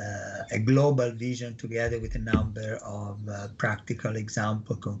a global vision together with a number of practical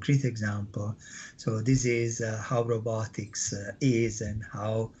example, concrete example. So this is how robotics is and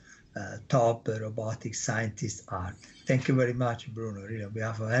how top robotics scientists are. Thank you very much, Bruno, really on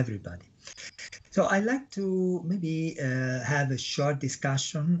behalf of everybody. So I'd like to maybe have a short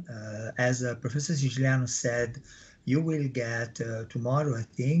discussion. As Professor Siciliano said, you will get tomorrow, I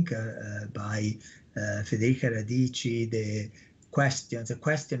think, by Federica Radici, the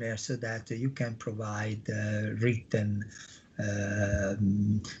questionnaire, so that you can provide written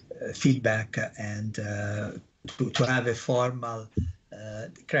feedback and to have a formal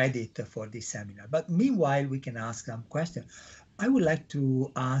credit for this seminar. But meanwhile, we can ask some questions. I would like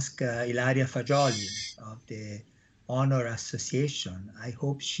to ask Ilaria Fagioli of the Honor Association. I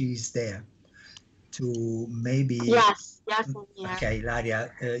hope she's there to maybe. Yes, I'm here. Okay,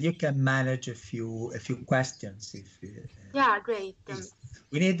 Ilaria, you can manage a few questions if. Yeah, great.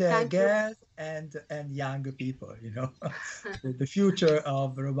 We need girls and young people, you know, the future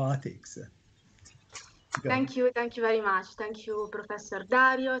of robotics. Thank you very much. Thank you, Professor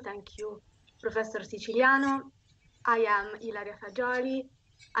Dario. Thank you, Professor Siciliano. I am Ilaria Fagioli.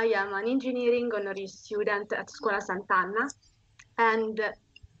 I am an engineering honoris student at Scuola Sant'Anna. And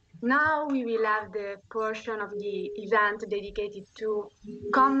now we will have the portion of the event dedicated to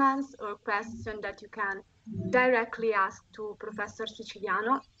comments or questions that you can directly ask to Professor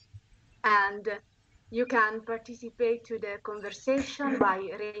Siciliano. And you can participate to the conversation by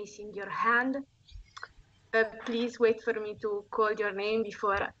raising your hand. Please wait for me to call your name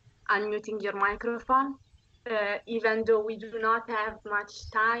before unmuting your microphone. Even though we do not have much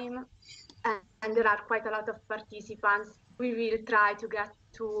time and there are quite a lot of participants, we will try to get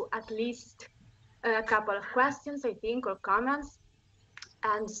to at least a couple of questions, I think, or comments.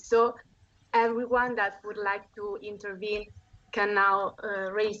 And so everyone that would like to intervene can now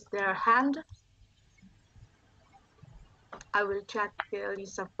raise their hand. I will check the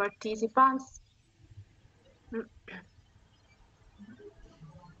list of participants.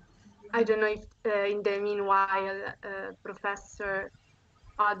 I don't know if in the meanwhile, Professor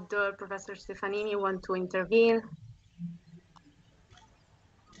Oddo, Professor Stefanini want to intervene.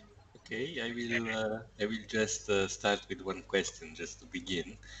 Okay, I will just start with one question just to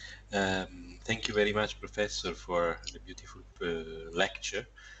begin. Thank you very much, Professor, for the beautiful lecture.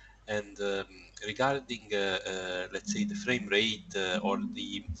 And regarding, let's say, the frame rate or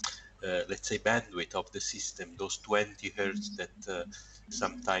the, let's say, bandwidth of the system, those 20 hertz that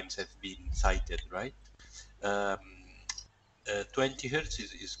sometimes have been cited, right? 20 hertz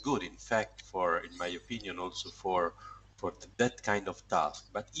is good, in fact, in my opinion, also for that kind of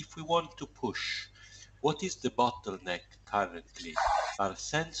task. But if we want to push, what is the bottleneck currently? Are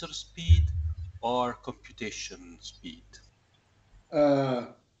sensor speed or computation speed? I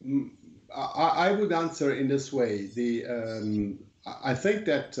would answer in this way. I think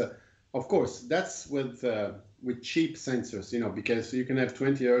that, of course, that's with cheap sensors, you know, because you can have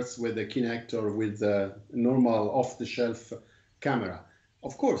 20 hertz with a Kinect or with a normal off-the-shelf camera.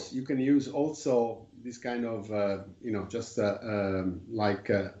 Of course, you can use also this kind of, you know, just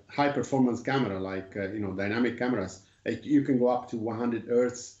like high-performance camera, like you know, dynamic cameras. You can go up to 100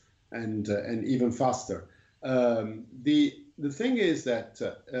 hertz and even faster. The thing is that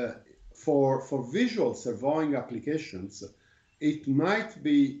for visual surveying applications, it might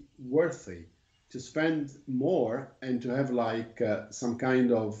be worthy to spend more and to have like some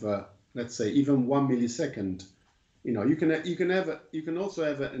kind of let's say even 1 millisecond. You know, you can also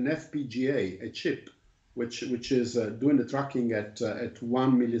have an FPGA, a chip, which is doing the tracking at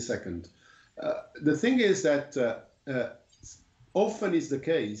 1 millisecond. The thing is that often is the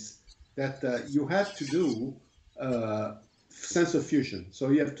case that you have to do sensor fusion. So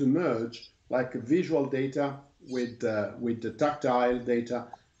you have to merge like visual data with the tactile data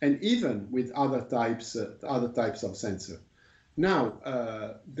and even with other types of sensor. Now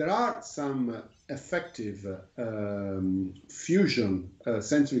there are some effective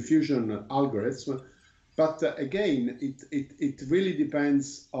sensory fusion algorithms, but again it really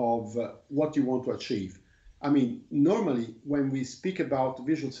depends of what you want to achieve. I mean, normally when we speak about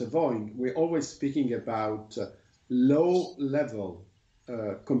visual surveying, we're always speaking about low-level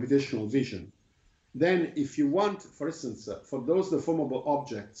computational vision. Then if you want, for instance, for those deformable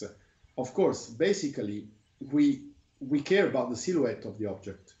objects, of course, basically, we care about the silhouette of the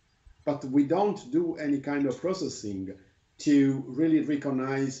object, but we don't do any kind of processing to really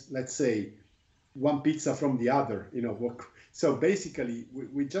recognize, let's say, one pizza from the other, you know. So basically,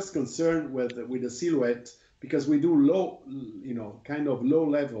 we're just concerned with the silhouette because we do kind of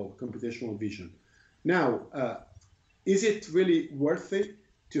low-level computational vision. Now, is it really worth it?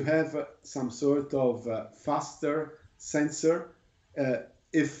 to have some sort of faster sensor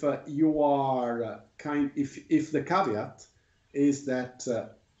if you are if the caveat is that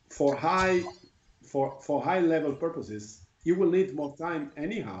for high level purposes you will need more time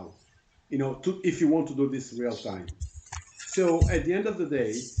anyhow, you know, if you want to do this real time. So at the end of the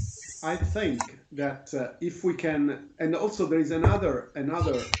day, I think that if we can, and also there is another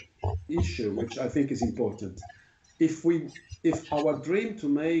issue which I think is important. If our dream to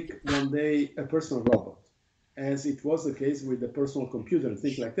make one day a personal robot, as it was the case with the personal computer and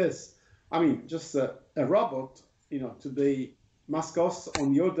things like this, I mean, just a robot, you know, today must cost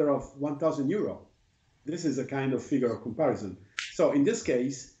on the order of 1,000 euro. This is a kind of figure of comparison. So in this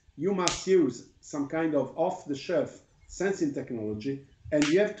case, you must use some kind of off-the-shelf sensing technology, and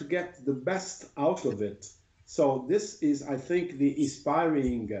you have to get the best out of it. So this is, I think, the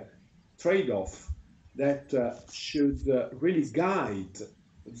inspiring trade-off that should really guide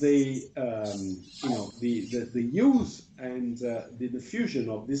the you know, the use and the diffusion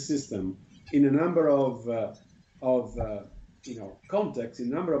of this system in a number of you know, contexts,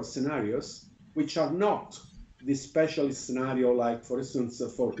 in a number of scenarios, which are not the specialist scenario, like for instance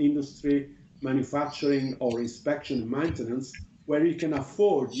for industry, manufacturing, or inspection and maintenance, where you can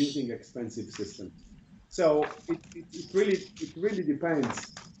afford using expensive systems. So it really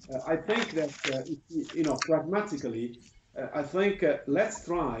depends. I think that you know, pragmatically, I think let's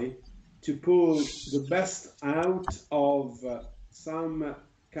try to pull the best out of some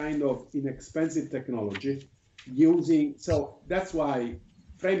kind of inexpensive technology using. So that's why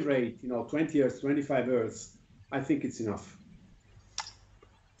frame rate, you know, 20 Hz, 25 Hz, I think it's enough.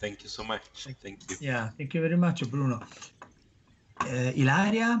 Thank you so much. Thank you. Yeah, thank you very much, Bruno.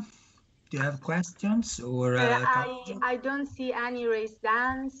 Ilaria, do you have questions? Or I don't see any raised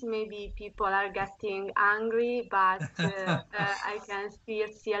hands. Maybe people are getting angry, but I can still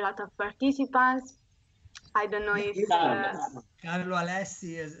see a lot of participants. I don't know if Carlo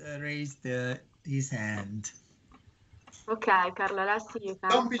Alessi has raised his hand. Okay, Carlo Alessi, you can.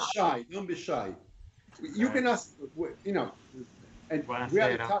 Don't be shy. Don't be shy. You can ask. You know, and we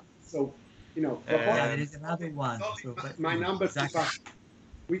are tough, so you know. There is another one. So, my number exactly.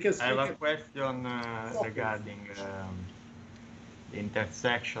 We can. I have a question regarding the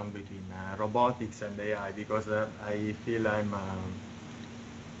intersection between robotics and AI, because I feel I'm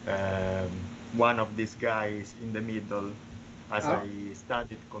one of these guys in the middle, as I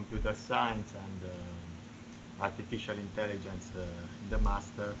studied computer science and artificial intelligence in the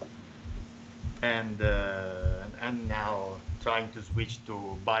master, and now trying to switch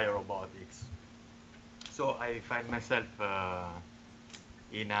to biorobotics. So I find myself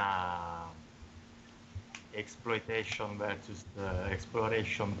in a exploitation versus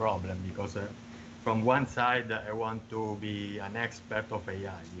exploration problem, because from one side I want to be an expert of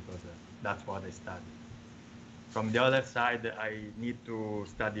AI because that's what I study. From the other side, I need to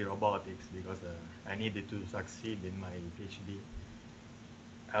study robotics because I needed to succeed in my PhD.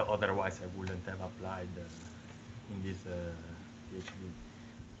 Otherwise, I wouldn't have applied in this PhD.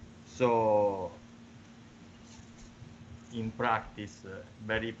 So, in practice,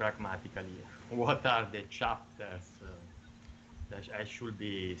 very pragmatically, what are the chapters that I should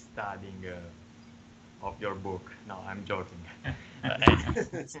be studying of your book? No, I'm joking.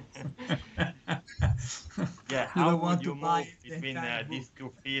 Yeah, how would you move between these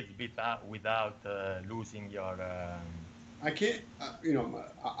two fields without losing your? I can't. You know,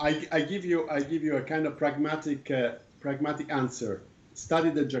 I give you a kind of pragmatic answer. Study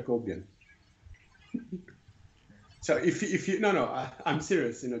the Jacobian. So if you I'm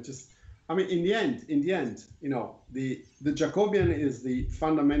serious. You know, just I mean, in the end, you know, the Jacobian is the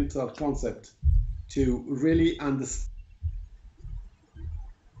fundamental concept to really understand.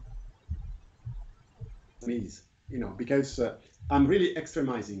 You know, because I'm really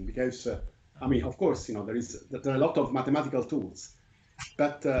extremizing, because I mean, of course, you know, there are a lot of mathematical tools,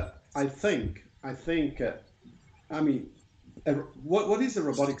 but I think I mean, what is a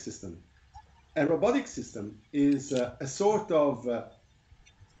robotic system? A robotic system is a sort of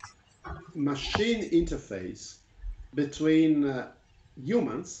machine interface between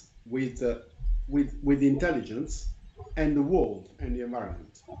humans with intelligence and the world and the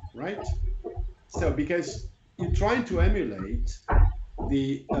environment, right? So because you're trying to emulate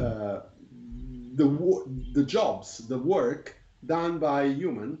the jobs, the work done by a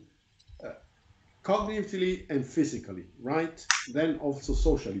human, cognitively and physically, right? Then also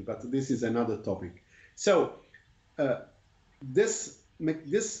socially, but this is another topic. So this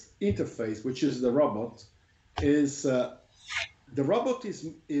interface, which is the robot, is the robot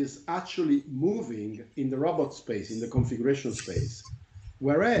is actually moving in the robot space, in the configuration space,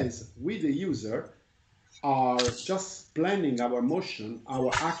 Whereas we, the user, are just planning our motion,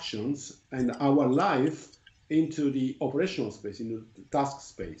 our actions, and our life into the operational space, into the task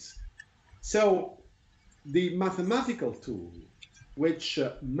space. So the mathematical tool which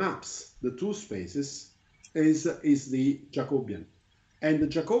maps the two spaces is the Jacobian. And the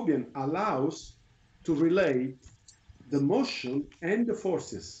Jacobian allows to relate the motion and the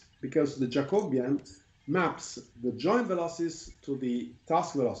forces, because the Jacobian maps the joint velocities to the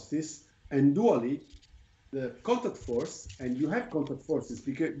task velocities, and dually the contact force, and you have contact forces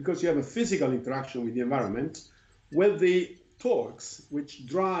because you have a physical interaction with the environment, with the torques which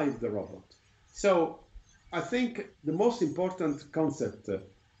drive the robot. So I think the most important concept,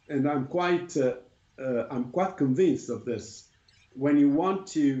 and I'm quite convinced of this, when you want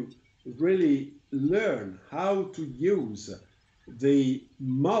to really learn how to use the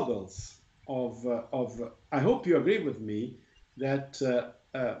models of I hope you agree with me that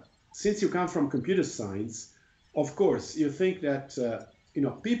since you come from computer science, of course, you think that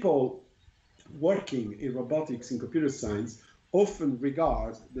people working in robotics and computer science often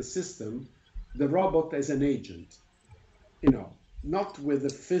regard the system, the robot, as an agent, not with a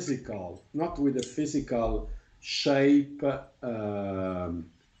physical shape,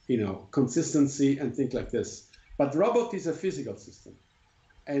 consistency and things like this. But robot is a physical system,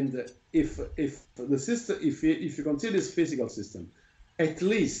 and if the system, if you consider this physical system, at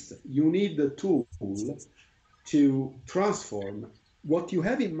least you need the tool to transform what you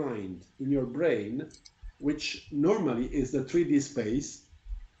have in mind in your brain, which normally is the 3D space,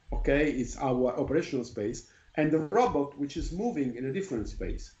 okay, it's our operational space, and the robot, which is moving in a different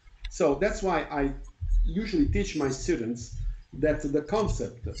space. So that's why I usually teach my students that the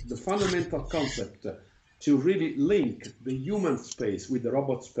concept, the fundamental concept, to really link the human space with the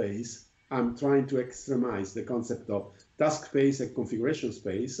robot space, I'm trying to extremize the concept of task space and configuration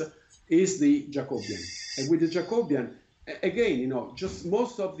space, is the Jacobian. And with the Jacobian, again, just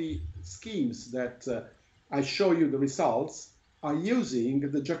most of the schemes that I show you the results are using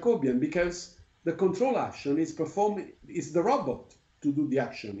the Jacobian, because the control action is the robot to do the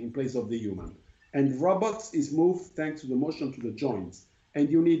action in place of the human. And robots is moved thanks to the motion to the joints, and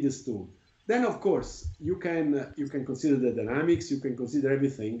you need this tool. Then, of course, you can consider the dynamics, you can consider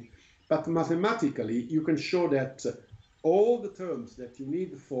everything, but mathematically, you can show that all the terms that you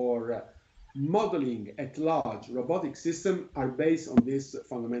need for modeling at large robotic system are based on this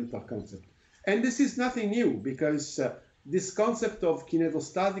fundamental concept. And this is nothing new, because this concept of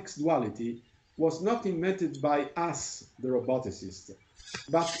kinetostatics duality was not invented by us, the roboticists,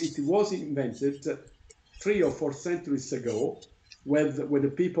 but it was invented 3 or 4 centuries ago with the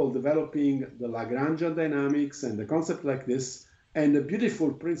people developing the Lagrangian dynamics and the concept like this, and the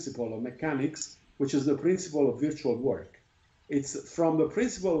beautiful principle of mechanics, which is the principle of virtual work. It's from the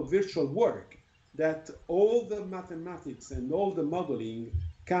principle of virtual work that all the mathematics and all the modeling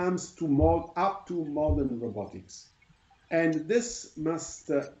comes to up to modern robotics. And this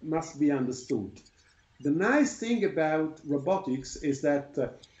must be understood. The nice thing about robotics is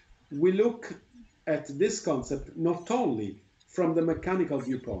that we look at this concept not only from the mechanical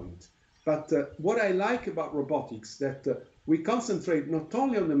viewpoint, but what I like about robotics, that we concentrate not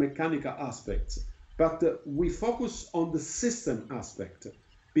only on the mechanical aspects, but we focus on the system aspect,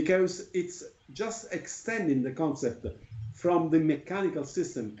 because it's just extending the concept from the mechanical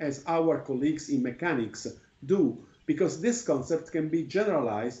system, as our colleagues in mechanics do, because this concept can be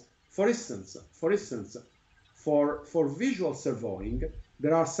generalized. For instance, for visual servoing,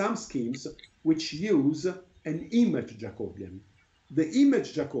 there are some schemes which use an image Jacobian. The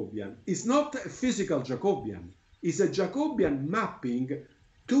image Jacobian is not a physical Jacobian, it's a Jacobian mapping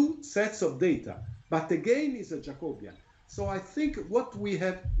 2 sets of data, but again is a Jacobian. So I think what we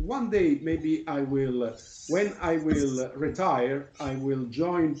have, one day maybe I will, when I will retire, I will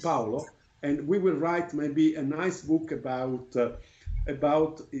join Paolo, and we will write maybe a nice book about the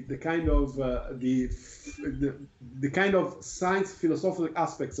kind of the kind of science philosophical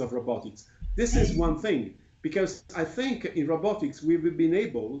aspects of robotics. This is one thing, because I think in robotics we've been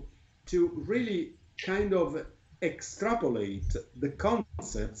able to really kind of extrapolate the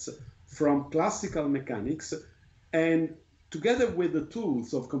concepts from classical mechanics, and together with the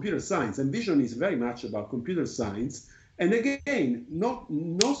tools of computer science, and vision is very much about computer science. And again,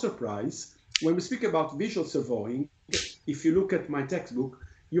 no surprise, when we speak about visual servoing, if you look at my textbook,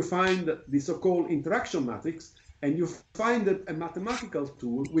 you find the so-called interaction matrix, and you find a mathematical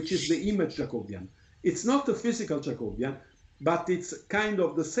tool, which is the image Jacobian. It's not a physical Jacobian, but it's kind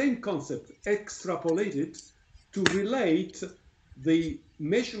of the same concept extrapolated to relate the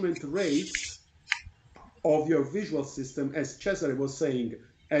measurement rates of your visual system, as Cesare was saying,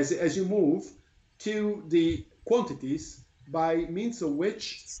 as you move to the quantities by means of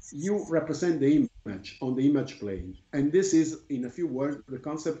which you represent the image on the image plane. And this is, in a few words, the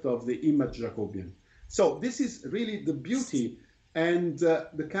concept of the image Jacobian. So this is really the beauty and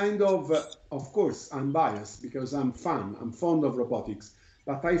the kind of course, I'm biased because I'm fond of robotics,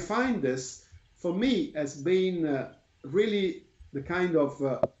 but I find this, for me, as being really the kind of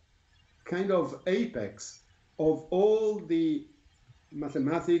apex of all the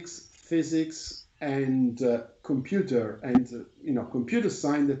mathematics, physics, and computer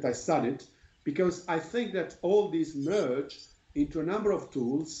science that I studied, because I think that all these merge into a number of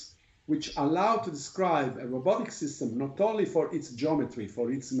tools which allow to describe a robotic system not only for its geometry,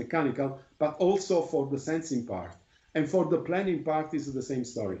 for its mechanical, but also for the sensing part. And for the planning part is the same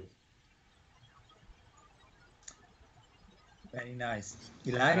story. Very nice.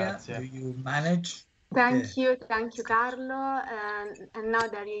 Ilaria, Grazie. do you manage? Thank you, Carlo. And now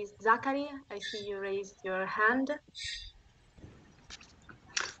there is Zachary. I see you raised your hand.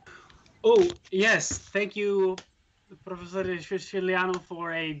 Oh, yes. Thank you, Professor Siciliano,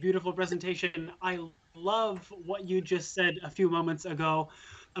 for a beautiful presentation. I love what you just said a few moments ago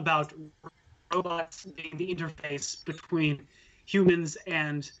about robots being the interface between humans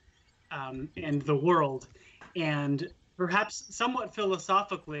and the world. And perhaps somewhat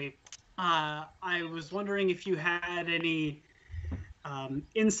philosophically, I was wondering if you had any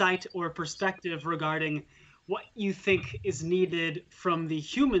insight or perspective regarding what you think is needed from the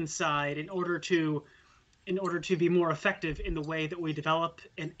human side in order to be more effective in the way that we develop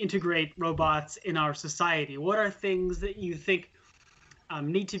and integrate robots in our society. What are things that you think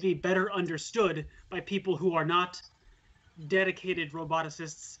need to be better understood by people who are not dedicated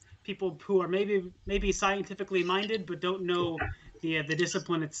roboticists, people who are maybe scientifically minded but don't know the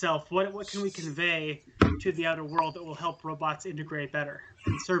discipline itself? What can we convey to the outer world that will help robots integrate better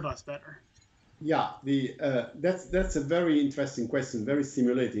and serve us better? Yeah, that's a very interesting question, very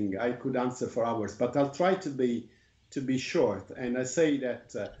stimulating. I could answer for hours, but I'll try to be short. And I say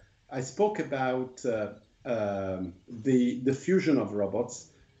that I spoke about the fusion of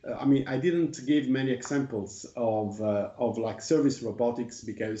robots. I mean, I didn't give many examples of like service robotics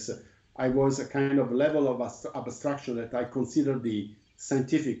because I was a kind of level of abstraction that I consider the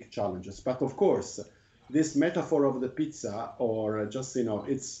scientific challenges. But of course, this metaphor of the pizza, or just,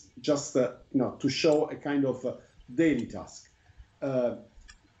 it's just, to show a kind of daily task.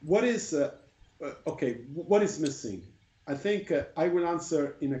 What is missing? I think I will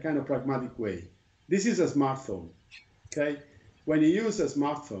answer in a kind of pragmatic way. This is a smartphone, okay? When you use a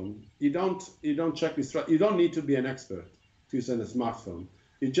smartphone, you don't check this. You don't need to be an expert to use a smartphone.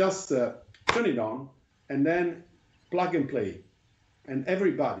 You just turn it on and then plug and play. And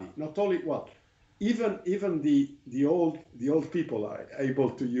everybody, not only, well, even the old people are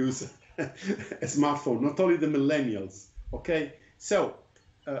able to use a smartphone, not only the millennials. Okay, so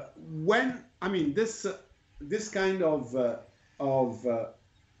this kind of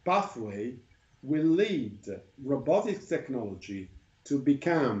pathway will lead robotics technology to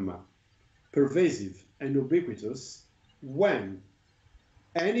become pervasive and ubiquitous when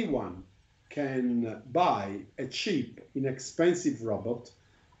anyone can buy a cheap, inexpensive robot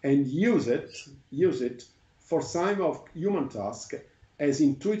and use it for some of human tasks as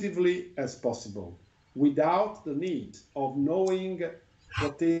intuitively as possible, without the need of knowing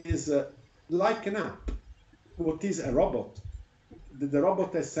what is like an app, what is a robot. The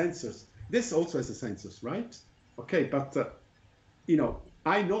robot has sensors. This also has a sensors, right? Okay, but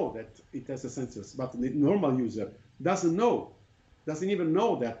I know that it has a sensors, but the normal user doesn't even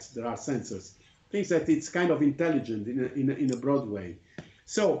know that there are sensors. Thinks that it's kind of intelligent in a broad way.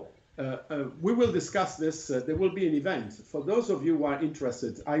 So we will discuss this. There will be an event. For those of you who are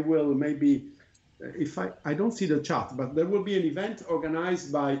interested, I will maybe, if I don't see the chat, but there will be an event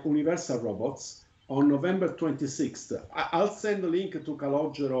organized by Universal Robots on November 26th. I'll send the link to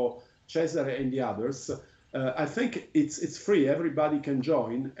Calogero, Cesare, and the others. I think it's free. Everybody can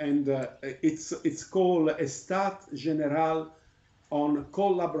join, and it's called Estat General on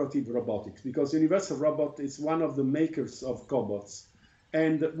Collaborative Robotics, because Universal Robot is one of the makers of cobots.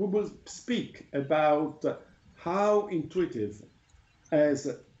 And we will speak about how intuitive as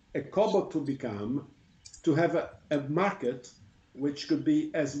a cobot to become, to have a market which could be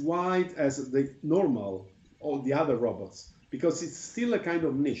as wide as the normal or the other robots, because it's still a kind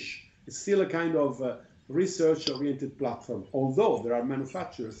of niche. It's still a kind of research-oriented platform, although there are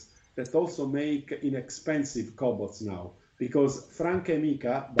manufacturers that also make inexpensive cobots now, because Franca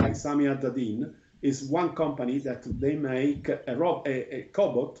Amica by Sami Haddadin is one company that they make a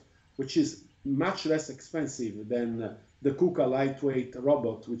cobot which is much less expensive than the KUKA lightweight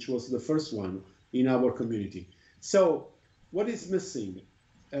robot, which was the first one in our community. So what is missing?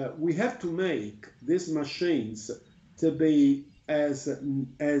 We have to make these machines to be as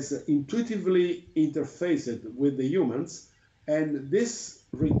intuitively interfaced with the humans, and this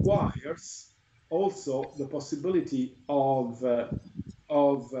requires also the possibility of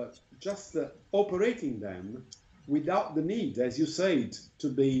just operating them without the need, as you said, to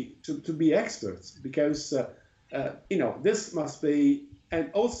be experts, because you know, this must be,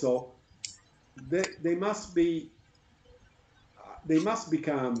 and also they must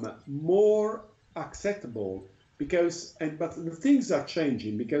become more acceptable, because but the things are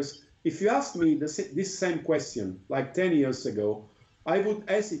changing. Because if you ask me this same question like 10 years ago, I would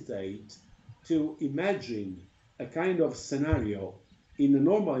hesitate to imagine a kind of scenario in a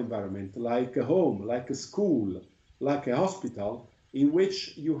normal environment, like a home, like a school, like a hospital, in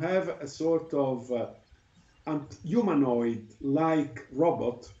which you have a sort of humanoid-like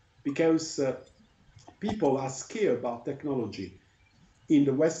robot, because people are scared about technology in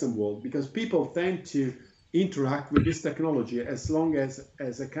the Western world, because people tend to interact with this technology as long as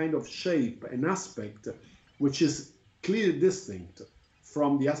a kind of shape, an aspect which is clearly distinct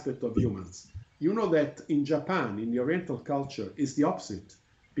from the aspect of humans. You know that in Japan, in the Oriental culture, is the opposite,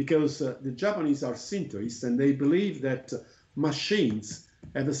 because the Japanese are Shintoists, and they believe that machines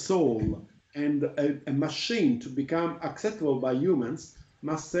have a soul, and a machine, to become acceptable by humans,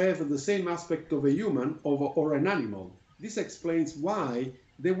 must have the same aspect of a human or an animal. This explains why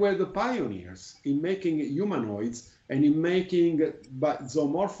they were the pioneers in making humanoids and in making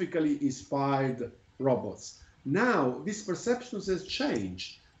zoomorphically inspired robots. Now, this perception has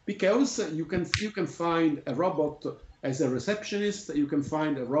changed, because you can find a robot as a receptionist, you can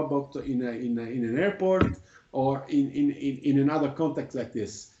find a robot in an airport, or in another context like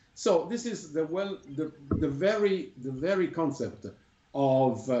this. So this is the very concept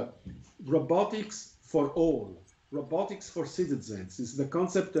of robotics for all. Robotics for citizens is the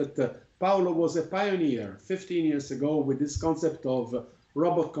concept that Paolo was a pioneer 15 years ago with this concept of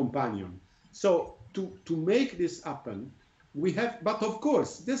robot companion. So to make this happen, we have, but of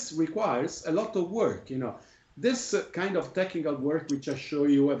course, this requires a lot of work. You know, this kind of technical work, which I show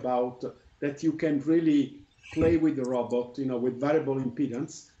you about, that you can really play with the robot, you know, with variable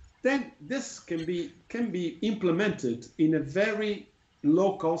impedance, then this can be implemented in a very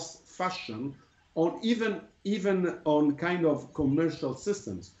low-cost fashion on even on kind of commercial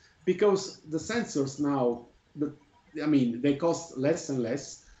systems, because the sensors now, I mean, they cost less and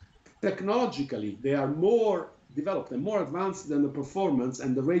less. Technologically, they are more developed and more advanced than the performance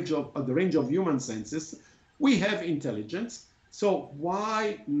and the range of human senses. We have intelligence, so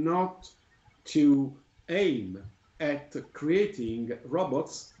why not to aim at creating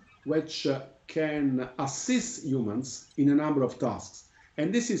robots which can assist humans in a number of tasks?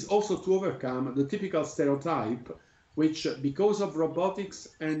 And this is also to overcome the typical stereotype, which, because of robotics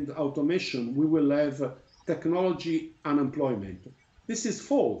and automation, we will have technology unemployment. This is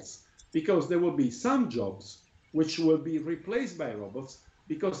false, because there will be some jobs which will be replaced by robots,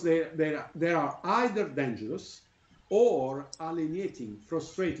 because they are either dangerous or alienating,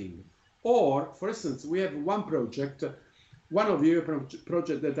 frustrating. Or, for instance, we have one project, one of the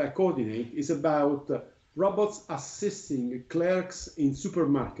projects that I coordinate is about robots assisting clerks in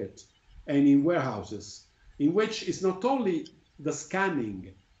supermarkets and in warehouses, in which it's not only the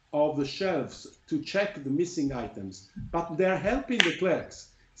scanning of the shelves to check the missing items, but they're helping the clerks.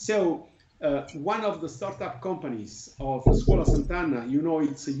 So one of the startup companies of Scuola Sant'Anna, you know,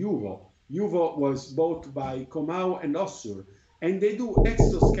 it's Juvo. Juvo was bought by Comau and Ossur, and they do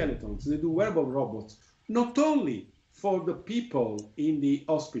exoskeletons, they do wearable robots, not only for the people in the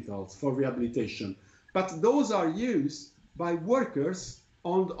hospitals for rehabilitation, but those are used by workers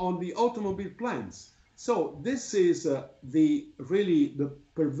on the automobile plants. So this is really the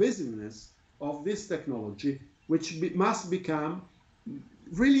pervasiveness of this technology, which must become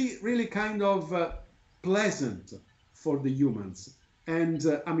really kind of pleasant for the humans. And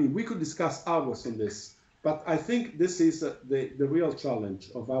I mean, we could discuss hours on this, but I think this is the real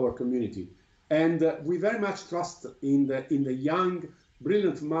challenge of our community. And we very much trust in the young,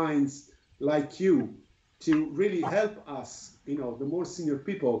 brilliant minds like you to really help us, you know, the more senior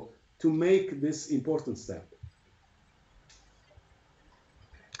people, to make this important step.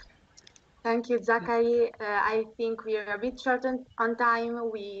 Thank you, Zachary. I think we are a bit short on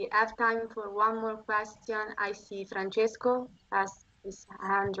time. We have time for one more question. I see Francesco has his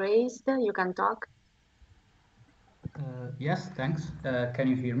hand raised. You can talk. Yes, thanks. Can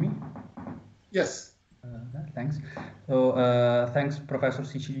you hear me? Yes. Thanks. So thanks, Professor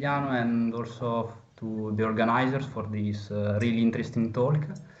Siciliano, and also to the organizers for this really interesting talk.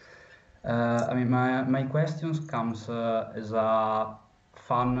 I mean, my questions comes as a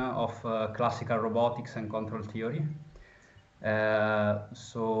fan of classical robotics and control theory.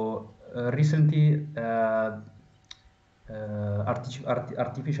 Recently,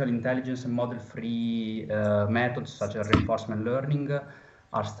 artificial intelligence and model-free methods such as reinforcement learning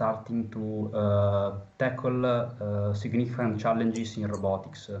are starting to tackle significant challenges in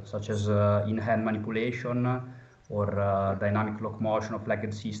robotics, such as in-hand manipulation or dynamic locomotion of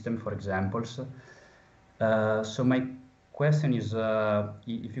legged system, for examples. So my question is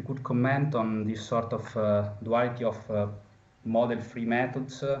if you could comment on this sort of duality of model-free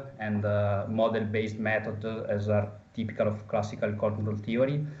methods and model-based methods as are typical of classical control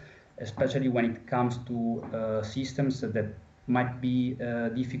theory, especially when it comes to systems that might be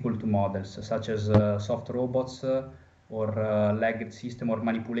difficult to model, such as soft robots or legged system or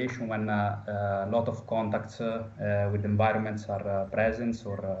manipulation when a lot of contacts with environments are present,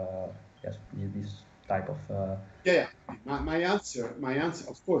 or yes, this type of yeah. My answer,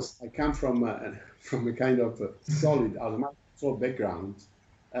 of course, I come from a kind of solid automatic control background.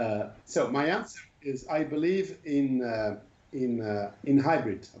 So my answer is I believe in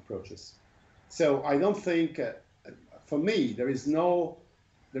hybrid approaches. So I don't think, for me, there is no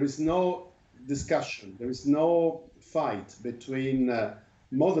discussion, there is no fight between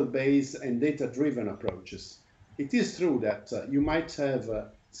model-based and data-driven approaches. It is true that you might have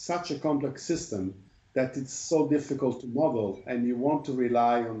such a complex system that it's so difficult to model, and you want to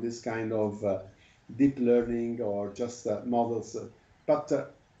rely on this kind of deep learning or just models.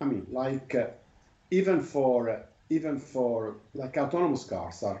 But I mean, like even for like autonomous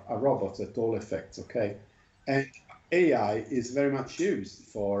cars are robots at all effects, okay? And AI is very much used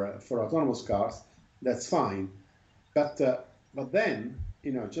for autonomous cars. That's fine, but then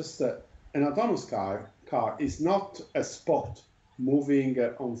just an autonomous car is not a spot moving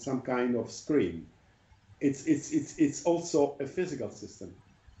on some kind of screen. It's also a physical system.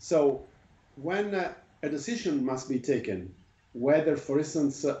 So when a decision must be taken, whether, for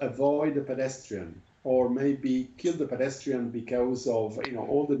instance, avoid the pedestrian or maybe kill the pedestrian because of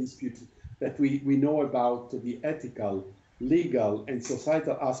all the disputes that we know about the ethical, legal, and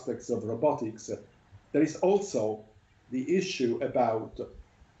societal aspects of robotics, there is also the issue about,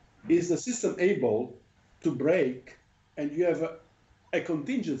 is the system able to break, and you have a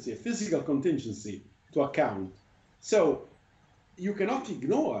contingency, a physical contingency to account. So you cannot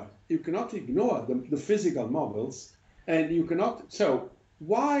ignore the physical models, and you cannot. So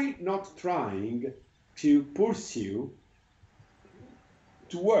why not trying to pursue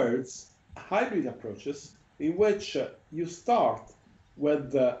towards hybrid approaches in which you start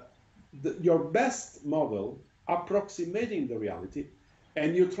with your best model approximating the reality,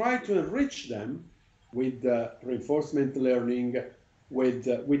 and you try to enrich them with reinforcement learning, with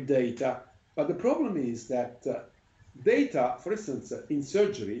data. But the problem is that data, for instance, in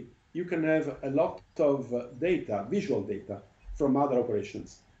surgery, you can have a lot of data, visual data from other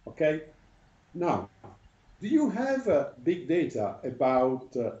operations, okay? Now, do you have big data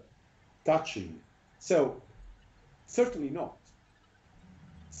about touching? So, certainly not.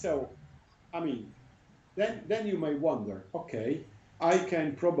 So, I mean, then you may wonder, okay, I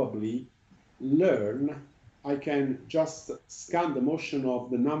can probably learn, I can just scan the motion of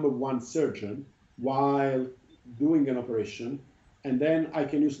the #1 surgeon while doing an operation, and then I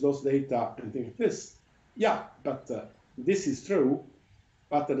can use those data and think this. Yeah, but this is true,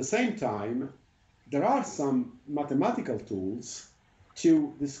 but at the same time, there are some mathematical tools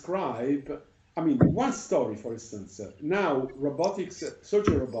to describe. I mean, one story, for instance, now robotics,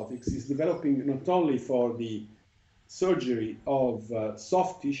 surgery robotics is developing not only for the surgery of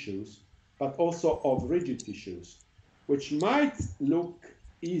soft tissues, but also of rigid tissues, which might look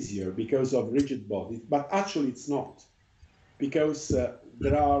easier because of rigid bodies, but actually it's not, because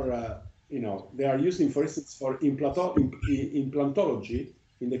there are, they are using, for instance, for implantology,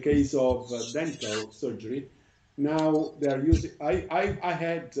 in the case of dental surgery. Now they are using, I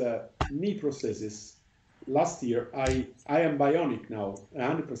had knee prosthesis last year. I am bionic now,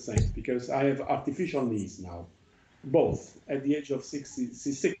 100%, because I have artificial knees now, both at the age of 60,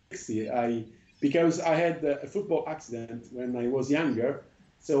 because I had a football accident when I was younger.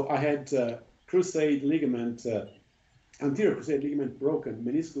 So I had crusade ligament, anterior crusade ligament broken,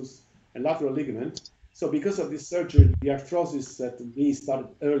 meniscus and lateral ligament. So because of this surgery, the arthrosis at me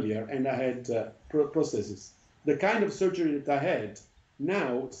started earlier, and I had prosthesis. The kind of surgery that I had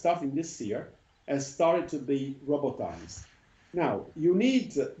now, starting this year, has started to be robotized. Now, you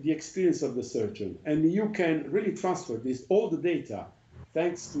need the experience of the surgeon, and you can really transfer all the data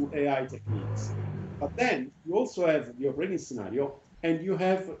thanks to AI techniques. But then you also have the operating scenario, and you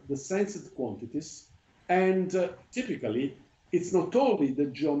have the sensed quantities, and typically it's not only the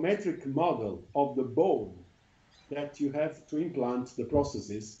geometric model of the bone that you have to implant the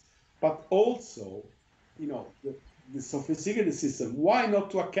prosthesis, but also, the sophisticated system. Why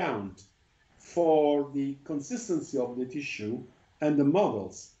not to account for the consistency of the tissue and the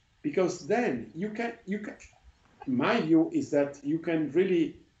models? Because then you can, my view is that you can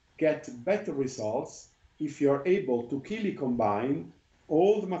really get better results if you're able to clearly combine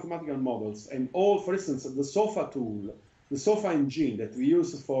all the mathematical models and all, for instance, the SOFA tool, the SOFA engine that we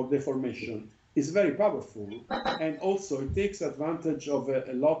use for deformation is very powerful, and also it takes advantage of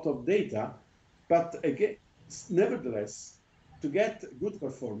a lot of data. But again, nevertheless, to get good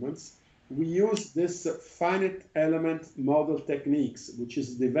performance, we use this finite element model techniques, which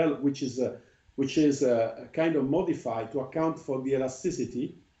is developed, which is kind of modified to account for the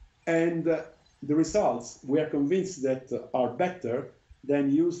elasticity, and the results, we are convinced that are better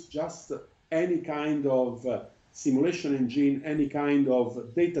than use just any kind of simulation engine, any kind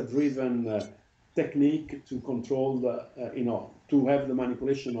of data-driven technique to control to have the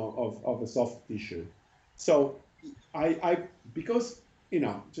manipulation of a soft tissue. So because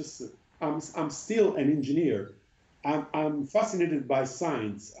I'm still an engineer, I'm fascinated by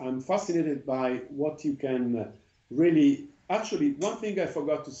science. I'm fascinated by what you can really. Actually, one thing I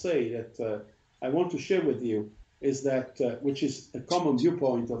forgot to say that I want to share with you is that, which is a common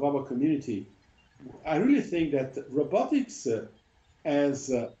viewpoint of our community, I really think that robotics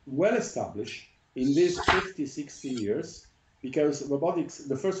as well established in these 50, 60 years, because robotics,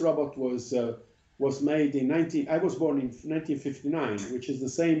 the first robot was made in I was born in 1959, which is the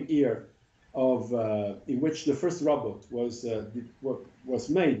same year of in which the first robot was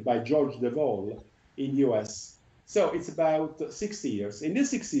made by George DeVol in US. So it's about 60 years. In these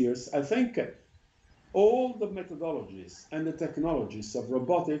 60 years, I think all the methodologies and the technologies of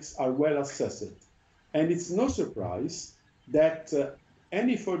robotics are well assessed. And it's no surprise that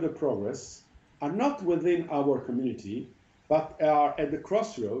any further progress are not within our community, but are at the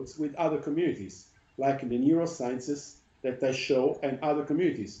crossroads with other communities, like the neurosciences that I show and other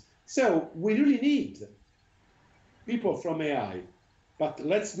communities. So we really need people from AI, but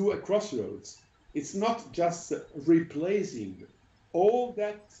let's do a crossroads. It's not just replacing all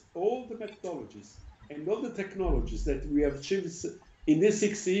the methodologies and all the technologies that we have achieved in these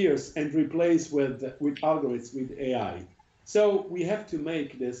 60 years and replace with algorithms, with AI. So we have to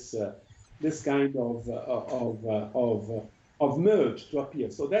make this kind of merge to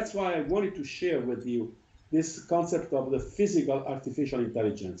appear. So that's why I wanted to share with you this concept of the physical artificial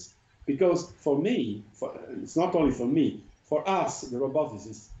intelligence, because for me, it's not only for me, for us, the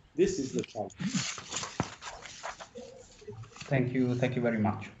roboticists, this is the challenge. Thank you very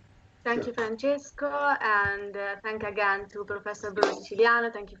much. Thank you, Francesco, and thank again to Professor Bruno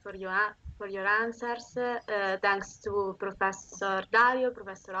Siciliano. Thank you for your answers. Thanks to Professor Dario,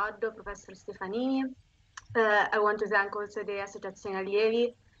 Professor Oddo, Professor Stefanini. I want to thank also the Associazione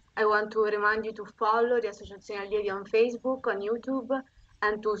Allievi. I want to remind you to follow the Associazione Allievi on Facebook, on YouTube,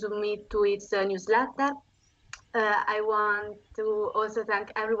 and to submit to its newsletter. I want to also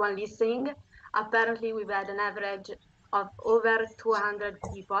thank everyone listening. Apparently, we've had an average of over 200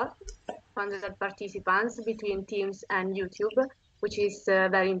 people, 200 participants between Teams and YouTube, which is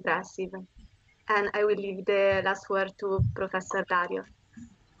very impressive. And I will leave the last word to Professor Dario.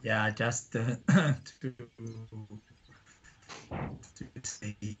 Yeah, just to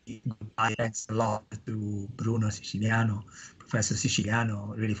say goodbye. Thanks a lot to Bruno Siciliano, Professor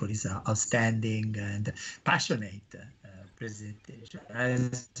Siciliano, really for his outstanding and passionate presentation.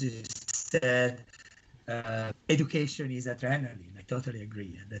 As you said, education is adrenaline. I totally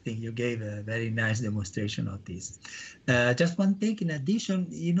agree. And I think you gave a very nice demonstration of this. Just one thing in addition,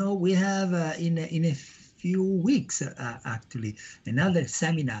 we have in a few weeks, actually, another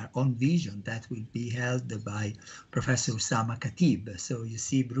seminar on vision that will be held by Professor Usama Khatib. So you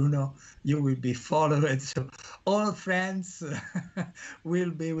see, Bruno, you will be followed. So all friends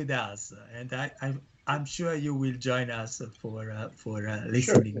will be with us. And I'm sure you will join us for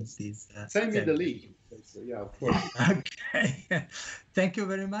listening to this. Send me the link. Yeah, of course. Okay. Thank you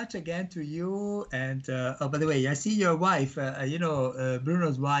very much again to you. And oh, by the way, I see your wife.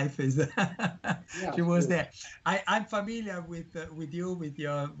 Bruno's wife is. She was there. I'm familiar with you, with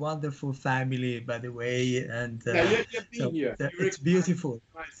your wonderful family, by the way. And it's beautiful.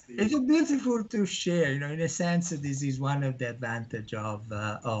 It's beautiful to share. In a sense, this is one of the advantage of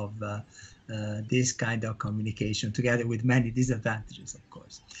this kind of communication, together with many disadvantages, of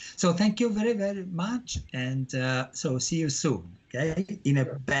course. So thank you very, very much. And so see you soon, okay? In a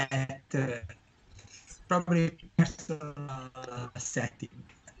better, probably personal setting.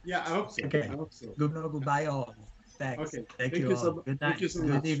 Yeah, I hope so. Okay. I hope so. Goodbye all. Thanks. Okay. Thank you all. So, Good night. thank you so Good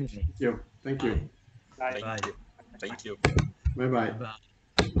much. evening. Thank you. Thank you. Bye. Bye. Thank you. Bye bye.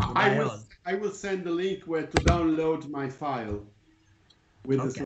 Bye. I will send the link where to download my file with the